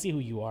 She's going to see who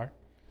you are.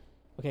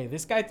 Okay,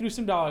 this guy threw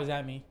some dollars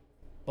at me.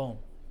 Boom.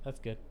 That's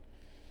good.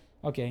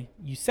 Okay,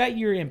 you set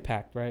your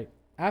impact, right?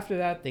 After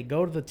that, they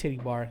go to the titty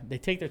bar. They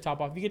take their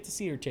top off. You get to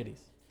see her titties.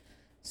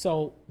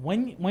 So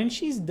when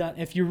she's done,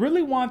 if you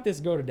really want this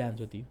girl to dance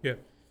with you, Yeah.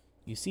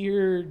 you see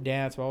her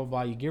dance, blah, blah,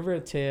 blah. You give her a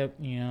tip,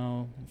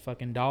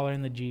 fucking dollar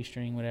in the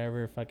G-string,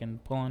 whatever. Fucking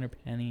pull on her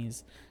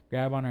pennies,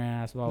 grab on her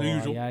ass, blah, blah, blah,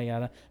 Usual. yada,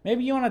 yada.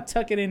 Maybe you want to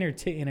tuck it in her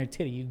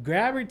titty. You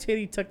grab her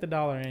titty, tuck the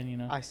dollar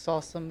in, I saw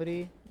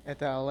somebody at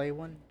the LA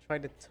one try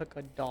to tuck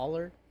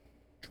 $1.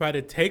 Try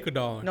to take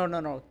 $1.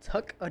 No.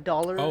 Tuck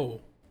 $1 Oh.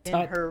 in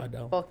Tuck her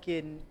 $1.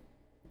 fucking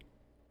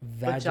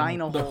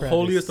Vaginal Vaginal The hole.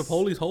 holiest of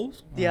holies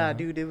holes? yeah,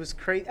 dude. It was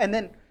crazy. And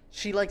then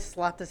she like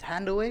slapped his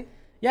hand away,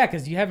 Yeah,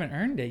 because you haven't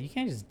earned it. You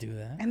can't just do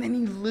that. and then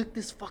he licked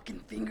his fucking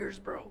fingers,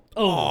 bro.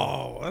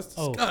 Oh, that's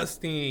Oh.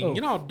 disgusting. Oh.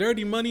 You know how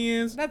dirty money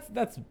is? That's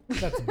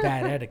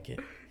bad etiquette.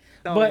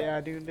 Oh But- yeah,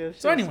 dude. This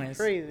So, shit was anyways,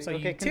 crazy. so Okay,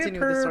 you tip continue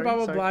with the her, story. blah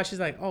blah Sorry. blah. She's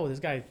like, "Oh, this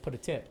guy put a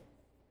tip."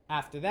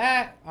 After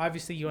that,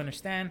 obviously, you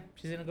understand.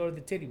 She's gonna go to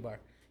the titty bar.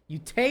 You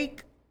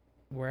take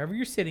wherever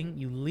you're sitting.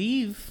 You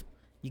leave.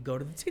 You go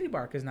to the titty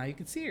bar because now you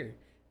can see her,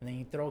 and then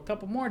you throw a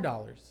couple more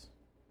dollars.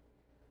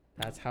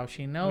 That's how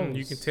she knows.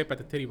 You can tip at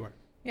the titty bar.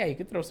 Yeah, you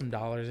could throw some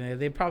dollars, and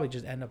they probably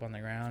just end up on the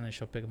ground, and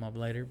she'll pick them up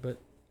later.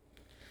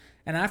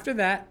 And after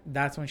that,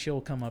 that's when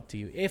she'll come up to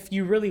you if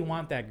you really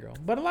want that girl.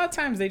 But a lot of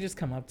times they just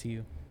come up to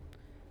you,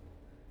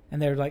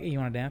 and they're like, hey, "You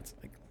want to dance?"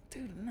 Like,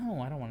 dude,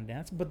 no, I don't want to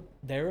dance. But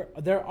there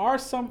are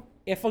some.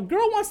 If a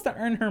girl wants to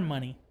earn her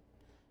money,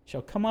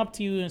 she'll come up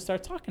to you and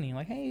start talking to you,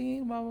 like,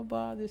 "Hey, blah blah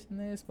blah, this and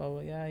this, blah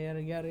blah, yada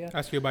yada yada."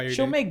 Ask you about your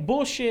She'll day. make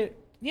bullshit.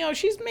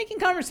 She's making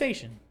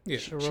conversation. Yeah.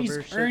 She'll rub her She's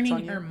shits earning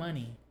on you. her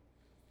money.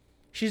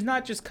 She's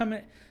not just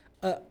coming.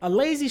 A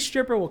lazy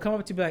stripper will come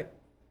up to you and be like,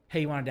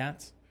 "Hey, you want to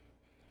dance?"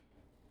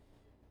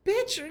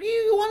 Bitch,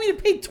 you want me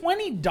to pay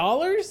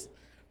 $20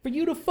 for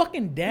you to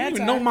fucking You dance?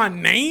 don't even know my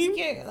name?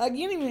 Yeah, like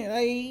you didn't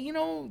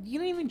even, you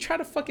didn't even try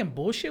to fucking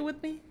bullshit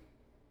with me.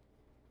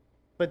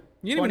 But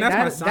You didn't even 20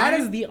 ask my That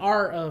sign? is the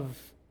art of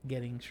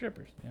getting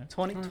strippers. Yeah.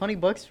 20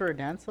 bucks for a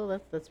dance though.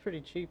 That's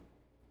pretty cheap.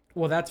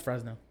 Well, that's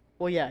Fresno.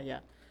 Well, yeah.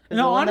 'Cause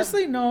No, the one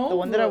honestly, no. the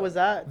one that I was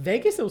at,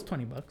 Vegas, it was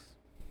 $20.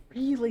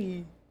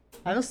 really,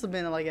 I must have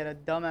been like at a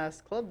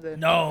dumbass club then.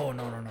 No.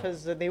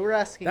 Because they were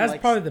asking. That's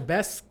like, probably the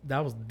best.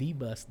 That was the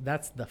best.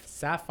 That's the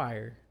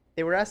Sapphire.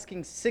 They were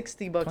asking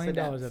 $60 a $20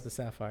 dance. at the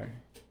Sapphire.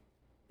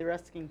 They were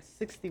asking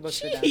 $60 a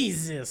dance.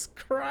 Jesus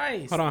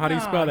Christ. Hold on, how do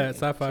you spell that? you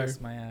Sapphire?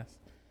 kiss my ass.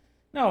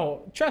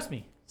 No, trust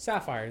me.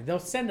 Sapphire. They'll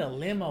send a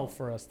limo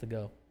for us to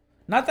go.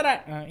 Not that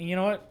I, you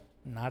know what?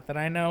 Not that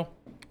I know.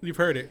 You've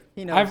heard it.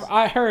 He knows.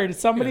 I heard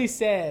somebody Yeah.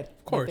 said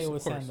Of course, that they would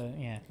of course. send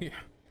a, yeah. Yeah.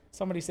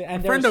 Somebody said, A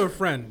and friend of there's, a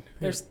friend.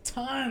 there's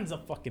tons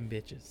of fucking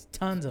bitches.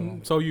 Tons of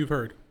them. So you've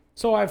heard.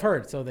 So I've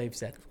heard. So they've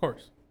said. Of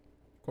course.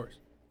 Of course.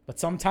 But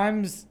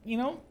sometimes, you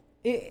know,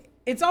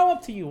 it's all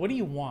up to you. What do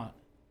you want?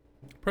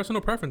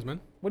 Personal preference, man.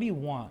 What do you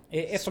want?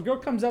 If a girl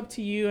comes up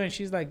to you and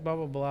she's like, blah,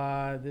 blah,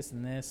 blah, this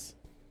and this.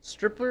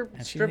 Strip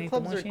And she clubs ain't the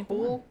one, are she ain't the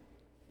one. cool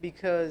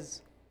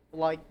because,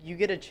 like, you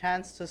get a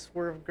chance to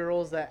swerve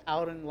girls that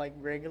out in, like,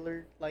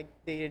 regular, like,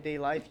 day-to-day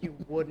life, you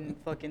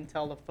wouldn't fucking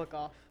tell the fuck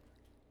off.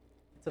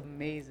 It's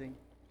amazing.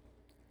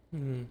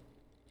 Mm.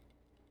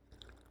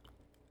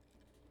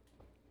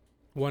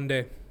 One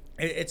day.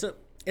 It's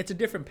a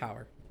different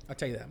power. I'll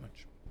tell you that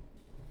much.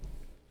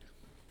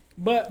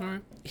 But All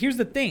right. here's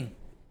the thing.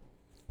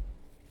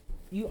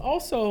 You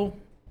also,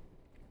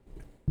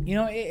 you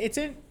know, it's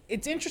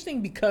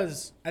interesting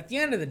because at the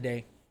end of the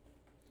day,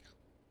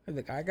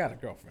 I got a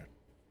girlfriend.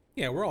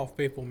 Yeah, we're all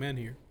faithful men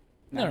here.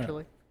 No, no.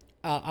 Naturally.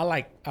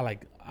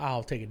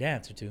 I'll take a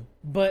dance or two,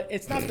 but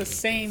it's not the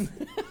same.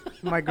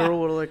 My girl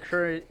will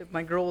encourage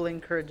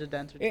a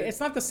dancer too. It's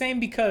not the same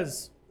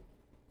because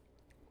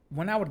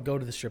when I would go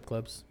to the strip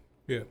clubs,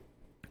 Yeah.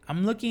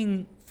 I'm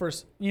looking for,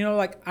 you know,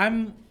 like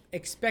I'm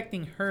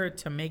expecting her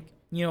to make,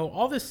 you know,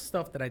 all this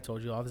stuff that I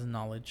told you, all this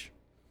knowledge.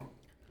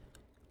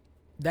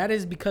 That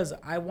is because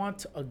I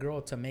want a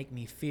girl to make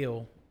me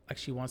feel like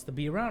she wants to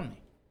be around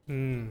me.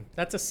 Mm.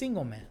 That's a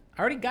single man.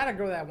 I already got a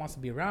girl that wants to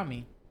be around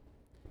me.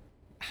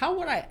 How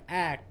would I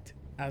act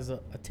as a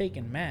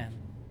taken man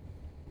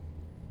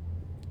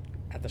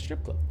at the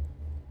strip club?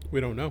 We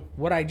don't know.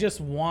 Would I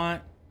just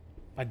want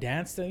a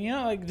dance to, you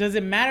know, like, does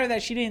it matter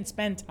that she didn't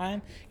spend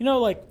time? You know,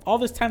 like, all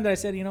this time that I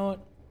said, you know what?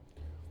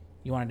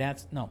 You want to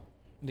dance? No.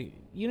 You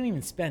didn't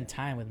even spend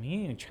time with me. You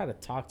didn't even try to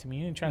talk to me.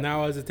 You didn't try to...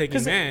 Now, as a taken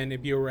 'Cause man,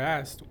 if you were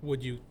asked,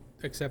 would you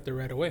accept it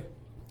right away?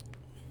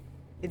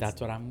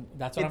 That's what I'm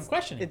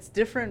questioning. It's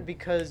different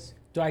because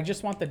Do I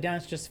just want the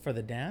dance just for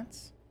the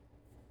dance?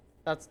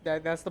 that's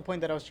the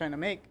point that I was trying to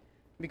make.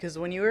 Because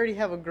when you already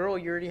have a girl,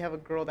 you already have a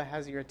girl that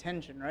has your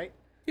attention, right?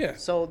 Yeah.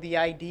 So the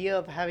idea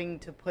of having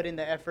to put in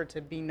the effort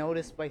to be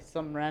noticed by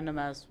some random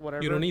ass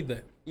whatever. You don't need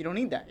that. You don't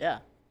need that, yeah.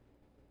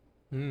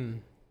 Hmm.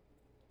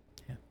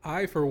 Yeah.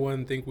 I, for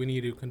one, think we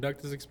need to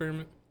conduct this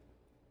experiment.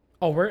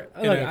 Oh, we're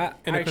In look. a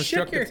I shook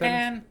constructive your sense.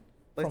 hand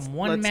Let's- from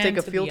one let's man take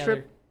a to field the trip.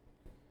 other,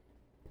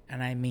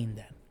 and I mean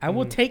that. I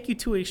will take you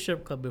to a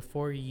strip club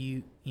before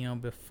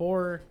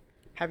before.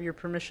 Have your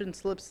permission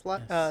slips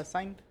Yes.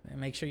 signed.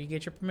 And make sure you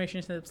get your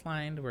permission slips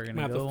signed. We're I'm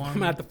gonna at go the, on.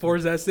 I'm at the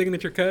force that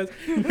signature, cuz.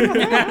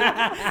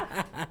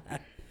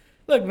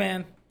 Look,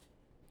 man.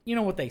 You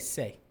know what they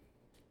say.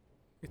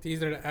 It's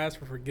easier to ask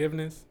for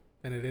forgiveness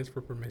than it is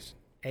for permission.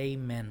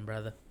 Amen,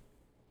 brother.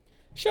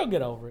 She'll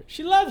get over it.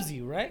 She loves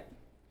you, right?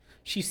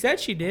 She said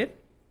she did.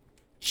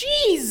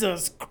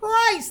 Jesus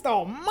Christ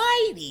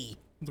Almighty!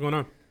 What's going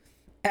on?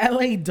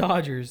 LA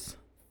Dodgers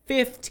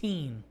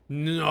 15.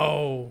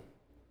 No.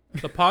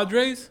 The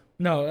Padres?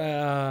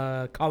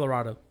 No,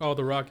 Colorado. Oh,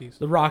 the Rockies.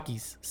 The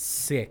Rockies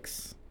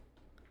 6.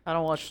 I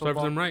don't watch Serves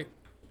football. them right.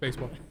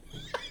 Baseball.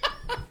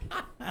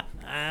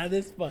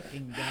 This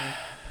fucking guy.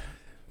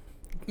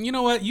 You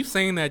know what? You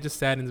saying that just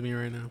saddens me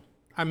right now.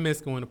 I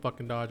miss going to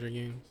fucking Dodger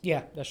games.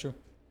 Yeah, that's true.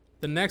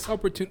 The next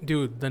opportunity,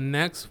 dude, the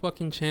next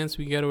fucking chance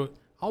we get,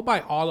 I'll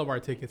buy all of our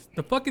tickets.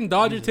 The fucking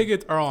Dodger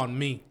tickets are on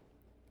me.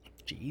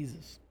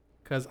 Jesus.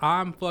 Because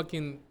I'm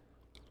fucking.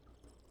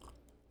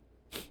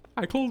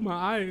 I close my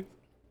eyes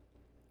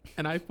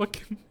and I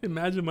fucking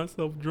imagine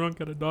myself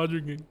drunk at a Dodger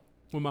game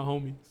with my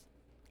homies.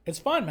 It's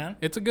fun, man.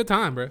 It's a good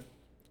time, bro.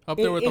 Up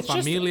there with the It's just-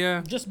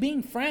 familia. Just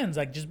being friends,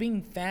 like just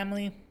being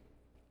family.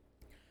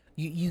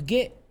 You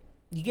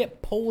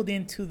get pulled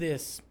into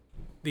this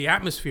The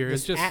atmosphere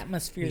is just.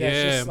 atmosphere that's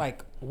Yeah. just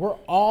like we're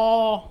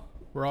all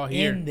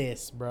here. in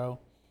this, bro.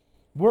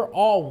 We're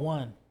all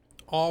one.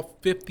 All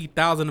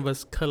 50,000 of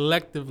us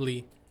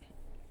collectively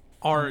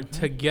are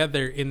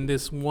together in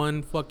this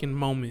one fucking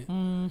moment.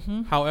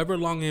 Mm-hmm. However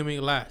long it may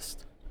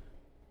last.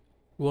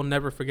 We'll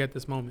never forget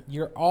this moment.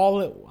 You're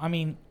all. I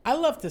mean, I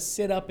love to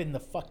sit up in the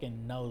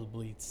fucking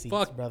nosebleed seats,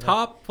 Fuck, brother.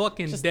 top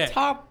fucking just deck.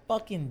 top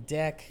fucking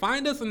deck.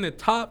 Find us in the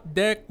top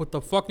deck with the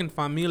fucking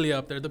familia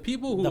up there. The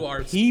people who The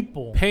are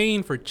people.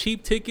 paying for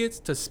cheap tickets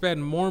to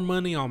spend more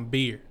money on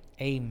beer.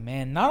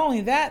 Amen. Not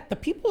only that, the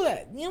people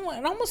that, you know what,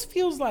 it almost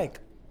feels like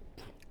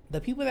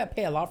the people that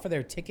pay a lot for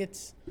their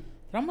tickets,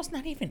 they're almost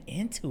not even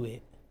into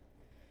it.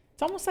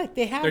 It's almost like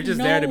they have They're just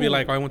there to be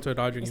like, oh, I went to a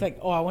Dodger game. It's like,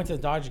 oh, I went to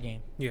the Dodger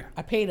game. Yeah.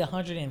 I paid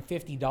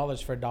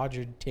 $150 for a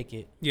Dodger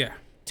ticket. Yeah.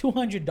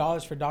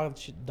 $200 for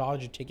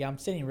Dodger ticket. I'm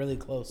sitting really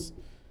close.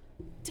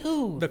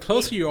 Dude. The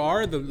closer you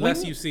are, the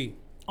less you- you see.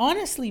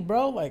 Honestly,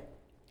 bro, like,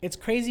 it's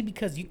crazy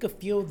because you could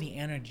feel the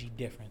energy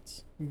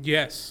difference.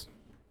 Yes.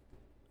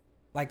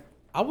 Like,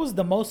 I was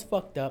the most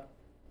fucked up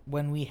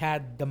when we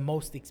had the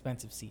most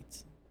expensive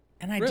seats,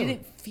 and I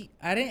Really?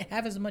 I didn't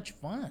have as much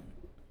fun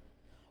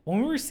when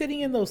we were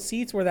sitting in those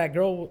seats where that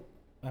girl,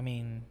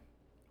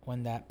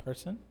 when that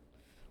person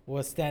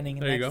was standing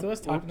There you next go. to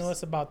us talking to Oops.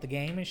 us about the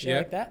game and shit Yeah.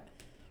 like that.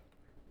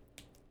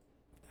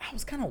 That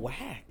was kind of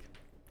whack.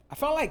 I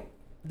felt like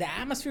the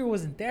atmosphere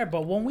wasn't there,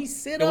 but when we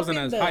sit It up wasn't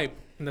in as the hype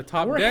in the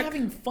top we're deck.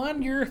 having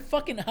fun. You're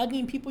fucking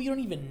hugging people you don't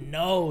even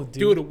know,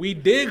 dude. Dude, we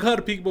did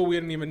hug people we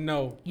didn't even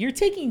know. You're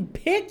taking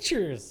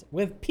pictures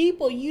with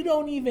people you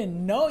don't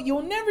even know.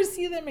 You'll never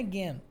see them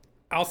again.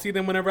 I'll see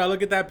them whenever I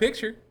look at that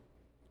picture.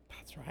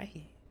 That's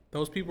right.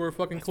 Those people were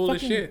fucking That's cool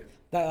as fucking- shit.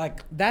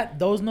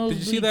 Those nose. Did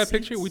you see that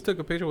picture? We took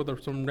a picture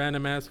with some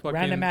random ass fucking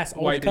random ass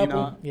old white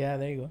couple. people Yeah,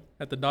 there you go.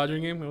 at the Dodger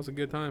game. It was a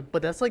good time.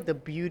 But that's like the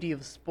beauty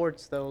of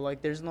sports, though.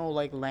 Like, there's no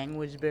like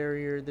language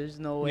barrier. There's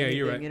no Yeah, anything.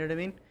 you're right. You know what I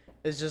mean?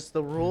 It's just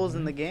the rules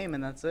in the game,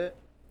 and that's it.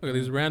 Look at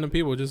these random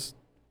people.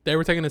 They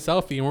were taking a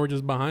selfie and we were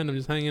just behind them,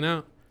 just hanging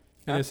out,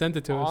 and they That's sent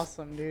it to us.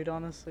 Awesome, dude.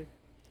 Honestly.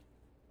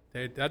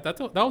 That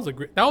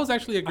was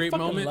actually a great I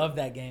fucking moment. love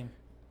that game.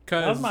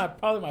 That was Cause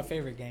probably my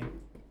favorite game.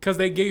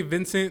 they gave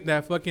Vincent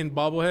that fucking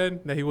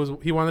bobblehead that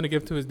he wanted to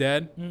give to his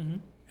dad, Mm-hmm.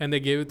 and they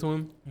gave it to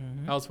him.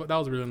 Mm-hmm. That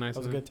was really nice.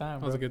 That was a of him. good time,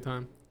 That was a bro. good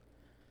time.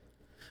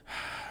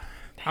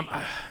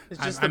 It's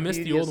I- just I the miss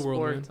the beauty old of world,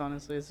 sports,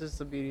 honestly. It's just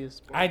the beauty of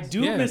sports. I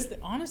do Yeah. miss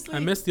honestly. I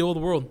miss the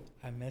old world.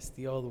 I miss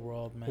the old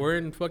world, man. We're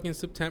in fucking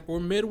September. We're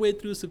midway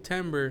through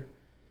September,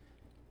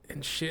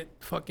 and shit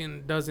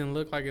fucking doesn't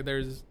look like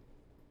there's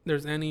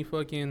any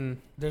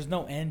fucking. There's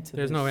no end to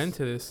There's this. no end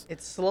to this.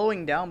 It's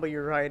slowing down, but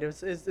you're right.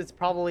 It's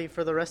probably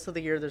for the rest of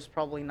the year. There's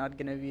probably not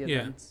gonna be Yeah.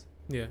 events.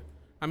 Yeah,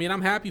 I mean,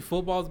 I'm happy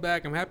football's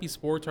back. I'm happy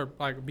sports are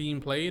like being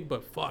played,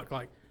 but fuck,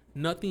 like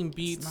nothing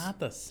beats It's not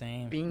the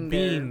same.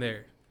 Being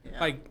there. Yeah.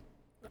 Like,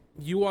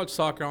 you watch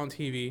soccer on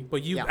TV,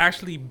 but you've Yeah.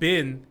 actually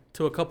been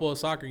to a couple of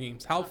soccer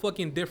games. How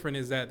fucking different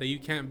is that you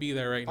can't be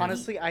there right now?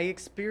 Honestly, I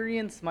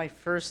experienced my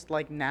first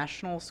like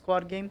national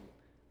squad game,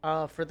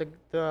 for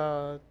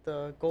the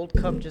Gold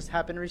Cup just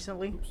happened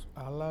recently.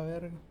 A la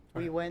verga.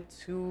 We went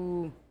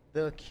to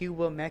the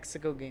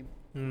Cuba-Mexico game.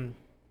 Mm.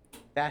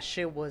 That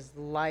shit was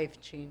life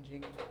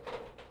changing.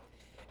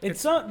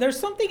 There's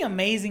something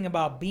amazing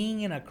about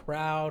being in a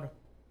crowd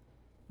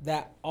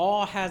that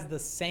all has the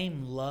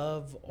same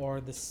love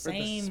or the For the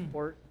same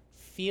sport.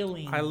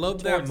 feeling. I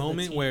love that towards the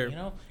moment team, where- you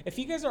know, if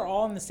you guys are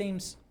all in the same,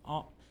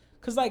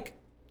 because like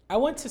I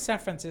went to San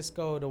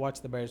Francisco to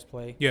watch the Bears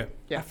play. Yeah,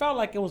 Yeah. I felt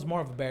like it was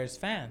more of a Bears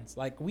fans.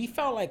 Like we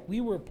felt like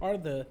we were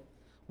part of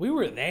we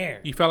were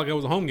there. you felt like it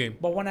was a home game.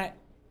 But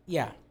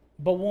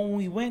but when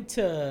we went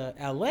to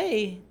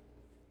LA,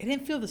 it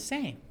didn't feel the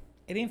same.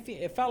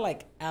 It felt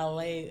like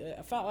LA.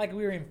 It felt like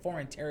we were in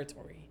foreign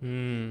territory.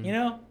 Mm. You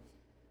know.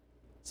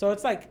 So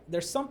it's like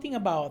there's something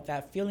about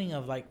that feeling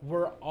of like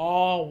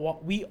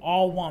we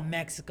all want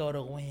Mexico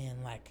to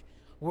win. Like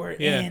we're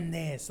Yeah. in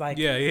this. Like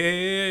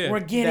Yeah. we're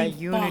getting That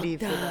unity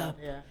fucked for that. up.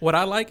 Yeah. What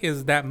I like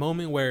is that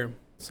moment where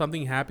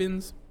something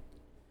happens,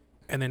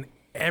 and then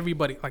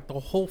everybody, like the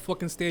whole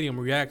fucking stadium,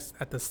 reacts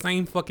at the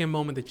same fucking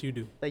moment that you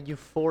do. That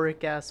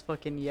euphoric ass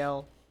fucking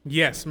yell.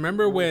 Yes,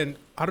 remember when,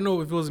 I don't know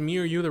if it was me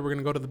or you that were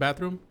gonna go to the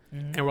bathroom,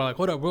 Mm-hmm. and we're like,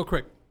 hold up, real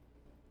quick.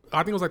 I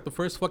think it was like the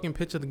first fucking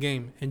pitch of the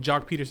game, and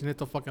Jock Peterson hit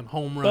the fucking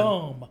home run.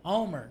 Boom,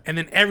 homer. And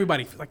then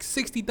everybody, like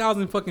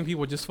 60,000 fucking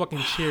people just fucking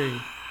cheering.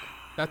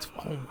 That's,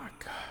 oh my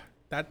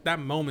God. That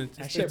moment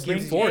That just shit it's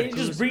brings euphoric. it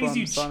just brings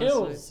you Goosebumps,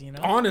 chills. honestly. You know.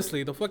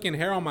 Honestly, the fucking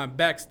hair on my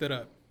back stood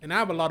up. And I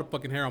have a lot of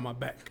fucking hair on my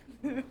back.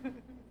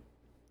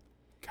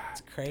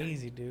 It's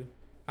crazy, dude.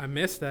 I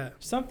miss that.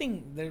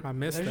 I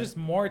miss there's that. just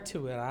more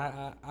to it.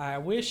 I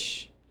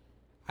wish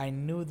I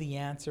knew the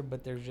answer,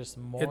 but there's just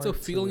more. It's a to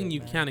feeling it, you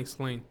man. can't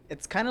explain.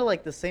 It's kind of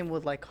like the same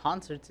with like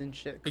concerts and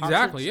shit.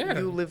 Exactly, Concerts,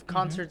 yeah. You live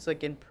concerts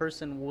like in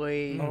person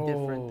way Oh.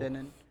 different than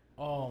in.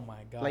 Oh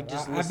my god! Like,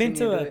 just I've been listening to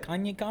to a it.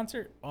 Kanye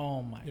concert.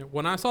 Oh my! Yeah,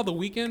 when I saw The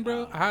Weeknd,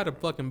 bro, I had a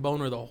fucking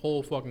boner the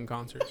whole fucking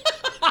concert.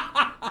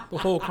 The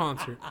whole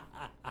concert.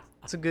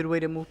 It's a good way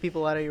to move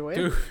people out of your way.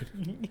 Dude,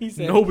 He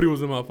said, nobody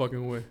was in my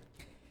fucking way.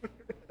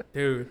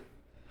 Dude.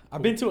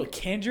 I've been to a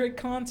Kendrick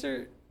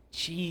concert.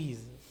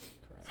 Jesus,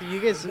 So you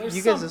guys There's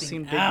have something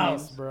seen big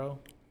else, names. bro.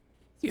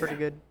 It's pretty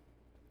good.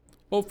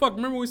 Oh, fuck.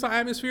 Remember we saw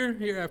Atmosphere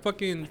here at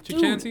fucking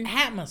Dude, Chichancy?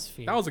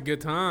 atmosphere. That was a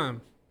good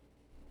time.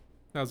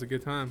 That was a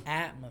good time.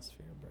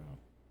 atmosphere, bro.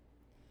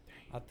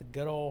 At the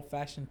good old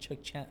fashioned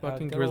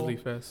Fucking Grizzly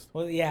Fest.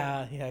 Well,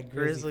 yeah, Grizzly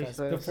Grizzly Fest.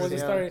 Fest,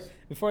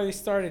 Before yeah. they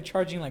started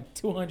charging like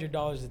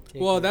 $200 a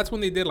ticket. Well, that's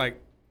when they did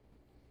like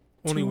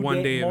only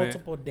 1 day event.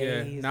 multiple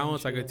Yeah, days now and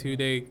it's like a shit.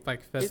 2-day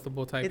like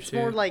festival type It's shit.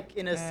 more like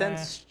in a Eh.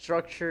 sense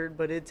structured,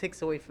 but it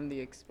takes away from the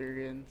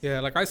experience. Yeah,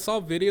 like I saw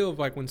video of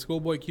like when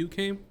Schoolboy Q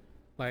came,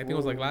 like I think it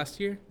was like Ooh. last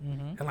year,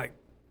 Mhm. and like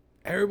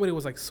everybody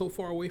was like so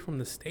far away from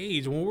the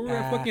stage. When we were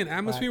at fucking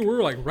Atmosphere, like- we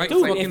were like right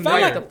Dude, fucking it felt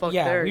there. like the fuck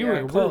yeah, there, we yeah. were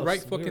We were close.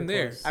 right fucking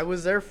there. close. I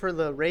was there for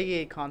the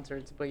reggae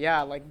concerts, but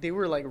yeah, like they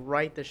were like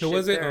right the So shit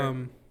was it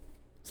there.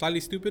 Slightly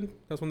Stupid?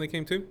 That's when they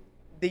came too.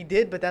 They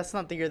did, but that's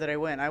not the year that I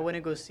went. I went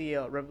to go see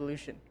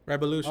Revolution.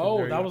 Revolution. Oh,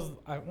 there you that go. was.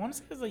 I want to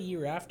say it was a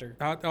year after.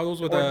 That was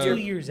with Or 2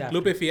 years after.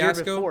 Lupe Year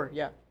Fiasco. before,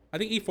 yeah. I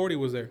think E40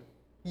 was there.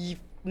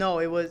 No,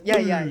 it was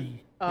yeah.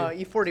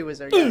 E40 was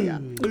there. Yeah.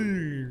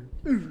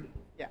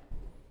 Yeah.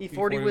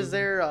 E40 was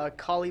there.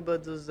 Collie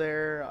Buds was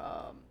there.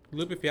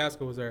 Lupe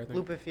Fiasco was there, I think.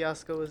 Lupe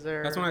Fiasco was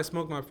there. That's when I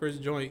smoked my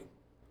first joint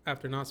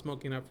after not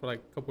smoking it for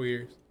like a couple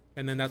years.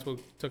 And then that's what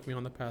took me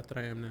on the path that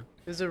I am now.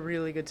 It was a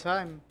really good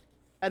time.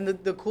 And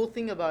the cool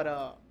thing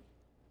about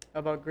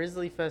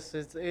Grizzly Fest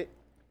is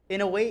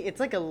in a way it's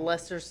like a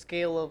lesser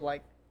scale of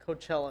like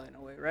Coachella in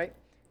a way, right?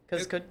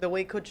 Because the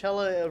way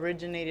Coachella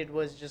originated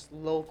was just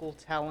local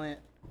talent,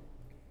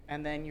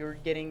 and then you're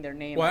getting their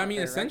name. Well, out I mean,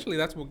 there, essentially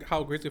that's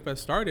how Grizzly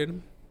Fest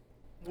started.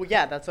 Well,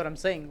 yeah, that's what I'm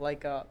saying.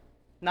 Like,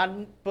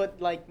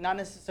 not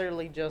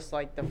necessarily just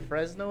like the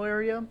Fresno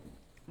area,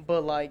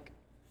 but like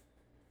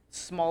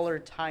smaller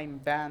time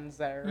bands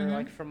that are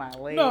like from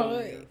LA. No,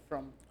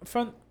 or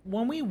from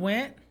when we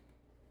went,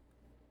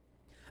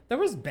 there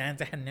was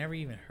bands I had never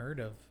even heard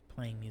of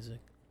playing music.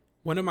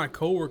 One of my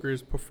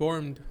coworkers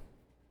performed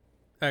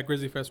at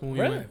Grizzly Fest when we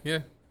Really? went. Yeah,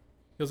 it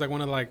was like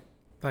one of like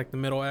the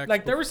middle acts.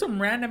 Like there were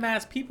some random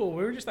ass people.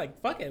 We were just like,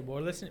 "Fuck it,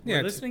 we're listening. Yeah,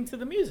 We're listening to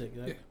the music."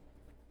 Like, Yeah.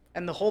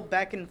 And the whole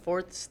back and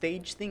forth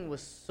stage thing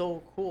was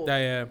so cool.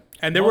 Yeah,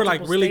 and they were like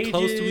Multiple really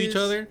close to each stages.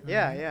 other.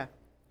 Yeah.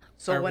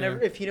 So Yeah.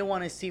 if you don't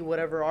want to see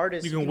whatever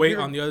artist, You can wait hear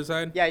on the other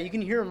side. Yeah, you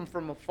can hear them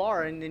from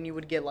afar, and then you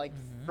would get like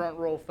front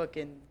row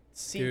fucking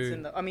seats Dude.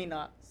 in the. I mean,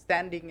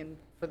 standing in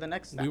for the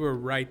next. We were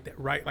right there,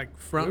 right like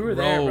front We were row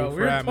there, bro. We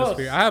for were atmosphere.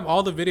 close. I have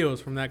all the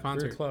videos from that we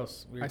concert. were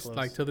close. We were close.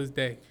 Like to this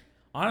day.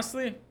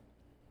 Honestly,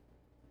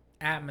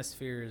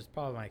 Atmosphere is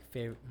probably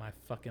my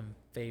fucking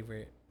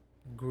favorite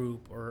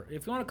group, or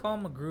if you want to call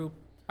them a group,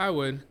 I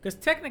would. because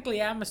technically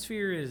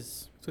Atmosphere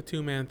is It's a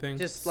 2-man thing.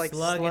 Just like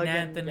Slug and and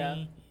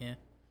Anthony, yeah.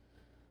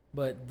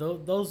 But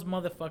those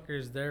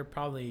motherfuckers, they're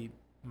probably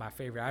my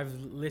favorite. I've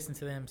listened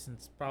to them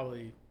since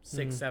probably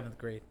 6th, 7th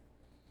grade,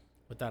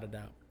 without a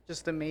doubt.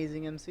 just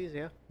amazing MCs,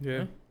 yeah. Yeah. Yeah.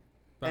 And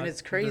That-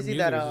 it's crazy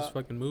their that, music is just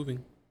fucking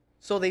moving.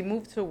 So they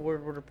moved to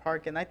Woodward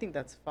Park, and I think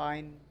that's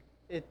fine.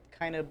 It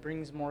kind of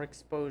brings more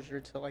exposure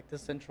to like the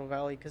Central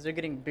Valley because they're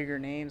getting bigger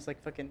names.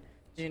 Like fucking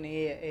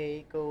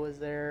Janae Aiko was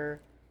there.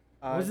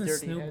 Wasn't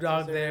Dirty Snoop Heads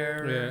Dogg was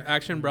there? Yeah,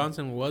 Action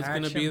Bronson was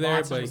gonna be Action there,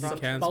 Bronson but was he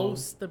canceled.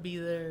 supposed to be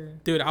there.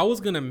 Dude, I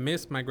was gonna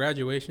miss my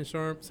graduation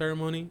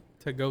ceremony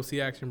to go see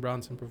Action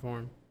Bronson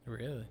perform.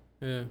 Really?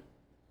 Yeah,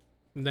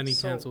 and then he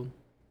So- canceled.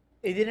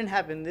 It didn't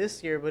happen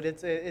this year, but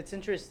it's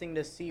interesting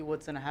to see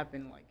what's gonna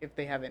happen. Like if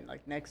they have it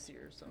like next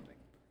year or something.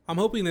 I'm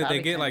hoping that That'd they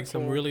be get kinda like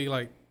some cool. really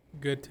like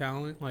good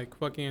talent, like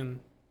fucking.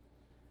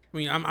 I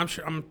mean,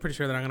 I'm pretty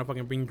sure they're not gonna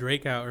fucking bring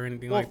Drake out or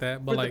anything like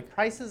that. But for like, the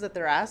prices that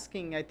they're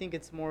asking, I think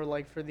it's more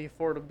like for the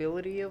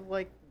affordability of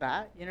like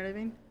that. You know what I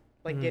mean?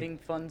 Like Mhm. getting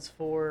funds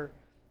for,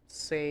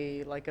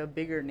 say, like a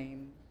bigger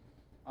name.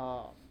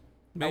 I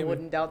Maybe.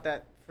 wouldn't doubt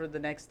that for the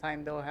next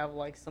time they'll have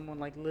like someone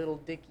like Little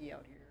Dicky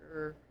out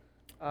here.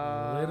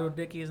 Or, Little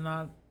Dicky is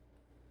not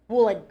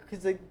well, like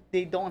because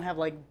they don't have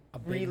like a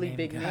big really name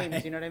big guy.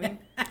 names. You know what I mean?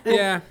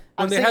 yeah, when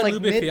I'm they saying, had like,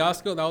 Lupe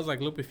Fiasco, that was like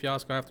Lupe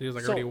Fiasco after he was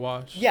like So, already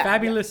washed. Yeah.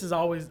 Fabulous is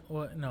always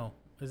what? No,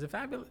 is it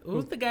Fabulous?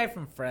 Who's the guy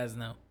from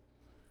Fresno?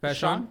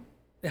 Fashion.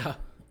 Yeah,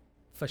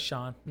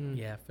 Fashawn. Mm.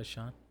 Yeah,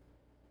 Fashawn.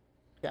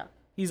 Yeah.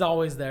 He's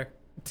always there.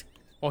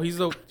 Oh, he's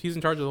in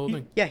charge of the whole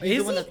thing. Yeah, Is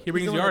the one he? that He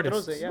brings he's the one that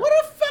artists. throws it, yeah. What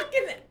a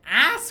fucking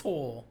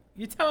asshole!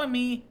 You're telling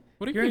me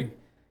What do you you're mean?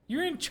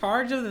 you're in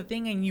charge of the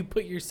thing and you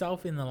put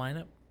yourself in the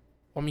lineup?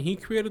 I mean, he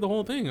created the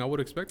whole thing. I would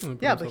expect him to.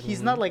 put Yeah, but himself in he's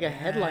the not thing. like a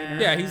headliner.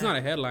 Yeah, he's not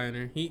a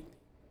headliner.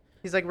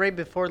 He's like right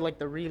before like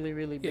the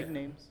really big Yeah.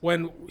 names.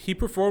 When he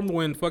performed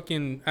when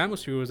fucking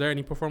Atmosphere was there, and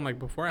he performed like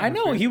before. I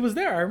know Atmosphere. he was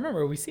there. I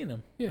remember we seen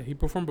him, Yeah, he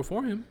performed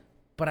before him.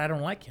 but I don't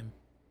like him.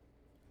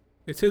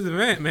 It's his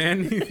event,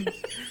 man.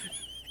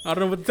 I don't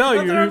know what to tell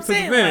That's you. what I'm It's his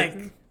saying.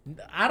 event.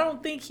 Like, I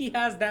don't think he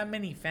has that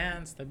many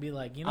fans to be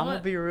like, you know I'm what?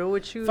 gonna be real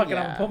with you. Fuck it,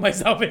 I'm gonna put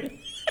myself in.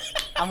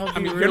 I'm gonna be I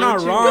mean, real you're not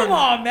with you. wrong. Come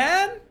on,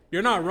 man.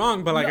 You're not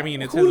wrong, but like I No,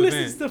 mean, it's who his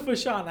listens event. to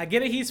Fashawn? I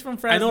get it. He's from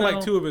Fresno. I know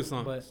like 2 of his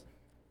songs. but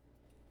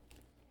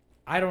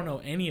I don't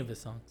know any of his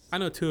songs. I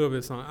know 2 of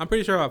his songs. I'm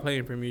pretty sure if I play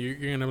it from you,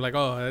 you're gonna be like,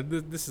 oh,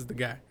 this is the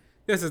guy.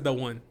 This is the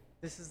one.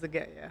 This is the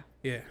guy. Yeah.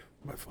 Yeah,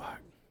 but fuck,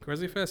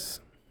 Grizzly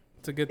Fest.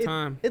 It's a good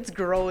time. It's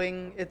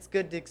growing. It's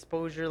good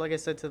exposure, like I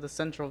said, to the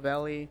Central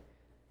Valley.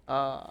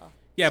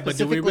 Yeah, but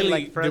do we specifically, really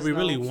like, do we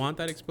really Fresno. want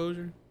that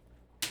exposure?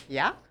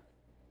 Yeah.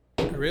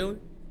 Really?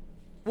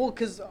 Well,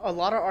 because a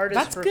lot of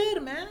artists. That's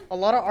good, man. A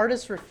lot of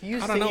artists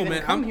refuse I to don't know, even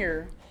man. come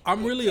here.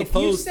 I'm really If you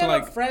opposed to set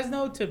like. up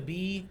Fresno to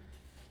be,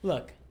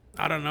 look,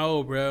 I don't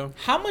know, bro.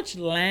 how much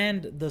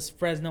land does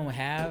Fresno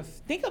have?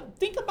 Think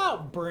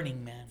about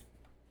Burning Man.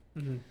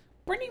 Mhm.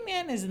 Burning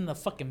Man is in the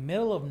fucking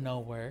middle of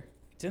nowhere.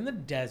 It's in the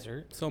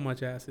desert. So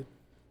much acid.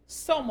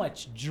 So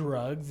much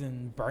drugs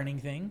and burning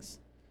things.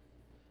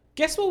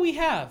 Guess what we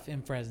have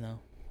in Fresno?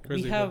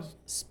 Grizzly we have Bears.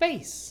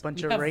 space.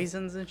 Bunch We of have-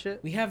 raisins and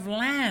shit. We have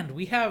land.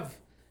 We have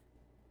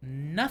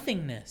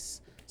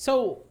nothingness.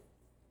 So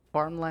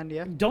Farmland,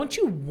 yeah. Don't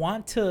you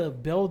want to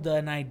build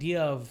an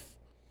idea of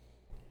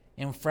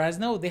in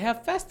Fresno they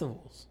have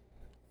festivals?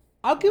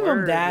 I'll give them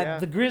Word, that. yeah.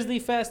 The Grizzly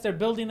Fest, they're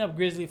building up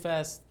Grizzly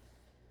Fest.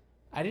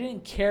 I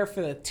didn't care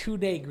for the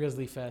 2-day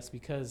Grizzly Fest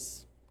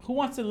because who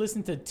wants to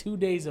listen to 2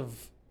 days of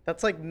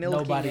That's like milking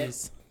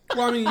nobody's?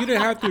 Well, I mean, you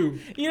didn't have to.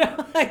 You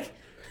know, like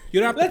You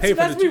don't have to pay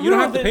for the. You don't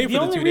have to pay for the 2 days. The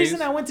only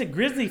reason I went to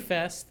Grizzly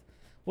Fest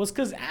was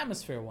because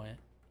Atmosphere went.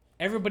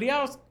 Everybody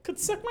else could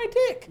suck my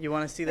dick. You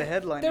want to see the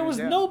headline? There was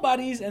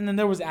nobody's, and then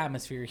there was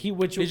Atmosphere. Did you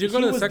go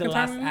to the was second the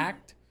time last you went?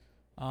 act.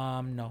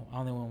 No, I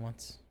only went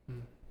once.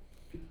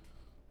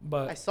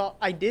 But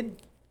I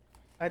did.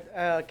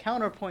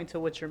 Counterpoint to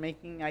what you're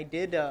making, I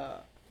did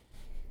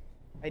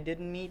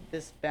meet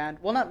this band.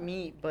 Well, not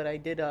meet, but I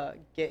did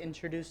get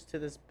introduced to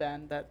this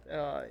band that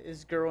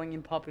is growing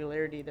in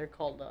popularity. They're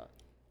called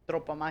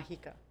Tropa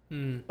Mágica.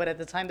 But at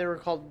the time, they were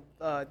called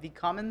The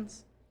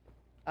Commons.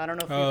 I don't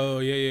know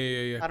if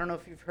yeah. I don't know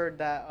if you've heard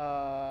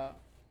that.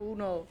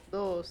 Uno,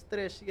 dos,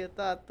 tres,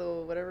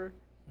 tato, whatever.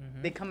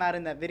 They come out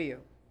in that video.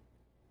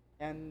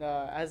 And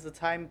as the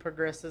time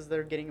progresses,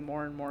 they're getting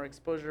more and more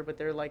exposure. But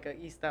they're like a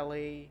East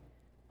LA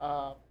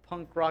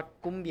punk rock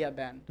cumbia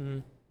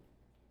band.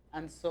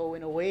 And so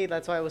in a way,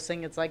 that's why I was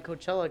saying it's like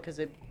Coachella, because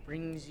it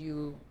brings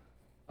you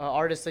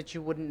artists that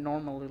you wouldn't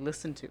normally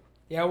listen to.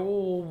 yeah,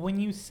 well, when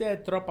you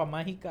said Tropa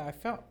Mágica, I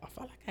felt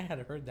like I had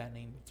heard that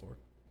name before.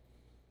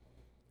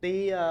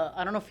 They,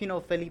 I don't know if you know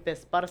Felipe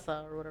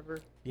Esparza or whatever.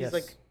 Yes. He's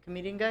like a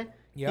comedian guy.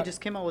 Yep. He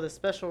just came out with a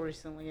special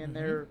recently, and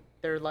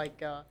they're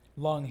like,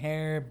 Long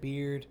hair,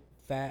 beard,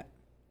 fat.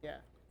 yeah.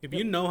 If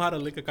you know how to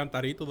lick a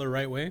cantarito the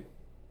right way,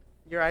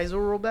 Your eyes will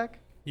roll back.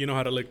 you know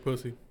how to lick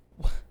pussy.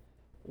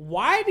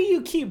 Why do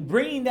you keep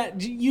bringing that?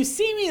 You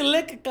see me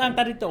lick a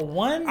Cantarito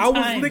one I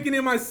time. was licking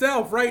it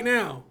myself right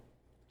now,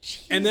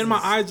 and then my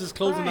eyes just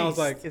closed, and I was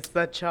like, It's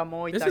the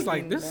chamoy. "This is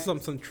like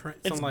tajin, man.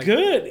 It's like."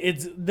 good.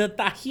 It's the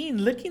tajin.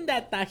 Licking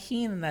that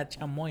tajin and that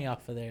chamoy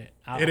off of there.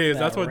 It is.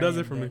 That's what does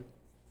it for me.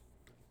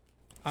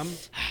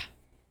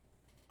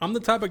 I'm the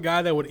type of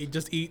guy that would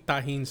just eat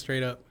tajin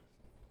straight up.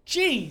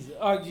 Jeez.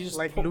 You just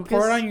Like pour Lucas?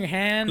 it on your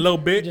hand. A little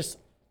bit. Just.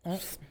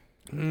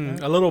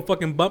 A little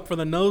fucking bump for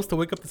the nose to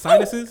wake up the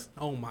sinuses.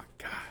 Oh my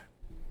god.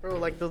 Bro,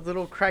 like those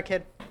little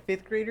crackhead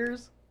 5th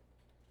graders.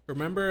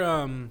 Remember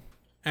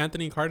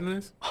Anthony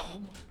Cardenas?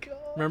 Oh my god.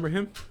 Remember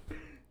him?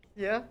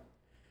 Yeah.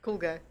 Cool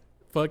guy.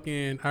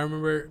 Fucking, I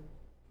remember,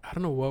 I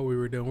don't know what we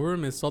were doing. We were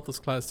in Miss Soto's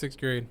class, 6th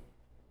grade.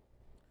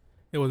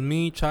 It was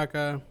me,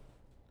 Chaka.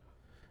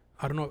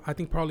 I don't know. I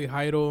think probably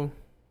Jairo.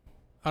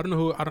 I don't know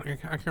who. I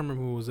can't remember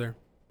who was there.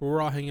 But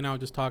we're all hanging out,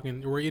 just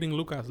talking. We're eating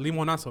Lucas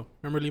limonazo.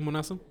 Remember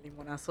limonazo?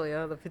 Limonazo,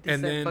 yeah, the 50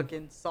 And cent then-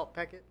 fucking salt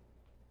packet.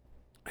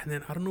 And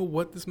then I don't know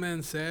what this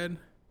man said,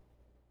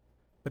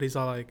 but he's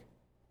all like,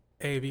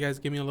 "Hey, if you guys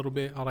give me a little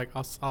bit, I'll like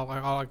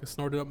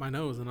snort it up my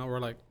nose." And we're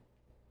like,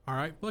 "All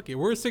right, fuck it.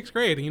 We're 6th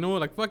grade, and you know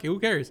what? Like, fuck it. Who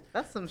cares?"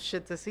 That's some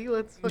shit to see.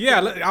 Let's fucking... Yeah,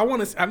 I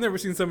want to. I've never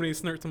seen somebody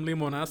snort some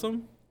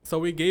limonazo, so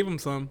we gave him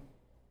some,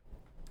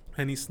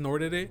 and he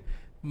snorted it.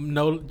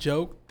 No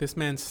joke. This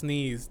man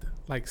sneezed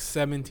like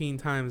 17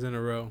 times in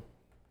a row.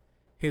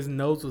 His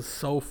nose was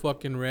so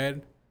fucking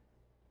red.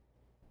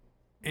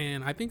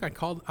 And I think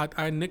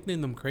I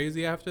nicknamed him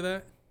Crazy after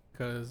that,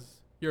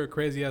 because you're a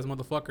crazy ass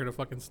motherfucker to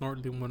fucking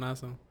snort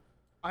limonazo.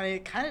 I mean,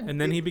 it kind of... And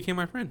then he became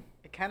my friend.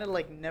 It kind of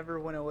like never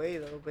went away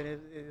though, but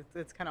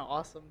it's kind of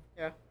awesome.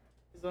 Yeah.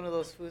 It's one of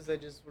those foods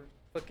that just were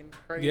fucking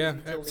crazy. Yeah,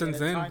 until the since end of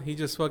then, time. he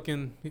just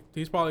fucking...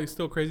 He's probably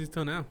still crazy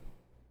till now.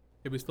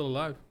 If he's still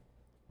alive.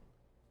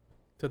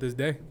 To this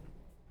day.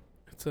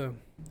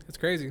 It's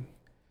crazy.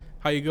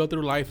 How you go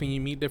through life and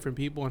you meet different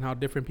people and how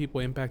different people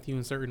impact you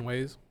in certain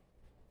ways.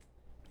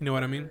 You know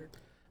what I mean?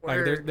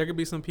 Like there could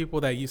be some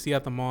people that you see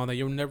at the mall that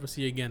you'll never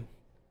see again.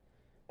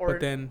 Or, but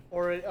then...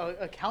 Or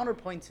a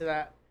counterpoint to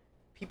that,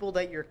 people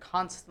that you're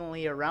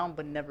constantly around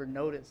but never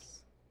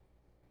notice.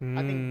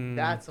 I think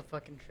that's a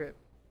fucking trip.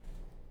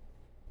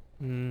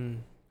 I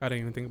didn't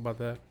even think about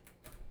that.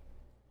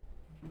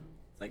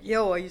 It's like,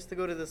 yo, I used to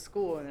go to this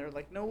school, and they're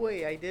like, no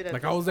way, I did.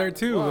 Like, I was there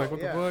too. Like,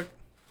 what the fuck?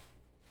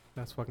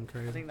 That's fucking I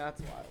crazy. think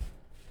that's wild.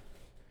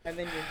 And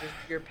then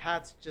your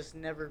paths just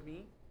never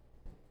meet.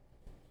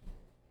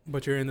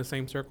 But you're in the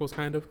same circles,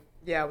 kind of?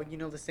 Yeah, when you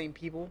know the same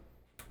people.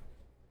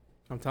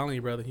 I'm telling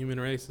you, bro, the human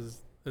race is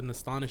an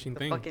astonishing The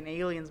thing. fucking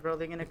aliens, bro.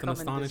 They're gonna It's an come and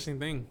astonishing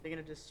thing. they're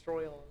gonna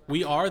destroy all of that.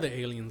 We are the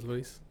aliens,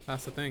 Luis.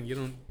 That's the thing. You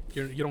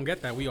don't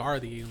get that. We are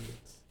the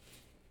aliens.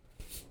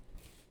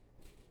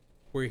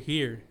 We're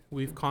here.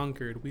 We've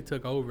conquered. We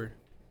took over.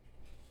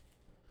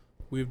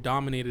 We've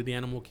dominated the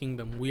animal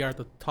kingdom. We are at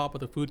the top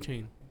of the food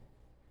chain.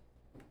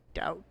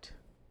 Doubt.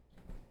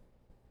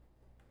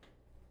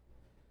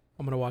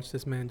 I'm gonna watch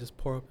this man just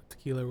pour up the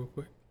tequila real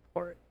quick.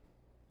 Or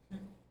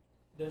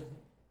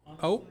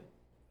Oh,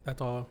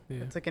 that's all. Yeah,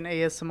 it's like an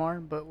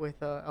ASMR, but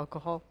with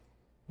alcohol.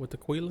 with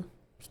tequila.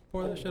 Just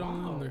pour that shit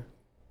on there.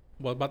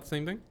 What about the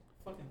same thing?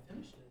 Fucking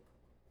finished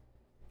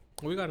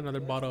it. We got another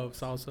bottle of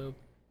salsa.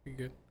 We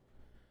good.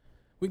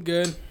 We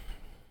good.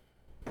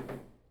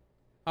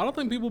 I don't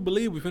think people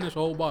believe we finished a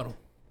whole bottle.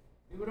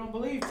 People don't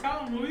believe.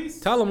 Tell them, Luis.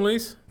 Tell them,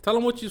 Luis. Tell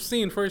them what you've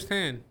seen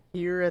firsthand.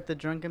 Here at the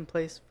Drunken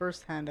Place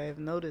firsthand, I have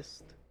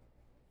noticed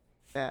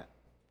that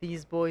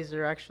these boys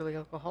are actually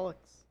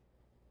alcoholics.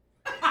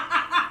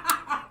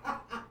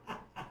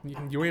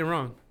 You ain't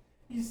wrong.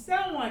 You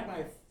sound like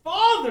my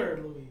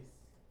father, Luis.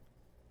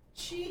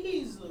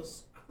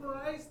 Jesus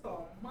Christ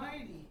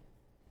Almighty.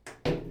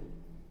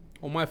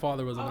 Well, my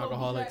father was an Oh,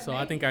 alcoholic, that so I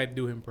name? think I'd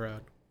do him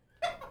proud.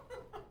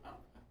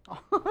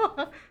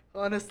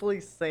 Honestly,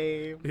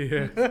 same.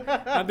 Yeah.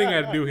 I think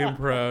I'd do him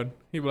proud.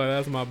 He'd be like,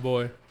 that's my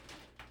boy.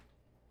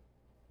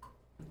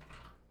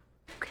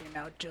 Okay,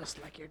 now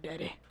just like your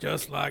daddy.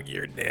 Just like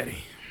your daddy.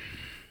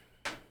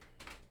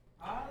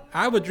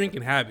 I have a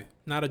drinking habit,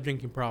 not a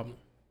drinking problem.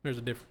 There's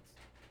a difference.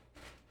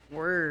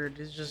 Word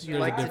is just you There's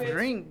a like to difference.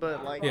 drink,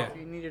 but like Yeah. if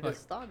you needed Like, to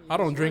stop, you I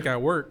don't just drink drink.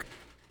 at work.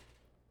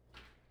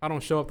 I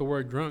don't show up to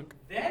work drunk.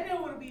 Then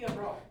it would be a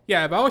problem.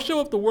 Yeah, if I would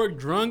show up to work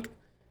drunk,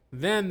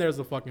 then there's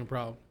a fucking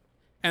problem.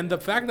 And the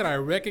fact that I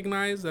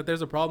recognize that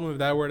there's a problem if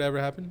that were to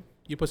ever happen,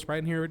 you put Sprite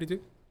in here already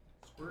too?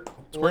 Squirt,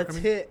 I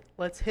mean.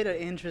 Let's hit an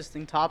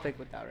interesting topic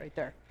with that right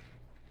there.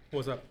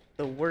 What's up?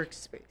 The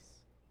workspace.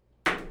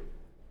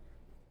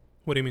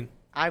 What do you mean?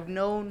 I've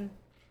known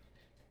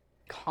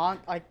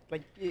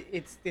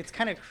it's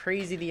kind of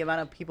crazy the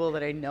amount of people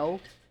that I know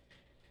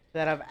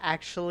that have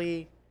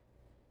actually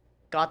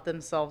got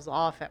themselves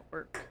off at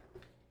work.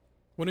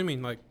 What do you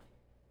mean? Like,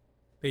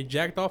 they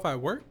jacked off at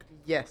work?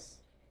 Yes.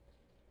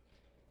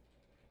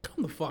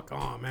 Come the fuck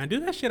on, man. Do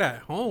that shit at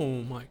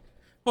home. Like,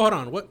 hold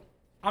on. What?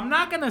 I'm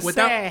not going to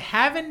Without- say I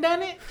haven't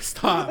done it,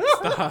 Stop.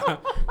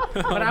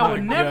 but I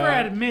would never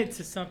admit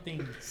to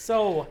something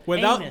so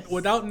heinous.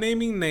 Without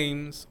naming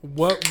names,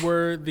 what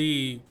were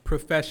the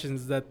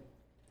professions that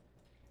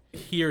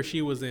he or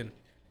she was in?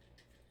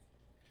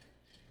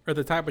 Or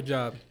the type of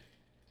job?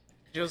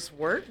 Just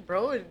work,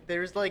 bro.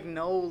 There's like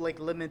no like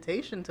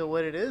limitation to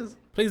what it is.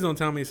 Please don't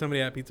tell me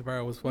somebody at Pizza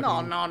Bar was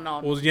fucking No.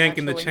 was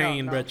yanking the Actually, no,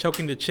 chain, no. bro,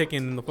 choking the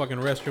chicken in the fucking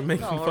restroom,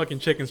 making No, or fucking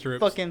chicken strips.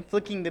 Fucking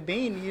flicking the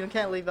bean. You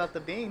can't leave out the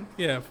bean.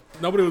 Yeah,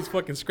 nobody was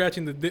fucking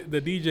scratching the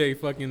DJ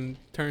fucking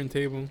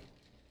turntable.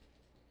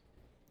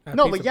 at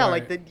No, Pizza but yeah, Bar.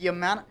 like the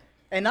amount,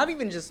 and not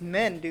even just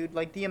men, dude.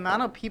 Like the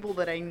amount of people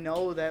that I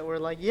know that were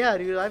like, yeah,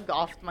 dude, I've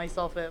offed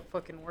myself at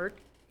fucking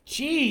work.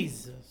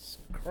 Jesus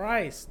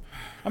Christ.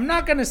 I'm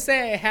not going to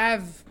say I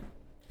have,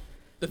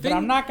 the but thing,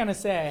 I'm not going to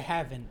say I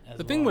haven't as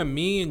the thing well. with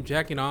me and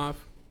jacking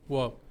off,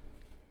 well,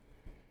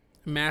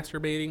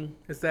 masturbating,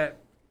 is that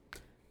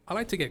I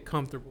like to get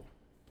comfortable.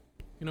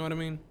 You know what I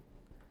mean?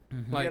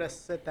 You Like, gotta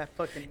set that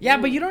fucking. Yeah,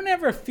 mood. but you don't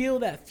ever feel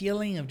that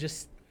feeling of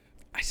just,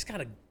 I just got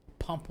to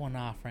pump one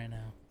off right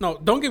now. no,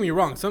 don't get me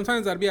wrong.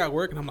 Sometimes I'd be at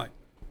work and I'm like,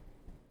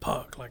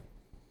 fuck, like,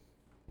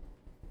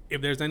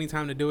 if there's any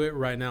time to do it,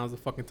 right now is the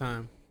fucking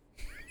time.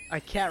 I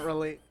can't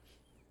relate.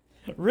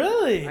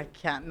 Really? I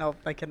can't. No,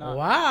 I cannot.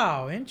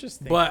 Wow,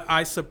 interesting. But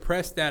I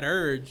suppress that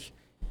urge,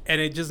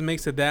 and it just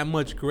makes it that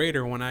much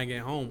greater when I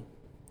get home.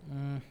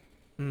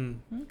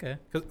 Okay.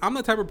 Because I'm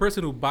the type of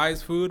person who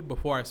buys food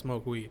before I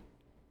smoke weed.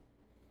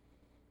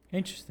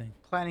 Interesting.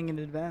 Planning in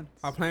advance.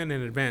 I plan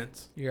in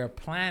advance. You're a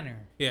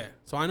planner. Yeah.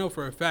 So I know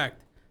for a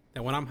fact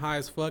that when I'm high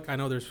as fuck, I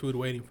know there's food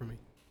waiting for me.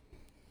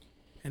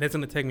 And it's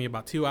going to take me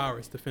about 2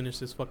 hours to finish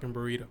this fucking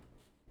burrito.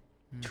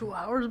 2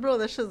 hours, bro.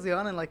 That shit's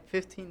gone in like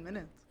 15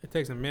 minutes. It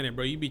takes a minute,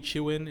 bro. You be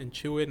chewing and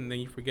chewing, and then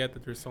you forget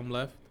that there's some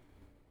left.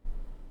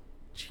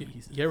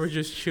 Jesus. You ever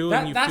just chew That-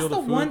 and you that's feel the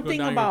the food one go thing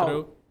down about-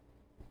 your throat?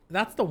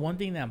 That's the one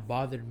thing that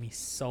bothered me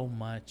so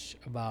much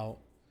about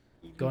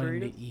going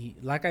to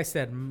eat. Like I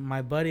said,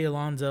 my buddy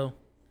Alonzo,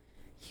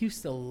 he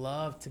used to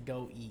love to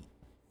go eat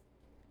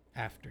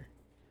after.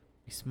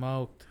 We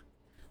smoked,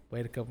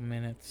 wait a couple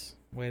minutes,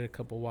 wait a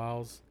couple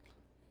whiles.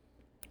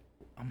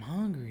 I'm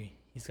hungry.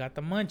 He's got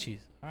the munchies.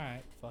 All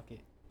right, fuck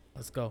it.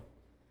 Let's go.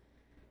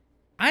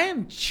 I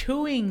am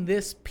chewing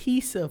this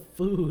piece of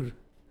food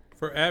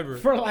Forever.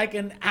 for like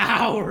an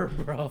hour,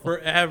 bro.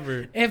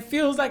 Forever. It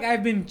feels like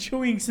I've been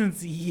chewing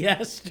since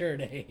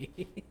yesterday.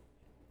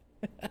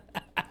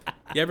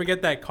 You ever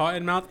get that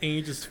cotton mouth and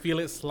you just feel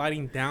it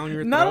sliding down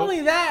your Not throat?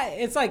 only that,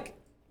 it's like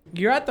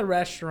you're at the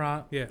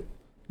restaurant. Yeah.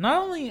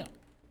 Not only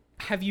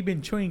have you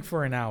been chewing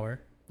for an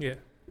hour. Yeah.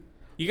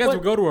 You guys But-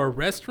 would go to a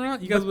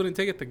restaurant? You guys wouldn't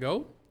take it to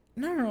go?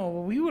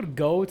 No. We would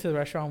go to the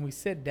restaurant. We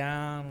sit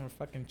down. We're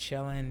fucking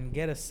chilling.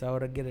 Get a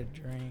soda. Get a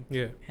drink.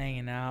 Yeah.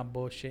 Hanging out.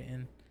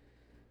 Bullshitting.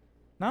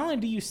 Not only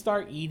do you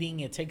start eating,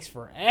 it takes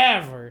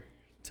forever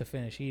to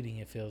finish eating,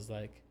 it feels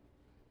like.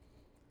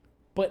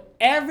 But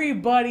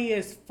everybody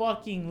is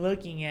fucking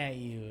looking at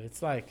you.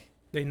 It's like...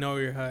 They know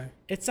you're high.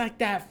 It's like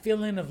that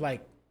feeling of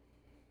like,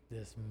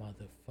 this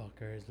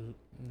motherfucker is,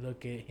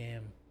 look at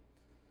him.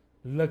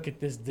 Look at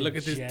this degenerate. Look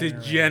at this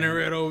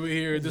degenerate over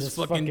here. This This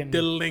fucking fucking-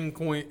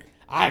 delinquent.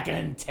 I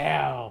can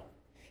tell.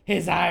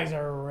 His eyes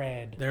are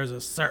red. There's a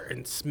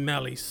certain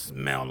smelly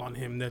smell on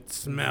him that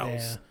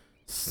smells Yeah.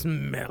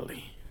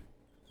 smelly.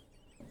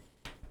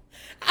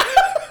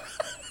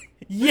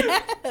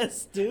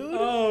 Yes, dude.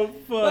 Oh,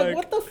 fuck. Like,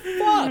 what the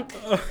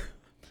fuck?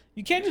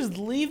 You can't just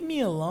leave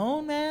me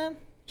alone, man.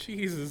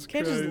 Jesus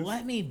Can't Christ. just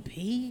let me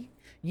be.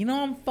 You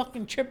know I'm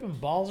fucking tripping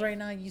balls right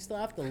now. You still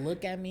have to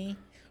look at me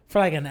for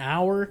like an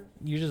hour.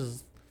 You're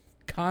just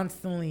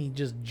constantly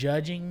just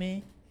judging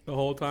me. The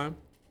whole time?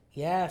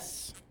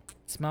 Yes.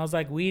 Smells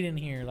like weed in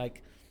here.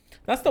 Like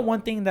that's the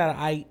one thing that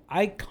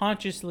I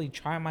consciously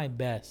try my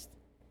best.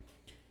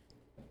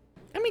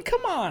 I mean,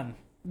 come on.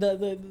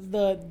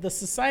 The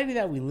society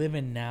that we live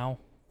in now.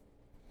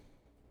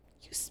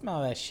 You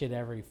smell that shit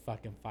every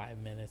fucking 5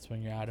 minutes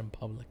when you're out in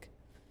public.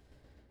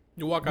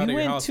 You walk out of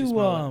your house, you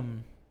smell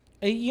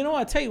it. You know,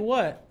 I tell you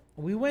what,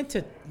 we went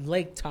to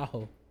Lake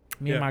Tahoe,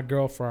 me and my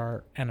girl, for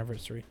our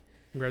anniversary.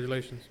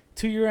 Congratulations.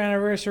 2-year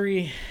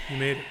anniversary. You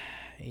made it.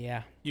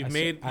 Yeah.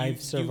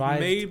 I've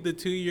survived. You've made the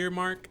 2-year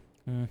mark.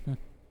 Mm-hmm.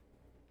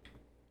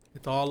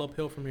 It's all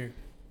uphill from here.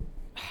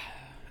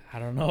 I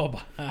don't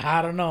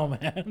know,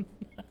 man.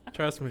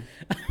 Trust me.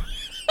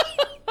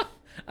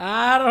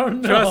 I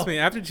don't know. Trust me.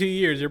 After 2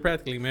 years, you're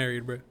practically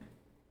married, bro.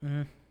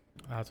 Mm,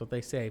 that's what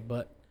they say.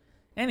 But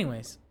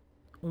anyways,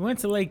 we went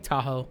to Lake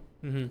Tahoe.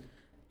 Mm-hmm.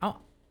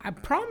 I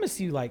promise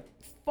you, like,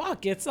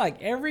 fuck, it's like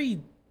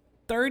every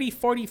 30,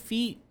 40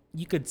 feet,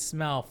 you could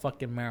smell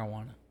fucking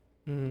marijuana.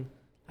 Mm-hmm.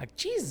 Like,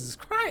 Jesus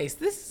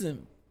Christ, this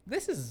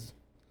is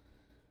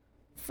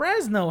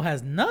Fresno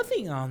has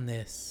nothing on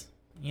this.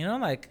 You know,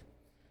 like,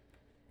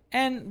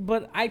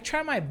 but I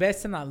try my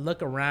best to not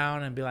look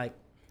around and be like,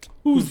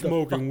 Who's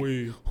smoking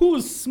weed?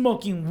 Who's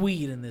smoking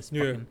weed in this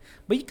fucking? Yeah.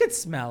 But you could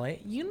smell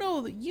it. You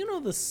know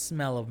the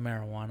smell of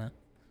marijuana.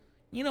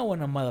 You know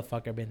when a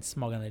motherfucker been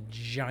smoking a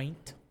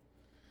joint.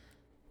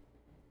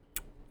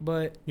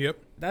 But Yep.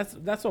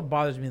 that's what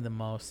bothers me the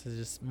most is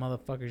just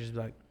motherfuckers just be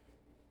like,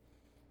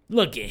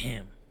 look at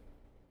him.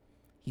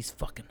 He's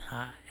fucking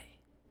high.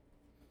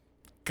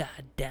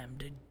 Goddamn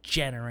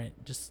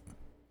degenerate. Just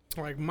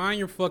Like, mind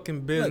your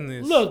fucking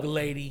business. Look,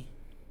 lady.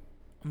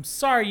 I'm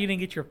sorry you didn't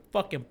get your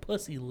fucking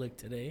pussy licked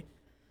today.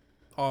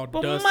 All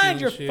But dusty mind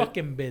and your shit.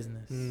 fucking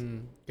business.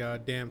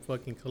 Goddamn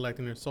fucking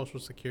collecting their social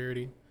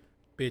security.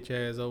 Bitch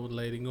ass old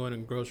lady going to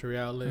grocery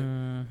outlet.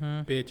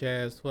 Mm-hmm. Bitch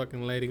ass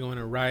fucking lady going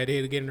to Rite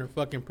Aid getting her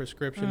fucking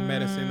prescription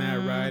medicine at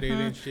Rite Aid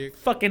and shit.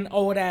 Fucking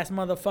old ass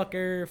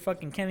motherfucker.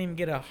 Fucking can't even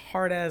get a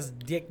hard ass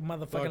dick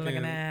motherfucking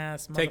looking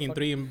ass. Taking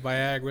 3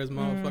 Viagra's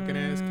motherfucking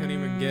ass. Can't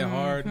even get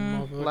hard.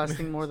 Motherfucking.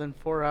 Lasting more than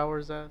 4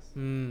 hours, ass.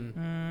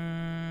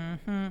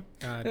 Mm-hmm.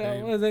 God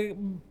Was damn. it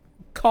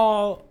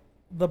call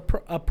the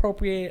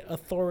appropriate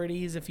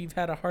authorities if you've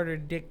had a harder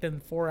dick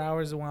than 4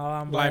 hours while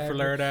I'm Life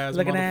alert ass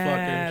looking motherfucking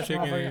ass,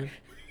 chicken. motherfucker.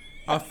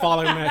 I've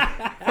fallen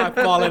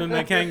and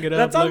I can't get up.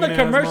 That's on the looking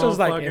ass commercials.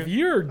 Like, motherfucker. if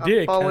your dick I'm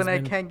has falling, I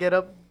been, can't get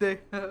up.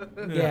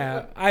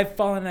 yeah, I've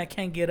fallen, I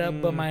can't get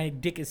up, but my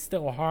dick is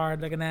still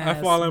hard. Looking ass.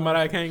 I've fallen, but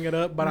I can't get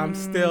up, but I'm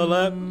still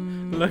up.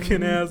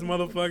 Looking ass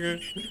motherfucker.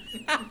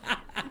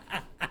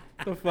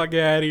 The fuck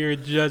out of here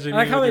judging I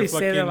like me how with they your say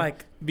that, fucking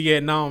like,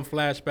 Vietnam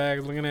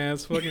flashbacks. Looking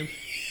ass fucking.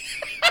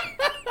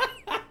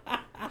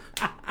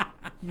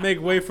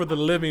 Make way for the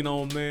living,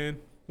 old man.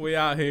 We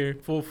out here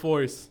full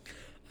force.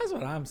 that's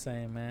what I'm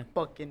saying, man.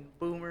 Fucking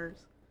boomers.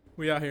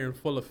 We out here in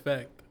full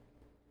effect.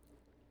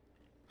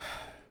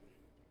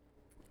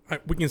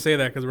 We can say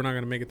that because we're not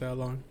gonna make it that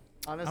long.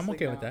 Honestly, I'm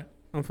okay no. with that.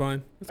 I'm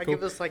fine. It's I cool.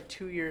 give us like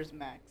 2 years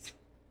max.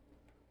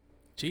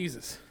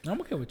 Jesus.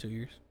 I'm okay with 2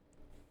 years.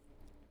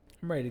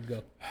 I'm ready to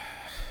go.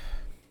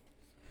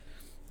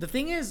 The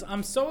thing is,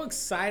 I'm so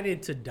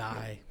excited to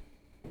die.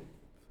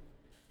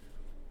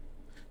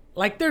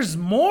 Like, there's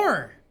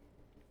more.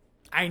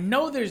 I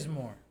know there's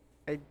more.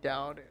 I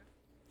doubt it.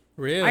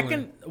 Really? I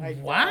can. I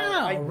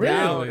Wow, doubt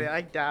really? it.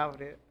 I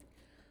doubt it.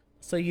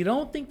 So you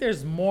don't think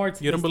there's more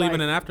to You don't this believe in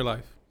life? an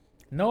afterlife.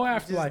 No You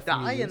afterlife. just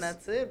die for you. and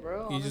that's it,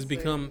 bro. You just honestly.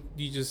 become.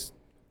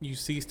 You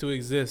cease to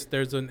exist.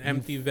 There's an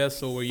empty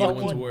vessel where you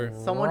fucking once were.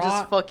 Someone rot.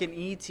 just fucking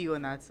eats you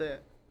and that's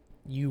it.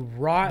 You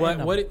rot But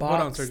in a what- box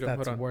hold on, Sergio,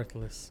 that's hold on.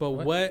 worthless.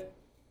 But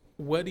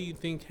what do you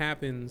think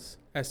happens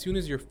as soon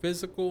as your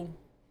physical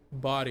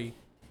body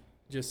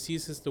just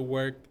ceases to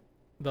work?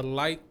 The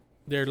light,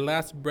 their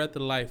last breath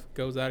of life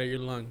goes out of your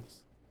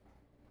lungs.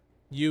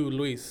 You,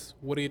 Luis,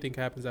 what do you think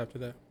happens after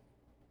that?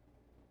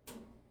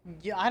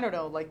 Yeah, I don't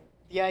know. Like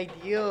the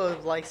idea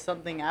of like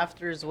something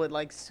after is what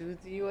like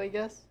soothes you, I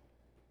guess.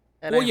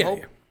 And Well, I yeah, hope,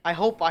 yeah.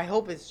 I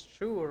hope it's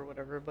true or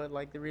whatever. But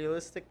like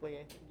realistically,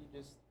 I think you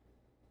just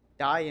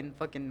die and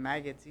fucking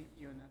maggots eat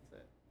you and that's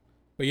it.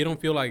 But you don't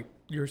feel like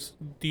you're.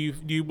 Do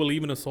you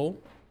believe in a soul?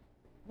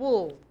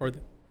 Well, Or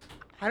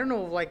I don't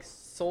know like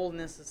soul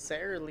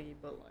necessarily,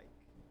 but like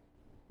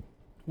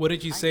what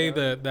did you say?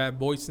 Kinda. That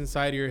voice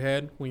inside of your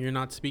head when you're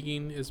not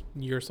speaking is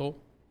your soul.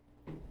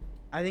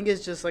 I think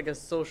it's just like a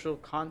social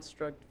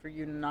construct for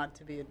you not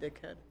to be a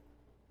dickhead.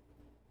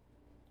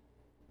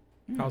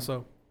 How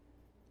so?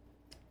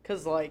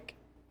 Cause like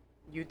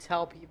you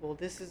tell people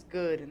this is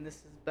good and this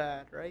is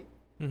bad, right?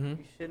 Mm-hmm.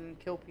 You shouldn't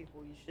kill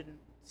people. You shouldn't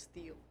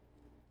steal.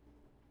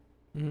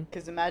 Mm-hmm.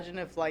 Cause imagine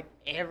if like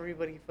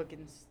everybody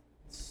fucking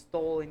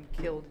stole and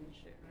killed and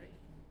shit, right?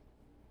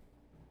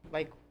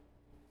 Like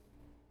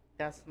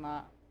that's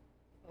not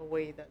a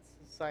way that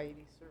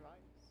society survives.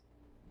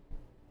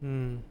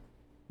 Mm.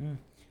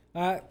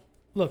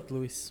 Look,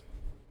 Luis.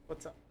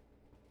 What's up?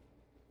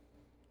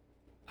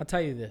 I'll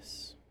tell you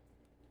this.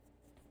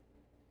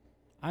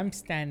 I'm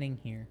standing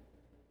here.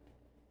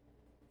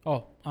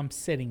 Oh, I'm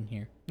sitting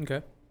here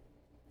Okay.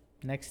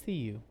 next to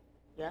you.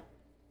 Yeah.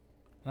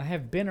 I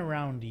have been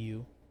around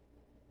you.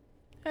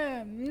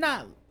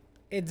 Not.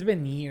 It's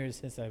been years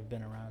since I've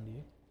been around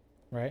you,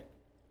 right?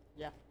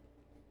 Yeah.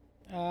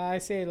 I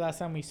say last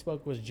time we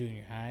spoke was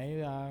junior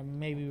high.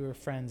 Maybe we were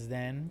friends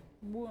then.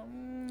 Well,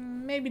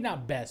 maybe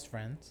not best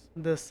friends.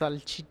 The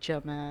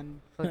Salchicha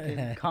Man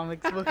fucking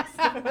comics books.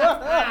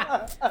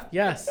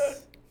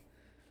 Yes.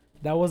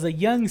 That was a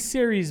young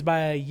series by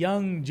a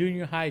young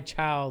junior high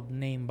child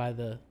named by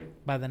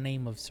the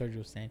name of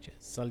Sergio Sanchez,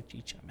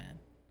 Salchicha Man.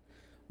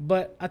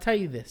 But I'll tell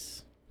you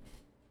this.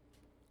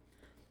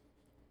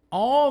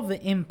 All the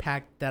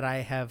impact that I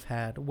have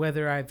had,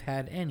 whether I've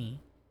had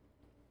any,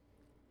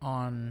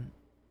 on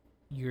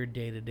your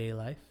day-to-day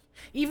life,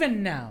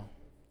 even now,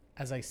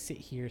 as I sit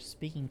here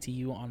speaking to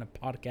you on a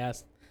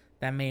podcast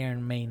that may or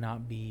may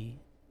not be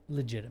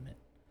legitimate,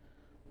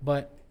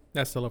 but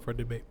That's still up for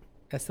debate.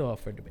 that's still up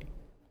for debate.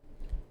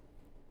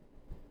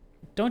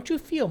 Don't you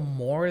feel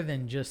more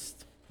than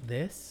just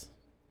this?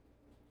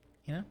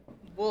 You know?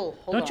 Well,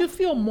 hold Don't on. you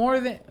feel more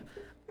than...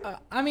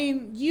 I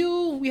mean,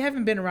 we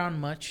haven't been around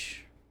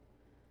much.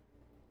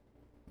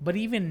 But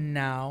even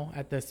now,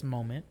 at this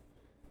moment,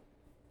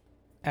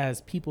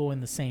 as people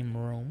in the same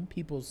room,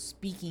 people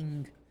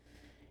speaking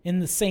in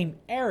the same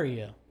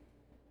area,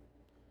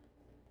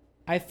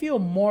 I feel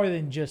more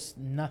than just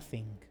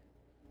nothing.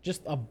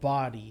 Just a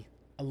body,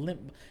 a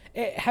limp.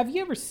 Have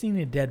you ever seen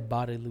a dead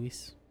body,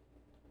 Luis?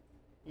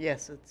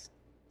 Yes, it's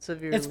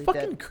severely It's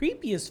fucking dead.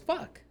 creepy as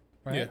fuck,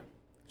 right? Yeah.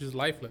 Just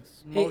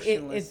lifeless.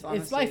 Motionless, It's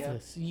honestly,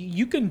 lifeless.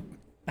 You can.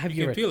 Have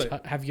You you, can feel ever?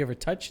 it. Have you ever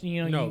touched?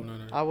 You know. No, you, no,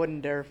 no. Yeah. I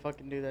wouldn't dare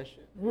fucking do that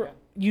shit. r-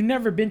 You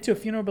never been to a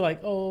funeral, be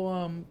like,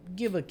 oh,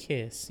 give a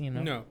kiss. You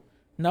know. No.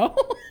 No.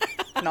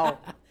 Yeah. No.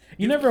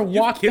 You never You've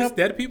walked kissed up.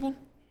 dead people?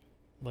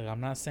 Look, I'm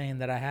not saying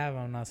that I have.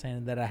 I'm not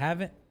saying that I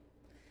haven't.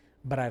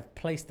 But I've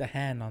placed a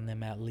hand on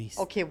them at least.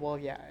 Okay, well,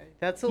 yeah.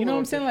 That's a You know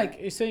what I'm little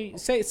saying?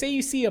 different. Like, say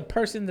you see a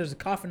person, there's a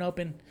coffin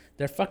open,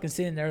 they're fucking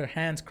sitting there, their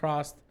hands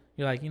crossed.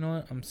 You're like, you know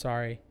what? I'm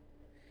sorry.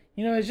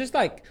 You know, it's just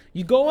like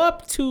you go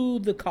up to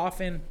the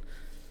coffin.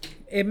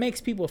 It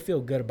makes people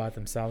feel good about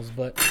themselves,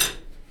 but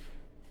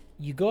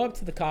you go up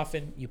to the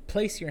coffin, you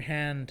place your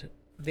hand.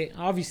 They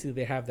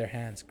have their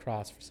hands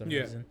crossed for some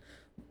Yeah. reason,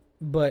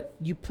 but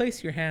you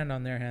place your hand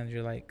on their hands.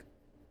 You're like,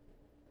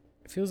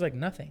 it feels like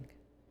nothing.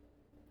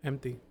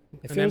 Empty.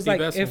 It An feels empty like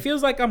vessel. it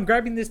feels like I'm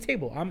grabbing this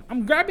table.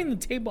 I'm grabbing the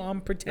table. I'm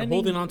You're pretending.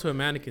 holding on to a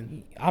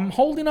mannequin. I'm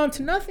holding on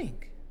to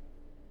nothing.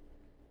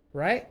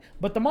 Right?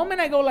 But the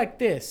moment I go like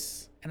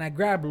this and I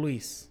grab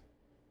Luis,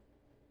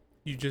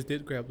 You just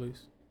did grab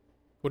Luis.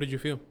 What did you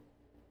feel?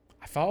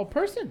 I felt a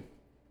person.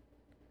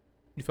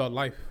 You felt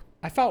life.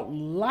 I felt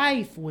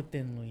life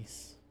within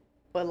Luis.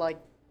 But, like,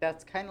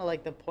 that's kind of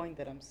like the point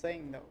that I'm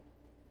saying, though.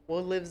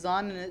 What lives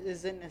on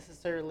isn't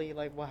necessarily,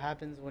 like, what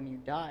happens when you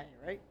die,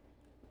 right?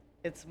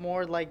 It's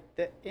more like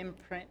the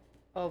imprint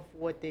of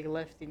what they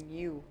left in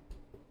you.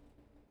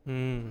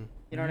 Mm.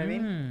 You know what I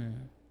mean? Mm.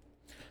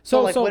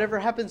 So, like, whatever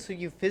happens to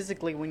you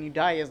physically when you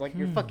die is, like,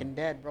 you're Hmm. fucking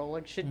dead, bro.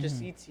 Like, shit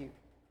just eats you.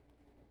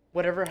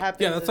 Whatever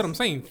happens Yeah, that's what I'm is-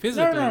 saying.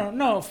 Physically.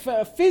 No.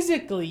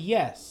 Physically,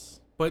 yes.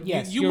 But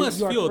Yes, you you're- must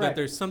you are feel that correct.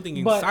 there's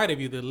something But- inside of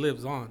you that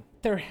lives on.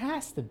 There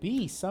has to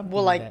be something.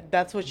 Well, like,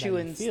 that's what that you feel.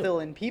 instill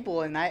in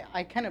people, and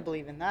I kind of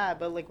believe in that.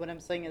 But, like, what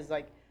I'm saying is,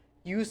 like,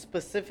 you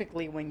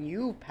specifically, when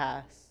you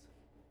pass,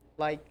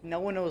 like, no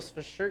one knows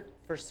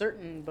for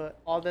certain, but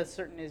all that's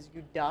certain is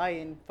you die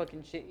and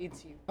fucking shit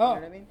eats you. You Oh.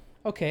 know what I mean?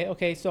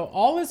 Okay. So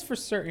all is for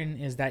certain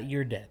is that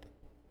you're dead.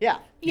 Yeah.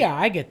 Yeah,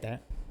 I get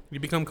that. You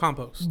become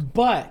compost.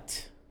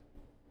 But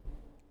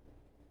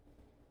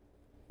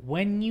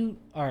when you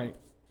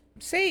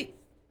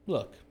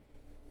look,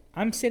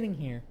 I'm sitting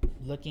here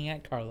looking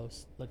at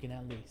Carlos, looking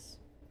at Luis,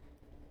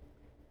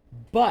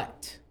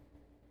 but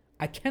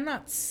I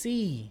cannot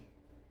see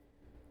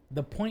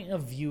the point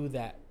of view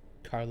that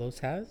Carlos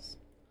has,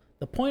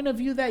 the point of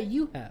view that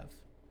you have,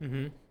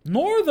 Mm-hmm.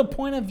 nor the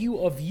point of view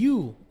of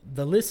you,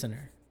 the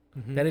listener,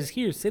 Mm-hmm. that is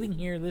here, sitting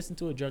here, listen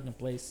to A Drunken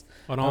Place.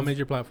 On all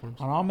major platforms.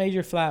 On all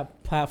major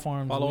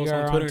platforms. Follow We us are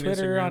on on Twitter and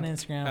Twitter, Instagram on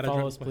Instagram. at A Follow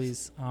Drunken us, Place.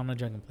 please, on A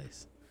Drunken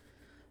Place.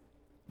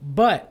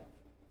 But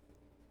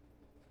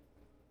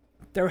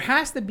there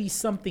has to be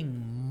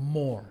something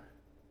more.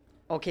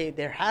 Okay,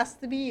 there has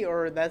to be,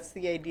 or that's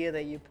the idea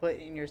that you put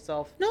in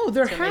yourself. No,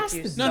 there to make has to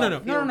be. yourself No.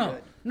 feel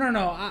good.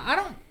 No. I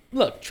don't.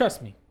 Look,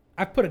 trust me.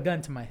 I've put a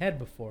gun to my head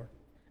before.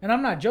 And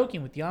I'm not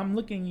joking with you. I'm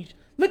looking you.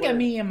 Look at Word.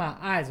 me in my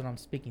eyes when I'm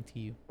speaking to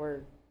you.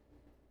 Word.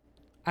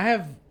 I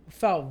have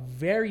felt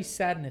very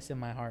sadness in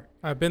my heart.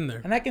 I've been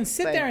there. And I can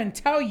sit Same. there and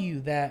tell you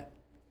that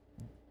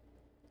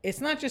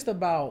it's not just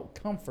about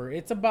comfort.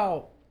 It's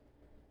about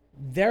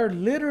there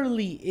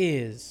literally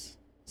is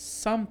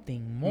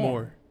something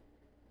more.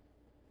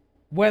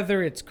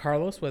 Whether it's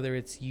Carlos, whether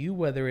it's you,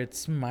 whether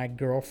it's my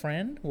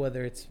girlfriend,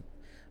 whether it's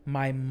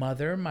my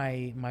mother,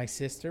 my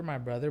sister, my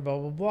brother, blah,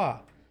 blah, blah.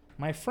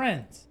 my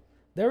friends,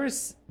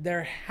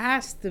 there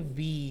has to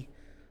be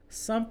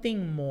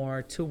something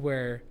more to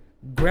where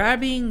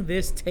grabbing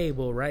this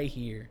table right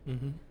here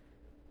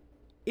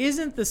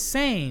isn't the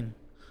same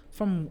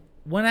from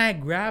when I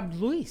grabbed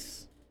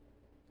Luis.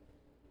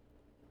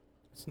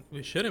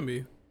 It shouldn't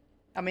be.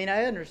 I mean,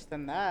 I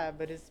understand that,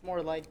 but it's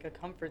more like a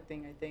comfort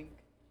thing, I think.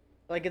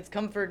 Like, it's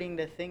comforting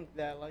to think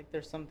that, like,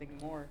 there's something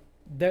more.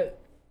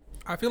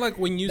 I feel like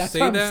when you That's say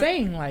what that... I'm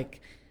saying.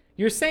 Like,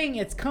 you're saying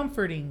it's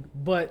comforting,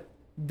 but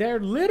there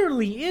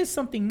literally is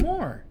something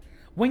more.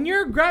 When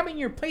you're grabbing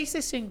your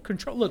PlayStation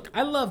control... Look,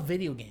 I love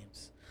video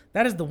games.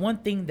 That is the one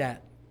thing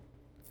that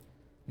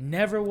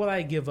never will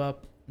I give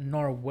up,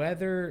 nor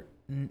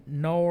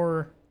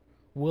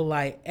will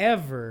I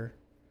ever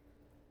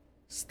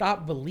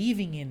stop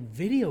believing in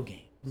video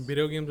games.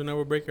 Video games will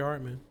never break your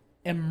heart, man.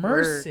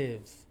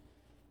 Immersive.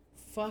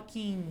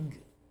 Fucking...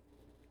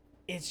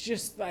 It's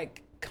just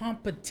like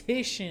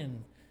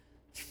competition,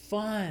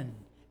 fun,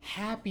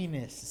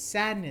 happiness,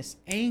 sadness,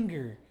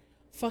 anger,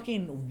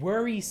 fucking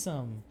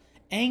worrisome,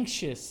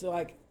 anxious.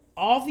 Like,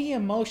 all the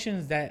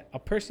emotions that a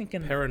person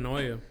can...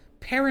 Paranoia.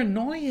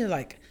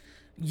 Like,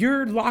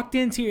 you're locked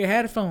into your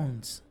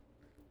headphones.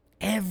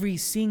 Every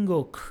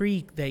single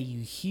creak that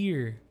you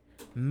hear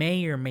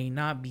may or may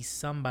not be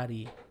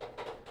somebody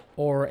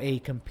or a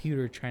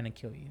computer trying to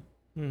kill you.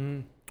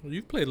 Mm-hmm. Well,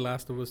 you've played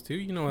Last of Us 2.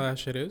 You know what that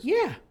shit is.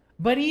 Yeah.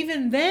 But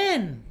even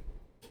then,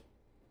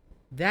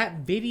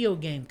 that video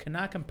game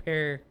cannot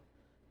compare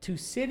to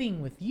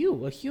sitting with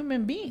you, a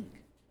human being.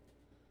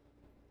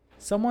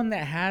 Someone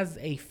that has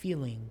a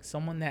feeling.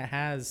 Someone that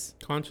has...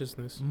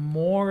 consciousness.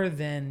 More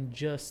than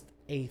just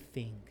a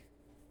thing.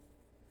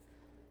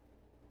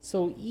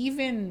 So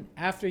even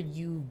after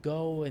you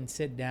go and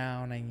sit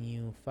down and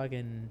you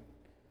fucking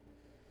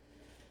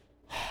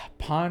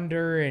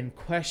ponder and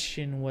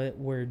question what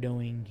we're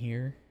doing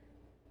here,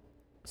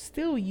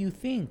 still you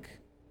think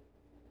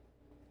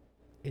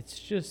it's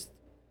just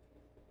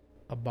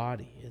a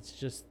body. It's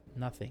just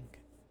nothing.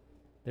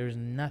 There's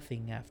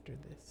nothing after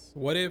this.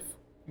 What if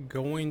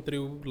going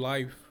through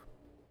life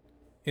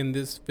in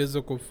this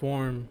physical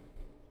form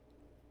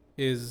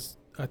is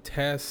a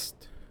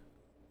test,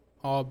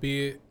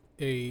 albeit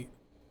a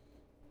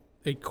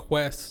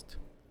quest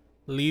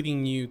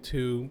leading you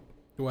to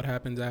what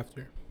happens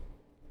after?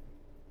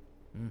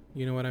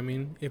 You know what I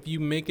mean? If you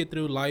make it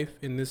through life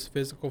in this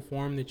physical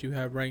form that you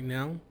have right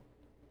now,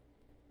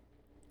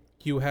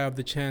 you have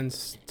the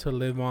chance to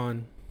live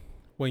on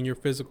when your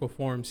physical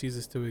form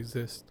ceases to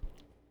exist.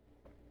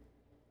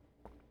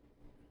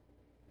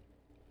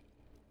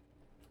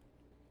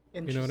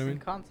 Interesting, you know what I mean?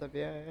 Concept,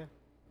 yeah.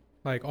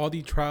 Like, all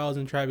the trials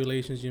and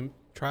tribulations you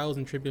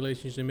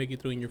make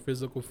it through in your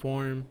physical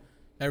form,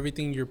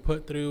 everything you're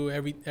put through,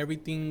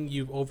 everything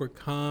you've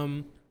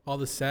overcome, all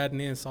the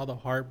sadness, all the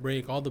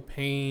heartbreak, all the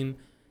pain,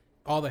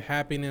 all the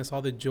happiness,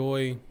 all the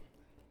joy.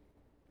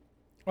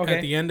 Okay.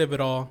 At the end of it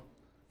all,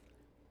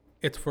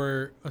 it's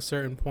for a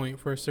certain point,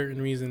 for a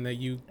certain reason that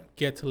you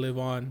get to live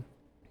on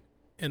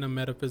in a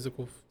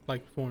metaphysical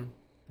like form.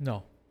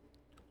 No.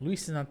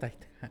 Luis is not that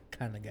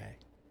kind of guy.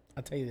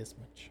 I'll tell you this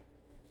much.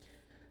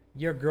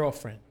 Your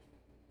girlfriend.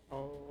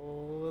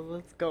 Oh,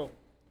 let's go.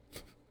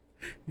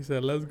 He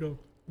said, let's go.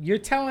 You're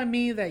telling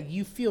me that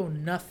you feel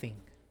nothing.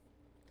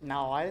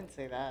 No, I didn't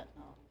say that.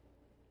 No.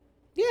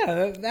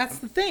 Yeah, that's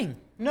the thing.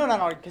 No,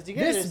 because you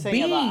guys are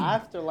saying about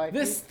afterlife.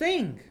 This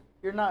thing.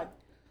 You're not.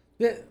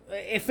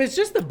 If it's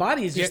just the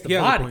body, it's just the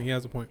body. He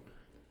has a point.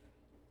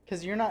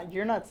 Because you're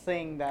not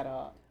saying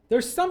that.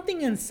 There's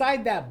something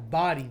inside that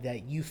body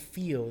that you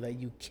feel, that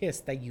you kiss,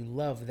 that you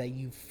love, that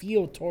you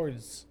feel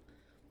towards.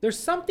 There's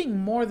something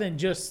more than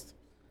just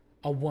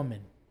a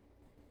woman,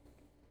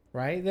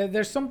 right?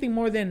 There's something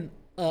more than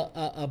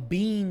a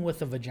being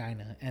with a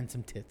vagina and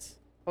some tits.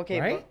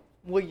 Okay, right?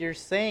 But what you're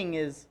saying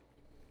is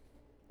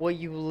what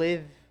you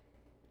live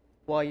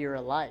while you're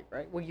alive,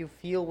 right? What you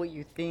feel, what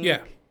you think,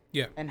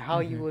 yeah, and how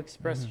you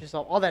express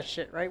yourself, all that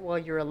shit, right? While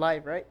you're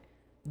alive, right?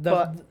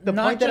 The not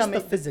point just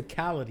that the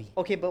physicality.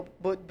 Okay,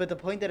 but the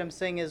point that I'm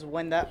saying is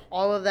when that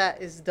all of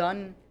that is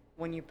done,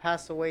 when you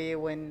pass away,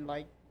 when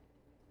like,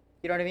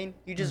 you know what I mean?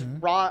 You just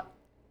rot,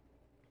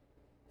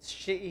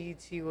 shit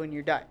eats you, and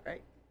you die,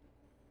 right?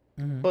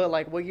 But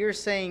like what you're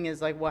saying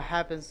is like what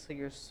happens to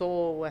your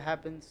soul, what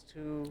happens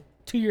to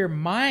your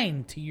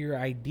mind, to your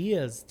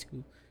ideas,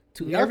 to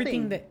nothing.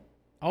 Everything that.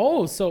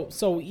 Oh, so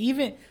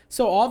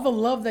all the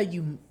love that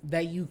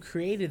you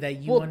created,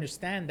 that you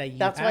understand, that you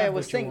that's have why I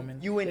was with saying your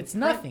woman, you it's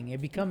nothing.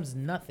 It becomes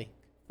nothing.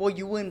 Well,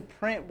 you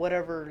imprint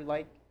whatever,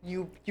 like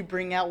you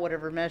bring out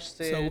whatever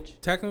message. So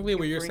technically,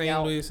 what you're saying,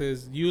 Luis,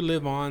 is you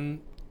live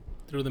on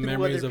through the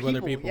memories of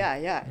other people.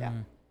 Yeah.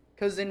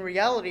 Because in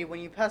reality, when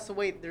you pass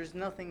away, there's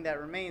nothing that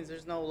remains.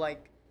 There's no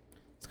like.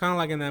 It's kind of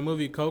like in that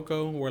movie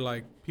Coco, where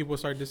like people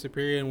start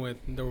disappearing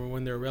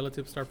when their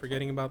relatives start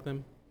forgetting about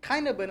them.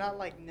 Kind of, but not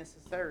like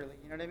necessarily.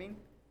 You know what I mean?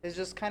 It's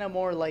just kind of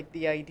more like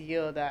the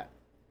idea that,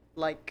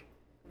 like,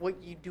 what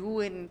you do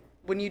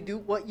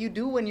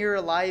when you're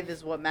alive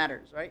is what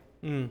matters, right?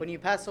 When you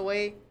pass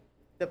away,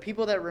 the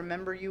people that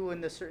remember you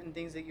and the certain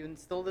things that you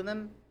instilled in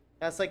them,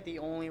 That's like the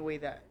only way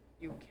that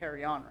you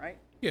carry on, right?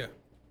 Yeah.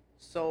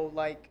 So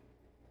like,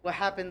 what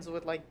happens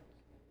with like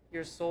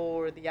your soul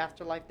or the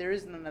afterlife? There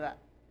is none of that.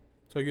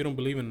 So you don't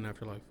believe in an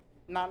afterlife?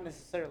 Not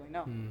necessarily,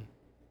 no. Mm.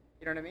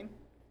 You know what I mean?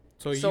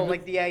 So So you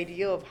like the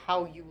idea of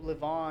how you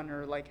live on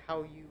or like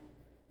how you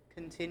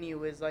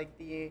continue is like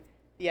the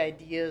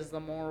ideas, the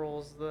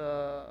morals,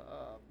 the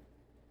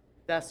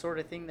that sort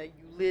of thing that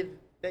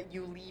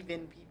you leave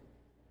in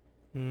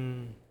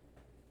people.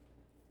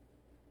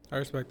 I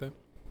respect that.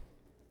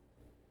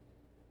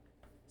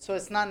 So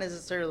it's not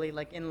necessarily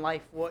like in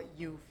life what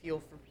you feel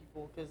for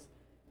people, because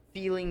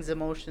feelings,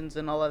 emotions,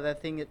 and all of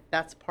that thing,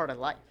 that's part of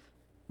life.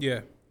 Yeah.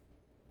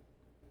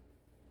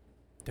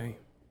 Dang.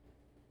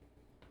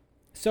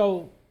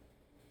 So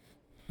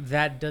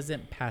that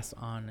doesn't pass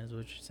on, is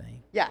what you're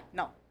saying? Yeah,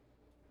 no.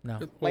 No.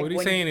 Well, Like what he's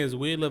when saying is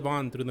we live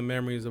on through the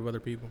memories of other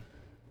people.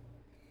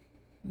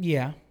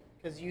 Yeah.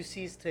 Because you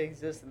cease to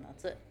exist and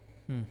that's it.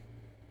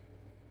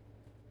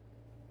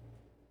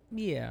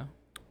 Yeah.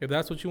 If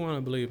that's what you want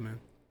to believe, man.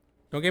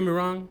 Don't get me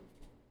wrong.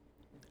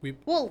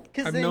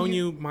 I've known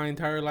you my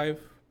entire life.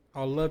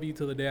 I'll love you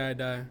till the day I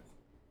die.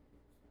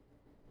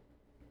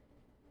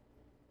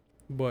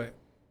 But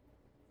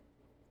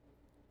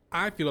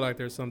I feel like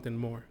there's something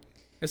more.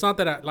 It's not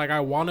that I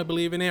want to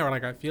believe in it, or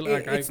like I feel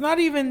like it's not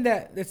even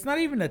that. It's not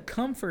even a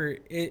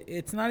comfort.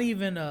 It's not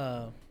even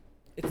a.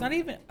 It's not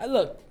even.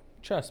 Look,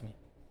 trust me.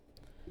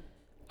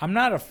 I'm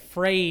not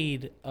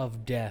afraid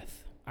of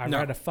death. I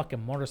ride a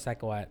fucking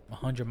motorcycle at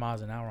 100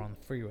 miles an hour on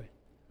the freeway.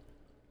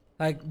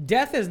 Like,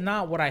 death is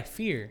not what I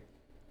fear,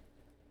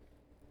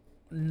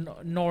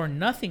 nor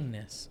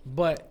nothingness.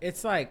 But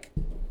it's like,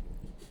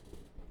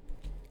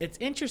 it's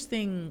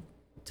interesting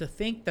to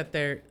think that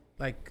there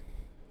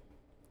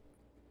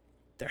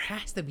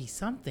has to be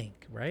something,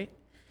 right?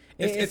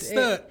 It's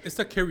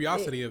the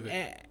curiosity of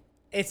it.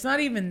 It's not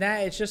even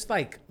that. It's just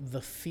like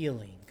the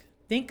feeling.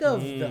 Think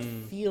of the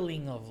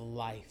feeling of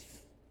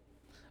life.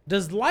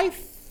 Does life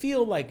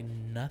feel like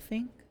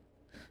nothing?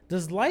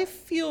 Does life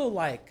feel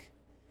like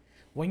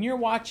when you're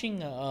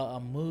watching a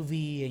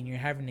movie and you're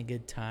having a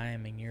good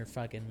time and you're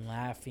fucking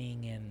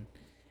laughing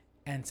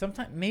and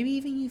sometimes maybe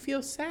even you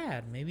feel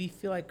sad, maybe you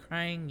feel like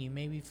crying, you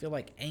maybe feel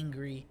like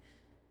angry.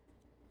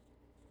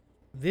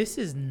 This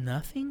is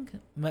nothing.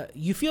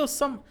 You feel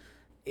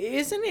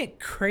isn't it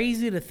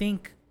crazy to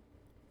think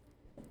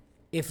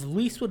if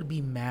Luis would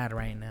be mad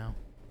right now,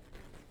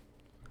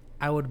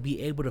 I would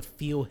be able to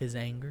feel his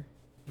anger?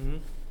 Mm-hmm.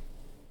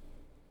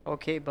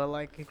 Okay, but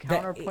like a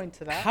counterpoint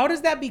to that. How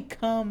does that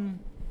become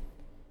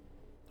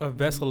A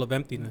vessel of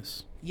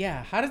emptiness.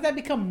 Yeah, how does that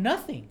become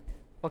nothing?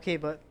 Okay,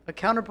 but a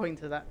counterpoint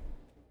to that.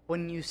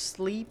 When you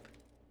sleep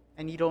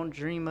and you don't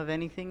dream of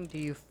anything, do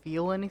you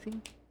feel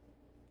anything?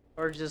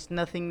 Or just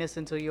nothingness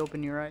until you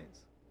open your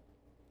eyes?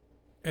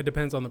 It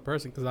depends on the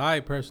person, because I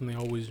personally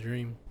always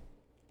dream.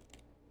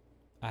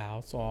 I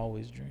also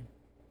always dream.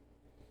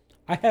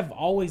 I have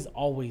always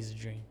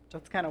dreamed.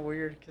 That's kind of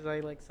weird because I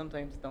like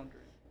sometimes don't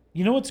dream.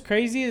 You know what's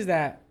crazy is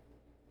that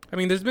I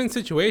mean, there's been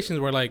situations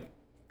where like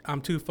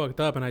I'm too fucked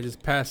up and I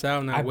just pass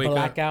out and I wake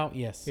black up. out.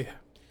 Yes. Yeah.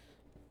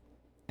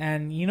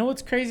 And you know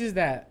what's crazy is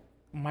that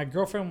my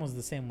girlfriend was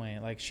the same way.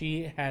 Like,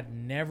 she had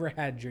never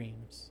had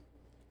dreams.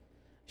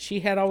 She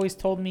had always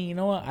told me, you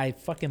know what? I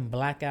fucking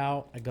black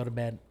out. I go to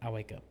bed. I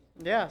wake up.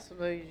 Yeah, so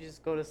you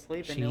just go to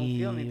sleep and you don't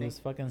feel anything. She was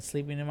fucking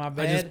sleeping in my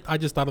bed. I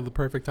just thought of the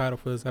perfect title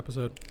for this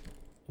episode.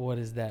 What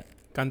is that?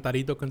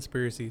 Cantarito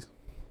Conspiracies.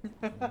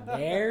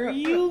 There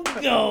you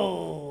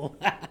go.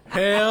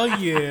 Hell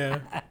yeah.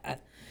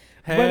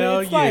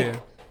 Hell yeah.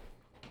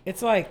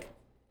 It's like,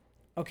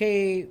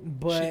 okay,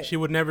 but she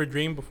would never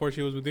dream before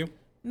she was with you?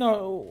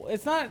 No,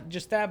 it's not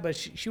just that, but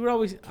she would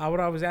always, I would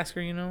always ask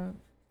her, you know,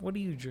 what do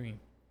you dream?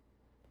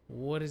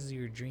 What is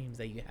your dreams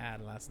that you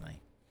had last night?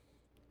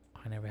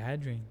 I never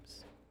had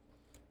dreams.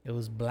 It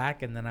was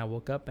black, and then I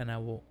woke up, and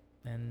now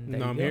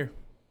I'm here.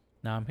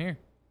 Now I'm here.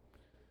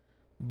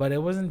 But it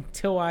wasn't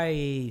until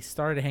I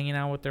started hanging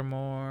out with her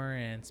more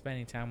and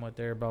spending time with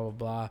her, blah, blah,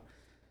 blah.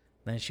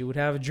 Then she would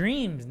have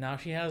dreams. Now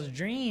she has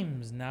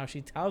dreams. Now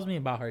she tells me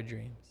about her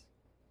dreams.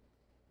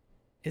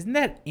 Isn't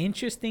that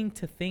interesting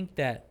to think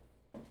that?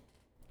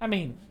 I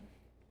mean,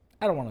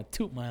 I don't want to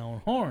toot my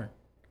own horn.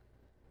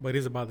 But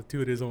he's about to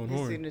toot his own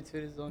horn.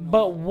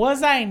 But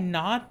was I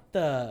not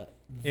the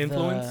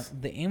influence?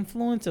 The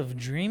influence of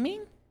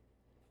dreaming?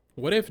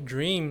 What if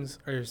dreams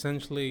are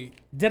essentially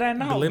did I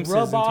not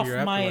rub off my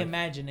afterlife?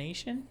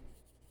 Imagination?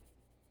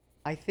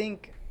 I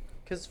think,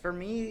 because for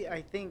me,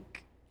 I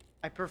think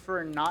I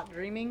prefer not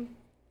dreaming,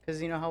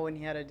 because you know how when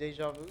you had a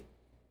deja vu,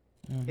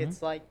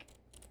 it's like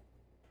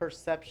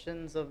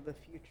perceptions of the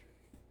future.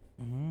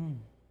 Mm-hmm.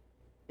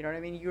 You know what I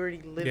mean? You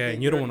already lived it. Yeah,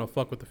 and you don't want to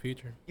fuck with the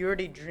future. You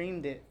already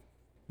dreamed it.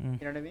 You know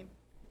what I mean?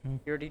 You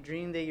already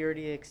dreamed it. You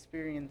already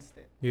experienced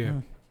it. Yeah.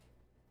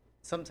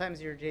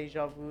 Sometimes your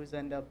deja vus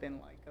end up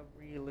in like a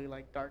really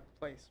like dark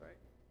place, right?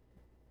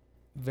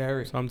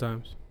 Very.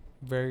 Sometimes.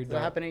 Very Does dark.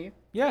 that happen to you?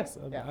 Yes,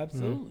 Yeah.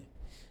 absolutely.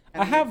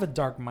 I have a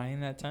dark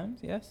mind at times,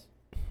 yes.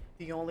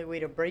 The only way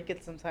to break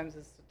it sometimes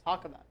is to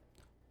talk about it.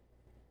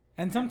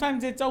 And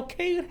sometimes it's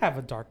okay to have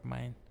a dark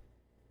mind.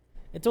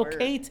 It's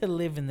okay to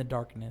live in the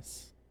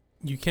darkness.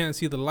 You can't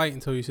see the light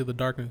until you see the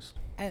darkness.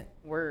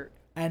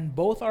 And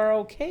both are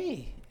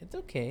okay. It's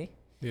okay.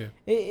 Yeah.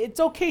 It's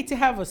okay to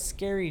have a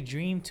scary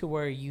dream to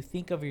where you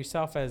think of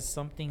yourself as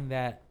something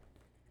that,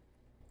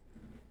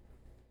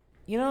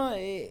 you know.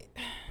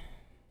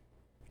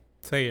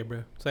 Say it,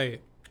 bro. Say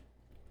it.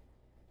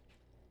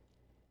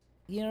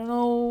 You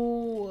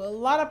know, a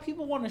lot of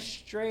people want to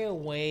stray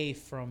away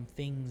from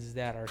things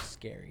that are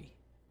scary,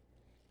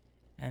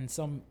 and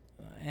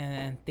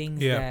things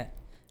that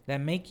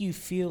make you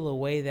feel a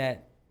way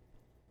that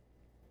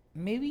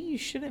maybe you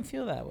shouldn't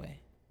feel that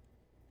way.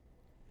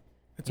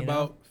 It's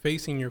about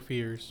facing your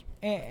fears,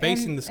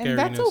 facing the scariness. And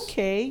that's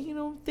okay. You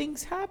know,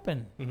 things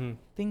happen. Mm-hmm.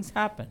 Things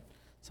happen.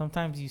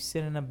 Sometimes you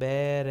sit in a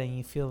bed and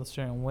you feel a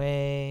certain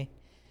way,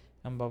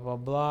 and blah blah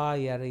blah,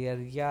 yada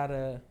yada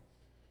yada.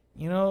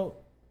 You know.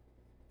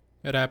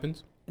 It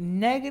happens.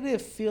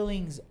 Negative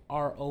feelings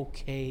are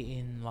okay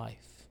in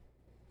life.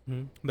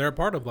 Mm-hmm. They're a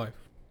part of life.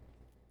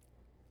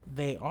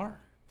 They are.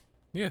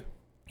 Yeah.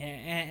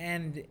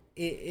 And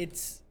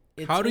it's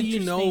how do you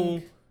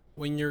know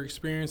when you're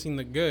experiencing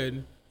the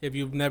good if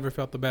you've never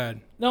felt the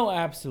bad? No,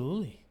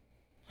 absolutely.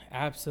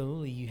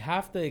 Absolutely. You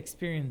have to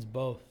experience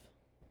both.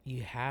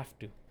 You have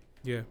to.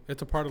 Yeah,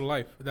 it's a part of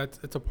life.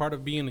 It's a part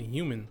of being a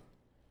human.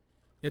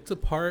 It's a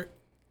part.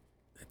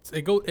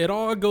 It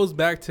all goes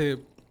back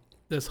to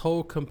this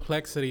whole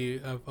complexity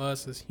of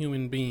us as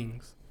human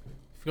beings,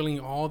 feeling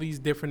all these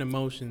different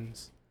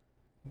emotions,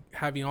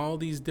 having all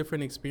these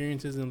different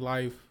experiences in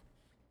life.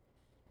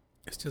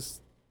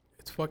 It's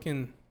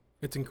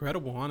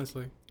incredible,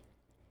 honestly.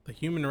 The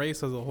human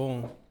race as a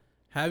whole,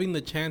 having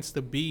the chance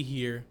to be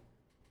here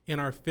in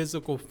our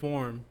physical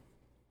form,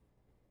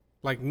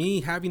 like me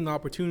having the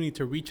opportunity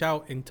to reach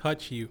out and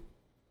touch you.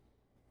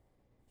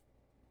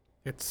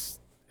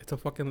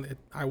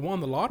 I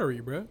won the lottery,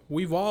 bro.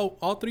 We've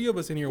all three of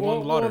us in here won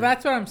the lottery. Well,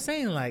 that's what I'm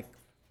saying. Like,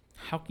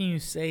 how can you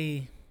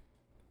say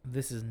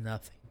this is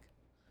nothing?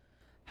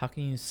 How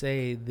can you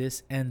say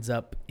this ends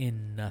up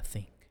in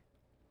nothing?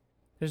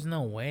 There's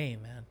no way,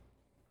 man.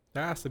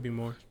 There has to be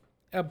more.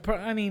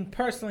 I mean,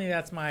 personally,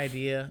 that's my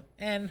idea.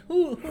 And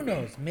who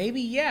knows?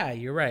 Maybe, yeah,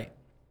 you're right.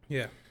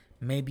 Yeah.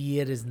 Maybe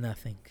it is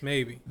nothing.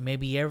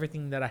 Maybe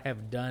everything that I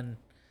have done,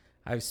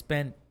 I've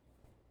spent.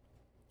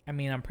 I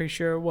mean, I'm pretty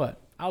sure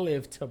I'll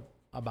live to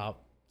about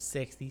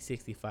 60,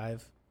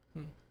 65.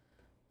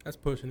 That's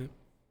pushing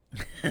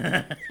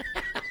it.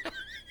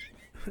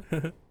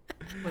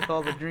 With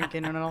all the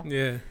drinking and all.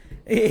 Yeah.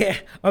 Yeah.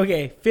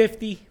 Okay.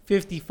 50,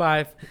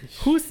 55.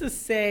 Who's to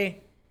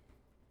say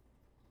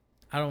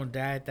I don't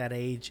die at that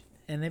age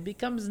and it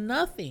becomes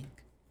nothing?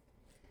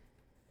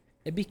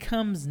 It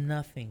becomes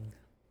nothing.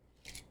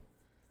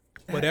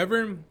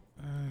 Whatever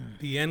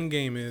the end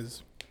game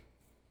is,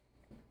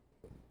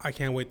 I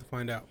can't wait to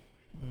find out.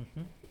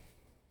 Mm-hmm.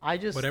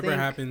 Whatever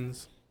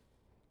happens,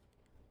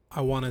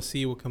 I want to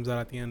see what comes out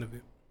at the end of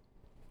it.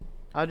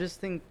 I just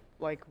think,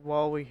 like,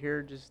 while we're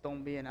here, just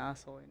don't be an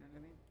asshole. You know what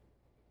I mean?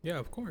 Yeah,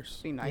 of course.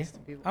 Be nice to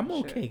people. I'm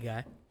okay,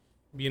 guy.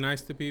 Be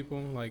nice to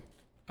people. Like,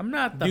 I'm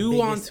not the do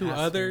biggest unto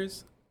asshole.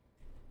 others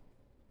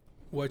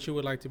what you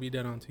would like to be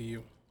done unto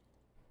you.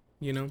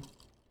 You know,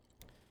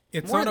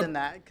 it's more not than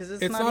that, because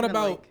it's not even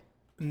about like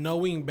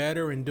knowing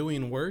better and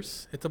doing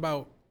worse. It's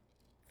about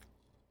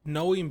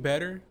knowing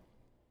better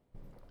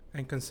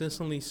and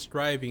consistently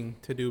striving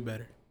to do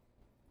better.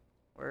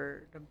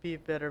 Or to be a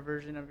better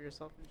version of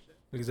yourself and shit.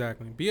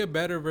 Exactly. Be a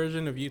better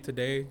version of you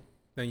today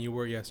than you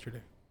were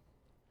yesterday.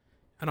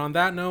 And on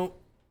that note,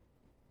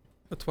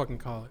 let's fucking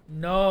call it.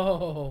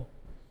 No.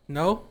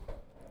 No?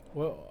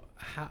 Well,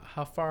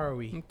 how far are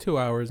we? 2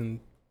 hours and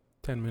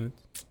 10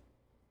 minutes.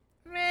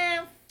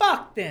 Man,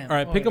 fuck them. All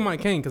right, pick up my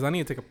cane because I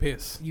need to take a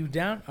piss. You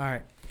down? All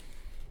right.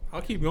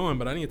 I'll keep going,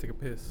 but I need to take a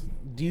piss.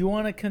 Do you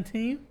want to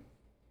continue?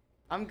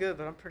 I'm good,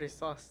 but I'm pretty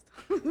sauced.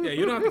 Yeah,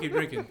 you don't have to keep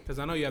drinking because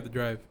I know you have to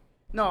drive.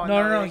 No.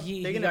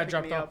 He got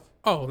dropped off.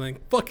 Oh, then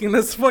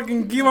let's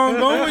fucking keep on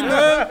going,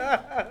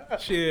 man.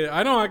 Shit,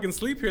 I know I can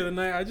sleep here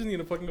tonight. I just need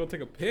to fucking go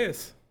take a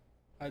piss.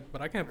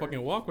 But I can't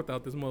fucking walk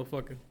without this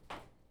motherfucker.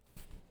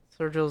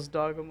 Sergio's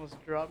dog almost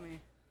dropped me.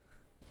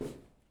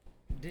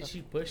 Did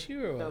she push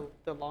you or what?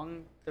 The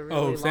really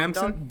long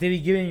Samson? dog? Did he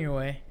get in your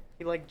way?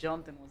 He like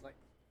jumped and was like,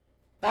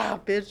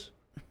 bitch.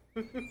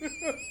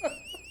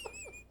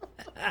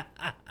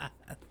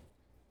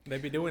 They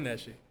be doing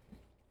that shit.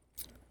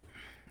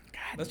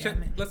 God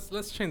damn it.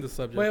 Let's change the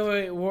subject.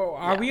 Wait.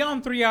 Are we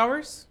on 3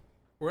 hours?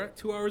 We're at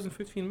 2 hours and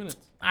 15 minutes.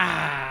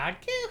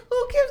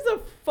 Who gives a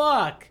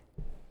fuck?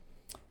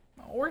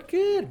 We're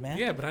good, man.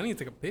 Yeah, but I need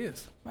to take a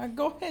piss.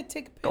 Go ahead,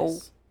 take a piss. Go.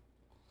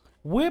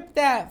 Whip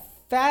that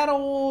fat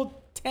old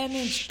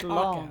 10-inch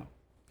cock out.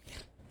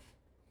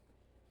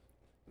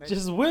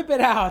 Just whip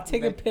it out.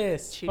 Take a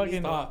piss.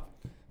 Fucking stop.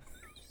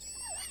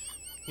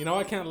 You know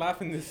I can't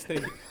laugh in this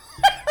state.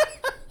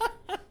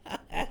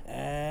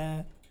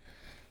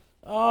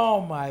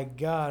 Oh my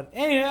god.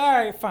 Anyway,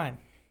 all right, fine.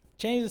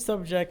 Change the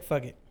subject.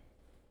 Fuck it.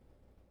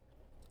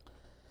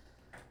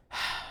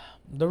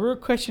 The real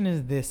question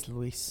is this,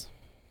 Luis.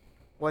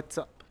 What's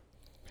up?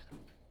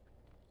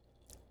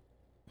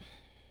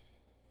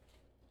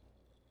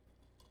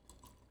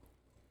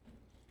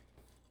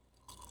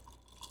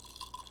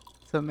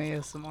 Some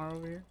ASMR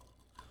over here.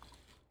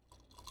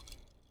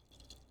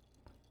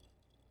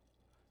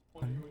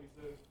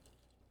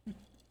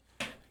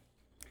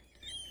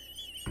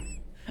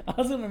 I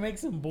was gonna make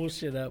some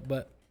bullshit up,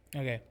 but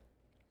okay.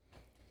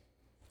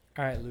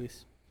 All right,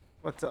 Luis.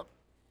 What's up?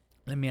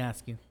 Let me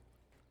ask you.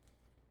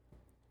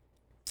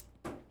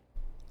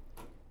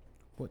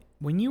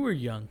 When you were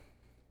young,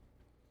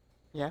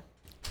 Yeah.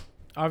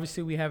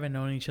 obviously we haven't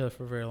known each other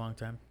for a very long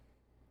time.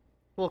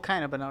 Well,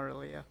 kind of, but not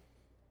really. Yeah.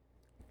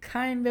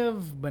 Kind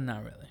of, but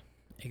not really.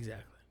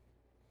 Exactly.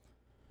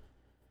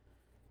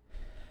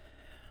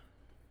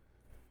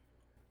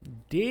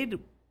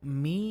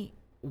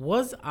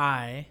 Was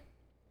I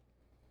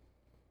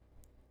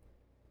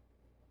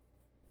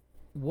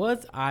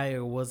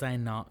or was I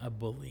not a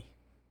bully?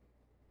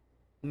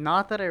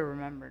 Not that I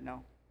remember.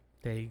 No.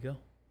 There you go.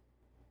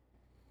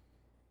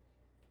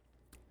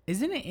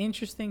 Isn't it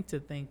interesting to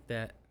think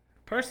that,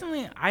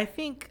 personally, I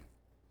think,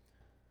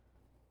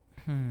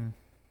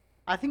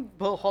 I think.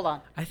 Well, hold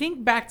on. I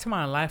think back to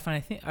my life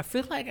and I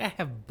feel like I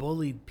have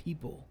bullied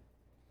people.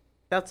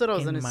 That's what I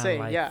was in gonna my say.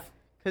 life. Yeah,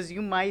 because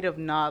you might have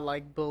not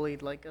like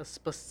bullied like a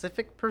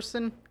specific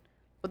person,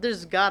 but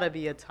there's gotta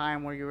be a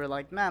time where you were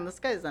like, man, this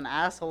guy's an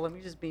asshole. Let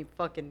me just be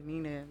fucking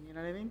mean to him. You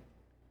know what I mean?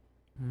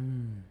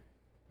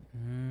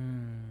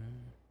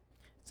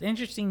 It's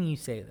interesting you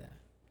say that.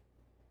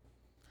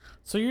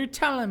 So you're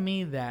telling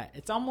me that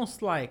it's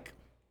almost like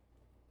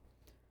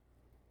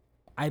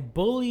I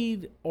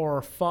bullied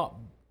or fought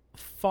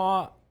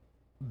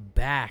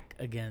back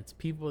against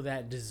people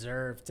that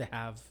deserve to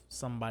have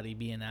somebody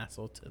be an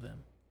asshole to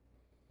them.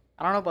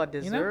 I don't know about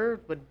You know?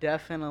 deserve, but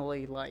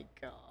definitely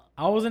like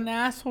I was an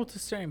asshole to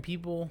certain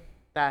people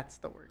that's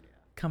the word. Yeah.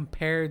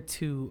 compared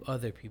to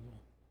other people.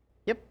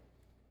 Yep.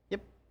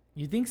 Yep.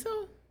 You think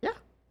so? Yeah.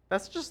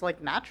 That's just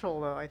like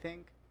natural though. I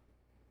think.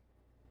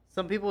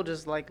 Some people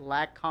just like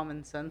lack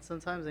common sense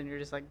sometimes, and you're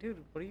just like,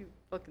 dude, what are you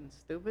fucking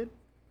stupid?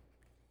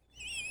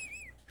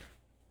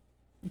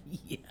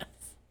 Yes.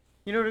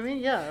 You know what I mean?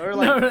 Yeah. Or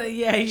like,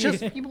 yeah. it's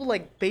just people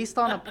like based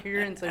on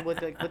appearance and what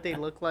they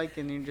look like,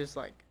 and you're just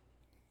like,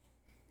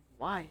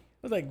 why?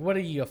 Like, what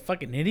are you, a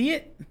fucking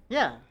idiot?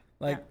 Yeah.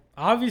 Like, yeah.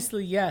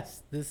 obviously,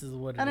 yes, this is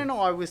what it I don't is. know.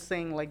 I was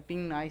saying like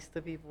being nice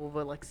to people,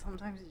 but like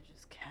sometimes you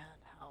just can't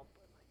help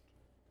it.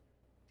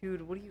 Like,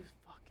 dude, what are you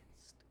fucking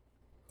stupid?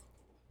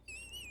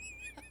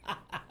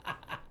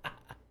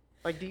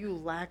 Like, do you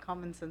lack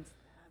common sense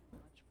that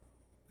much?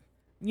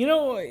 You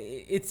know,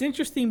 it's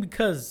interesting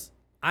because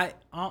I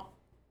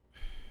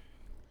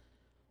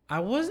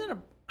wasn't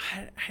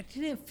I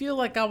didn't feel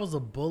like I was a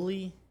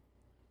bully,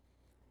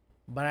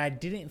 but I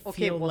didn't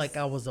feel like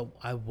I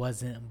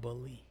wasn't a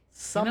bully.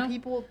 Some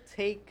people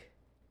take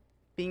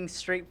being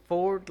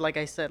straightforward, like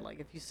I said, like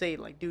if you say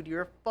like, dude,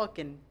 you're a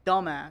fucking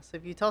dumbass.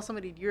 If you tell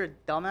somebody you're a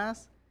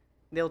dumbass,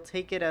 they'll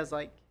take it as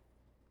like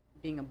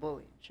being a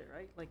bully and shit,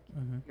 right? Like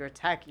you're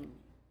attacking me.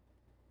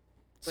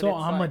 But So it's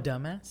I'm like, a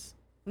dumbass?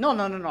 No.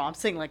 I'm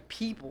saying like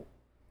people,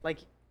 like,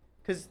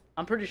 because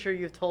I'm pretty sure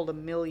you've told a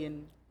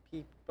million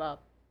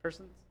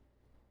persons.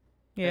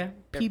 Yeah,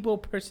 they're- people,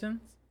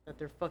 persons. That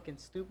they're fucking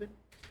stupid.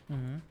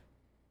 Mm-hmm.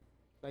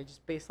 Like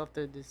just based off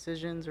their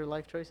decisions or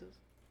life choices.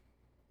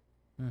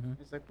 Mm-hmm.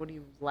 It's like, what do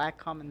you lack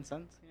common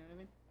sense? You know what I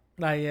mean?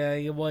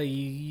 Like, well,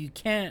 you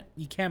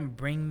can't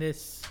bring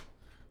this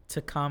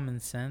to common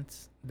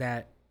sense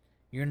that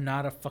you're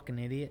not a fucking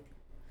idiot.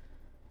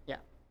 Yeah.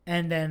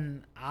 And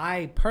then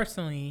I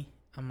personally,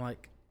 I'm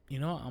like, you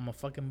know, I'm a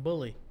fucking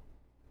bully.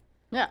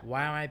 Yeah.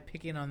 Why am I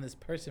picking on this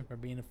person for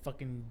being a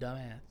fucking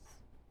dumbass?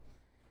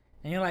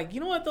 And you're like, you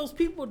know what? Those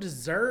people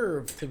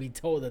deserve to be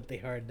told that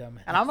they are a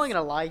dumbass. And I'm not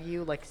gonna lie to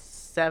you, like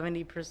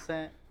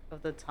 70%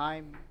 of the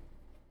time,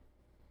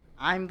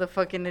 I'm the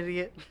fucking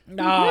idiot.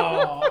 No.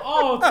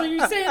 Oh, so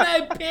you're saying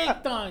I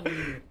picked on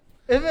you?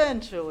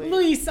 Eventually.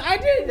 Luis, I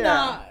did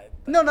not.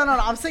 No.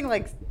 I'm saying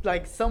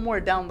like somewhere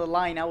down the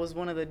line, I was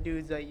one of the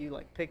dudes that you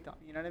like picked on.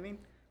 You know what I mean?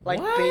 Like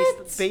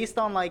What? based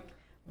on like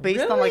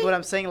Really? what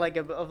I'm saying, like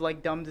of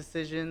like dumb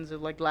decisions or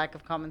like lack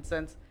of common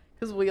sense.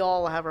 Because we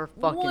all have our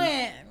fucking.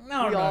 When?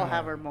 No, we no, all no.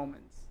 have our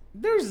moments.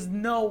 There's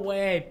no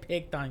way I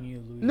picked on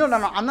you, Luis. No.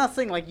 I'm not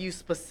saying like you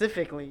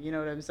specifically. You know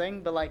what I'm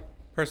saying? But like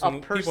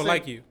People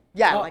like you.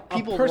 Yeah, A- like a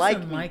people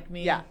person like me.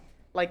 me. Yeah,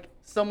 like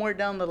somewhere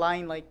down the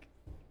line, like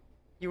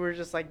you were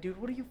just like, dude,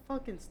 what are you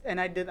fucking? And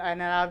I've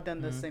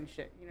done the same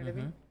shit. You know what I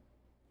mean?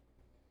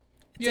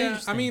 It's Yeah, I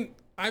interesting. mean,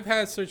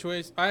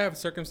 I have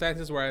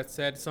circumstances where I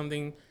said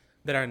something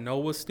that I know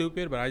was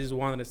stupid, but I just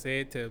wanted to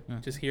say it to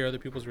just hear other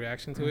people's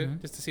reaction to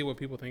it, just to see what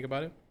people think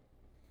about it.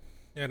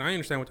 Yeah, and I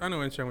understand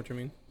what you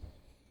mean.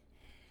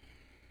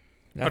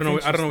 I don't know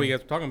what you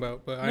guys are talking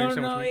about, but I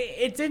understand what you mean.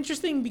 It's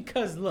interesting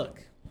because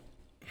look.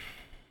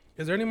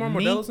 Is there any more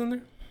Me- Modelos in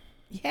there?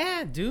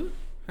 Yeah, dude.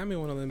 Hand me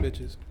one of them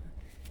bitches.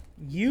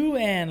 You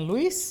and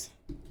Luis.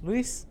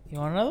 Luis, you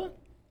want another one?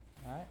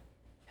 All right.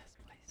 Yes,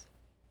 please.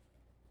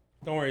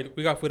 Don't worry,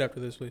 we got food after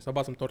this, please. I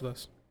bought some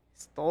tortas.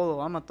 It's todo.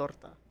 I'm a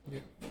torta.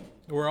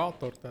 We're all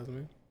tortas,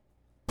 man.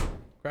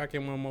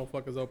 Cracking one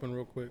motherfuckers open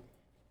real quick.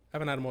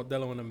 Haven't had a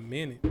Modelo in a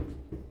minute.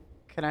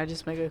 Can I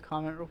just make a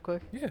comment real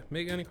quick? Yeah,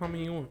 make any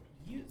comment you want.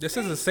 This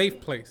is a safe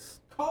place.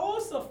 Call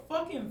us a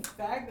fucking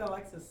fag that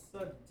likes to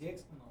suck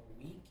dicks on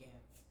the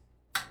weekends.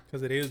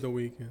 Because it is the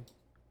weekend.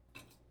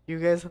 You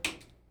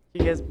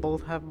guys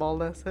both have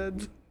bald ass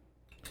heads.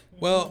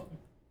 Well,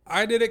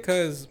 I did it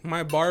because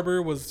my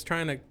barber was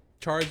trying to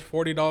charge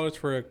 $40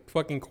 for a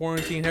fucking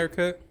quarantine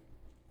haircut.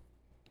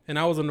 And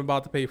I wasn't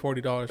about to pay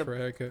 $40 for a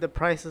haircut. The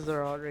prices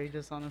are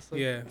outrageous,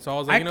 honestly. Yeah, so I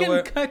was like, you know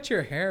what? Cut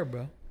your hair,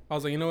 bro. I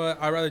was like, you know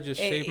what? I'd rather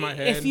just shave my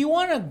head. If you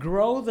want to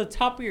grow the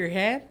top of your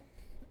head,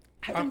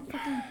 I can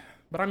fucking...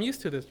 But I'm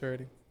used to this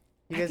already.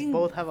 You guys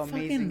both have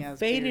amazing ass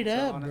fade beards, it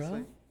up, honestly.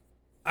 bro.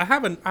 I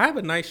have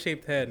a nice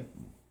shaped head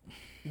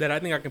that I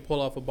think I can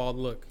pull off a bald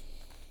look.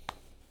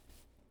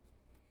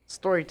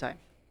 Story time.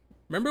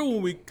 Remember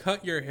when we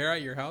cut your hair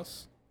at your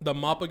house? The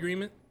mop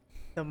agreement?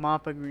 The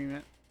mop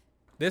agreement.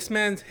 This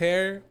man's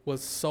hair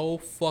was so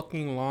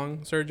fucking long,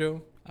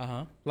 Sergio.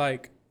 Uh-huh.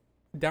 Like,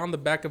 down the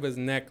back of his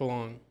neck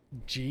long.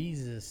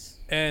 Jesus.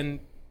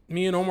 And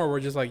me and Omar were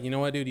just like, you know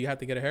what, dude? You have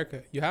to get a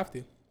haircut. You have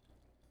to.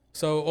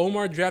 So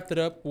Omar drafted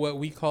up what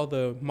we call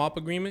the mop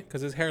agreement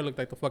because his hair looked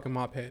like the fucking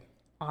mop head.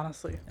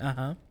 Honestly.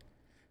 Uh-huh.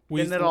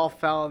 Then it all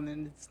fell, and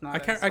then it's not. I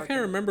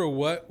can't remember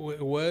what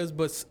it was,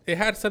 but it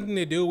had something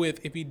to do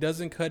with if he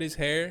doesn't cut his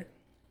hair,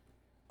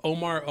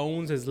 Omar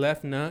owns his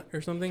left nut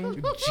or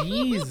something.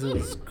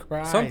 Jesus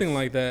Christ. Something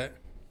like that.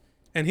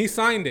 And he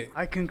signed it.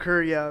 I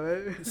concur,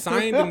 yeah.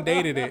 Signed and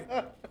dated it.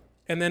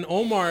 And then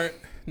Omar,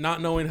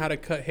 not knowing how to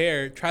cut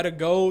hair, tried to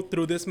go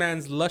through this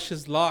man's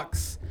luscious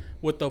locks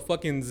with the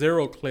fucking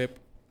zero clip.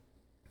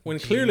 When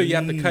clearly you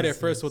have to cut it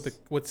first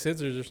with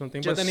scissors or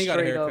something. Just but then he got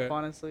a haircut. Up,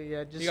 honestly,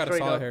 yeah. Just he got a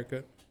solid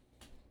haircut.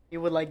 He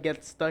would like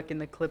get stuck in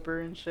the clipper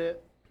and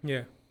shit.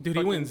 Yeah. Dude,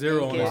 he went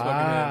zero on his fucking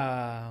head.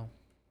 Wow.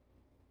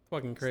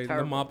 Fucking crazy.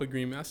 The mop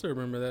agreement. I still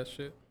remember that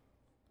shit.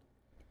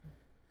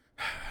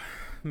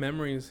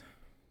 Memories.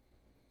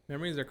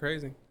 Memories are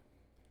crazy.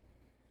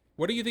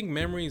 What do you think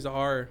memories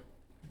are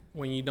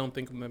when you don't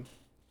think of them?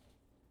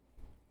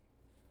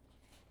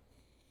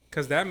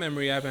 Because that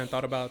memory I haven't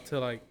thought about till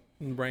like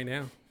right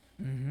now.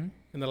 Mm-hmm.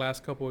 In the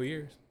last couple of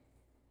years.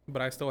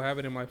 But I still have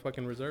it in my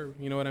fucking reserve.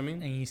 You know what I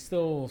mean? And you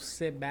still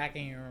sit back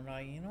and you're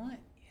like, you know what?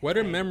 Where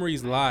do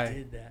memories lie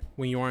did that.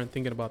 when you aren't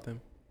thinking about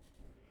them?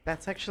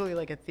 That's actually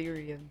like a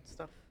theory and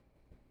stuff.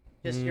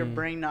 Just your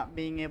brain not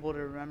being able to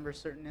remember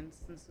certain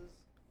instances.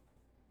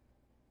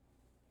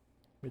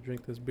 Let me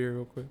drink this beer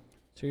real quick.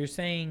 So you're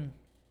saying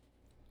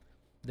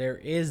there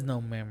is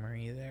no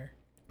memory there?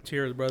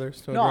 Cheers,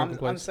 brothers. To A No, Drunken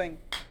Place. I'm saying.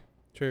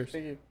 Cheers.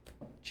 Thank you.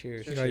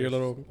 Cheers. You got your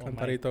little Oh, my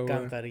Cantarito.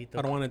 Cantarito.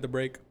 I don't want it to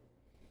break.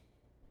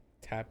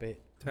 Tap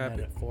it. Tap it.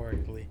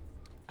 metaphorically.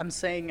 I'm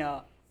saying,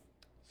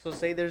 so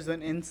say there's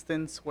an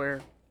instance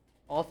where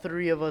all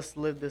three of us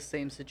live the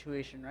same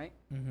situation, right?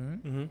 Mm-hmm.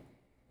 Mm-hmm.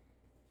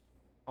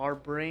 Our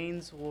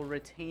brains will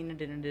retain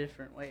it in a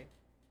different way.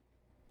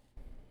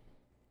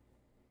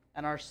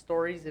 And our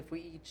stories, if we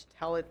each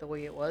tell it the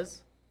way it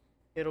was,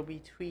 it'll be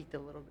tweaked a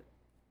little bit.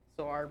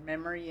 So our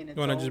memory in its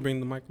You want own... to just bring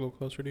the mic a little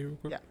closer to you real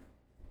quick?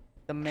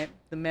 Yeah.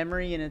 The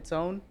memory in its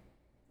own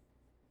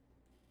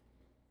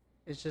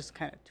is just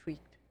kind of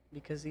tweaked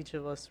because each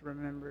of us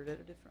remembered it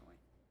a different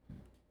way.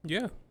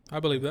 Yeah, I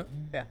believe that.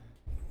 Yeah.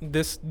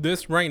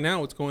 This right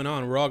now, what's going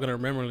on, we're all going to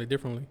remember it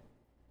differently.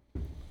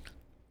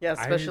 Yeah,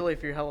 especially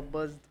if you're hella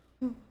buzzed.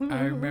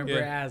 I remember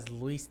Yeah. as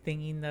Luis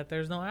thinking that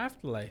there's no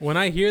afterlife. When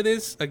I hear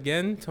this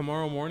again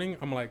tomorrow morning,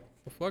 I'm like,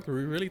 the fuck, we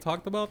really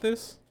talked about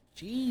this?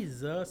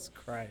 Jesus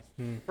Christ.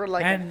 For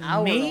like And an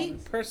hour. me,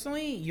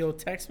 personally, you'll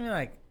text me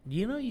like,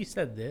 you know you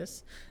said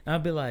this? And I'll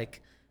be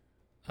like,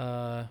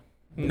 No,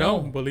 no,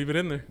 but leave it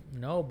in there.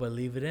 no, but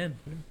leave it in.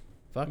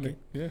 Fuck it.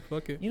 Yeah,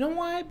 fuck it. You know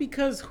why?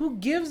 Because who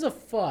gives a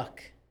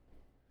fuck?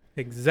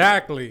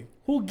 Exactly.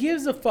 Who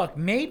gives a fuck?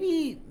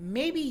 Maybe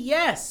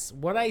yes.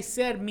 What I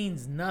said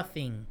means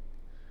nothing.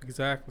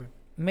 Exactly.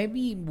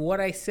 Maybe what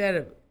I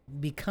said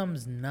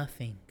becomes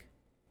nothing.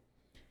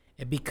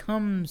 It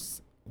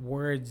becomes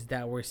words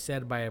that were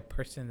said by a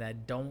person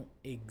that don't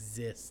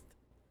exist.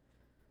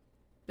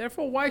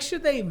 Therefore, why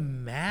should they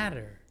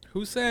matter?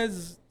 Who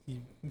says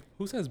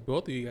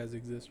both of you guys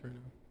exist right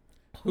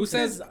now? Who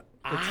says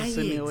I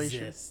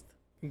simulation? exist?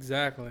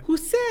 exactly? Who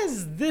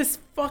says this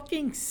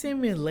fucking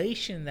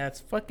simulation that's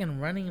fucking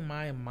running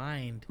my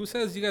mind? Who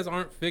says you guys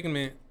aren't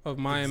figment of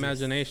my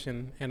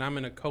imagination and I'm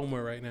in a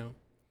coma right now?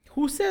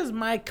 Who says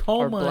my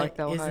coma blacked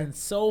out isn't high.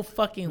 so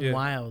fucking Yeah.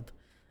 wild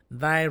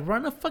that I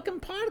run a fucking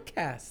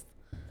podcast?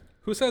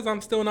 Who says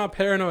I'm still not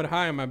paranoid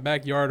high in my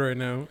backyard right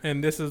now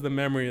and this is the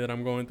memory that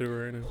I'm going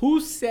through right now? Who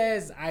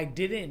says I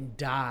didn't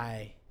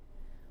die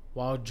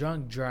while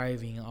drunk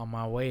driving on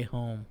my way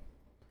home?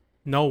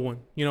 No one.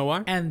 You know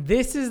why? And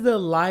this is the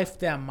life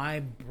that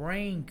my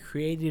brain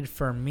created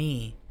for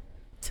me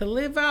to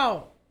live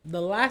out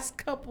the last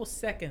couple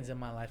seconds in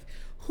my life.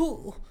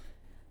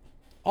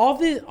 all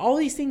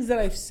these things that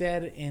I've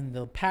said in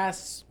the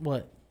past,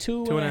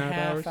 two and a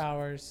half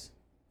hours,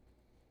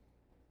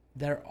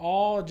 they're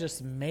all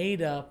just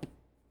made up,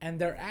 and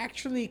they're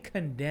actually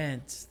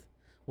condensed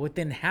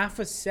within half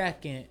a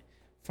second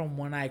from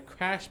when I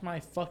crashed my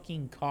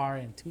fucking car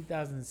in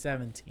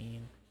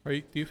 2017.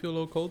 Do you feel a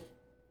little cold?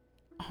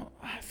 Oh,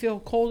 I feel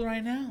cold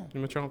right now. You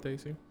gonna turn off the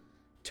AC?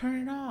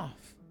 Turn it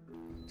off.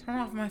 Turn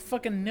off. My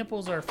fucking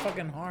nipples are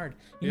fucking hard.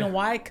 You know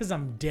why? Because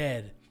I'm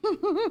dead.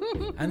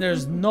 And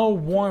there's no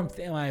warmth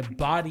in my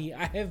body.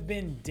 I have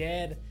been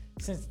dead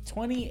since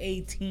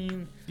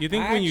 2018. You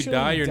think when you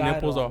die, your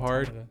nipples are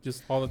hard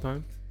just all the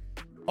time?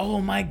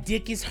 Oh, my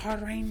dick is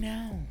hard right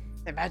now.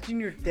 Imagine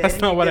you're dead. That's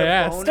not what I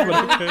asked.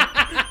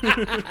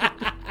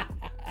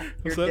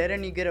 You're dead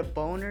and you get a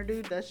boner,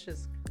 dude. That's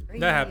just crazy.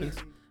 That happens.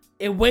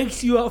 It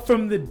wakes you up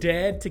from the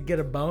dead to get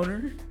a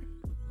boner.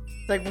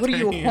 It's like, what are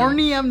you,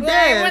 horny? I'm Hey,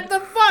 dead. what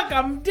the fuck?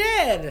 I'm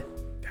dead.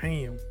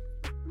 Damn.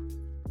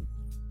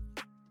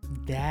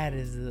 That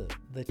is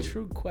the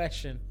true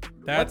question.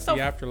 That's what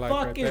the afterlife right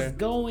there. What the fuck is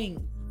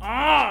going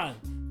on?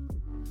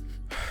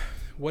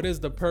 What is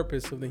the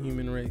purpose of the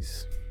human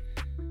race?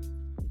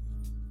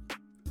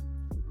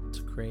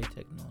 To create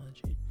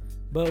technology.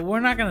 But we're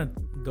not going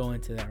to go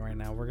into that right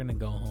now. We're going to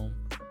go home.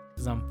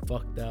 Because I'm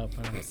fucked up.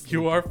 And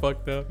You are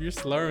fucked up. You're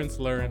slurring.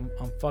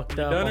 I'm fucked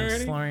up. done I'm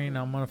already? slurring.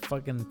 I'm going to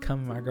fucking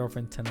come with my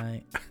girlfriend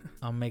tonight.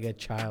 I'll make a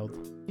child.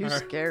 You're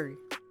scary.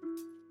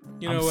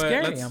 You know I'm what?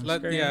 scary. I'm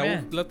scary,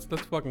 man. let's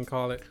fucking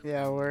call it.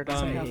 Yeah, word.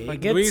 It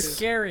gets Luis,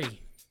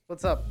 scary.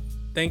 What's up?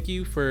 Thank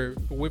you for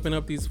whipping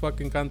up these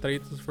fucking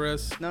cantaritos for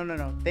us.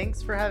 No.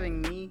 Thanks for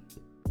having me.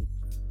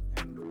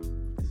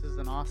 And this is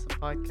an awesome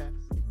podcast.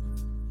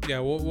 Yeah,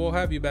 we'll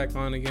have you back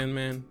on again,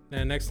 man.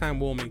 And next time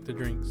we'll make the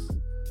drinks.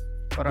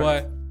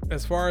 But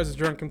As far as A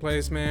Drunken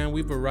Place, man,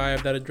 we've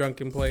arrived at A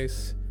Drunken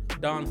Place.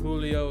 Don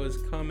Julio is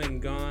come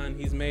and gone.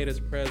 He's made his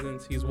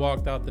presence. He's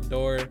walked out the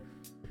door.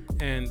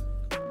 And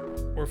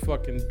we're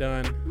fucking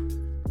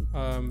done.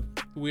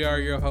 We are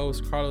your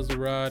host, Carlos the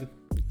Rod.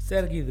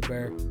 Sergey the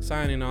Bear.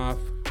 Signing off.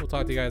 We'll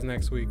talk to you guys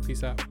next week.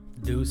 Peace out.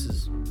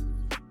 Deuces.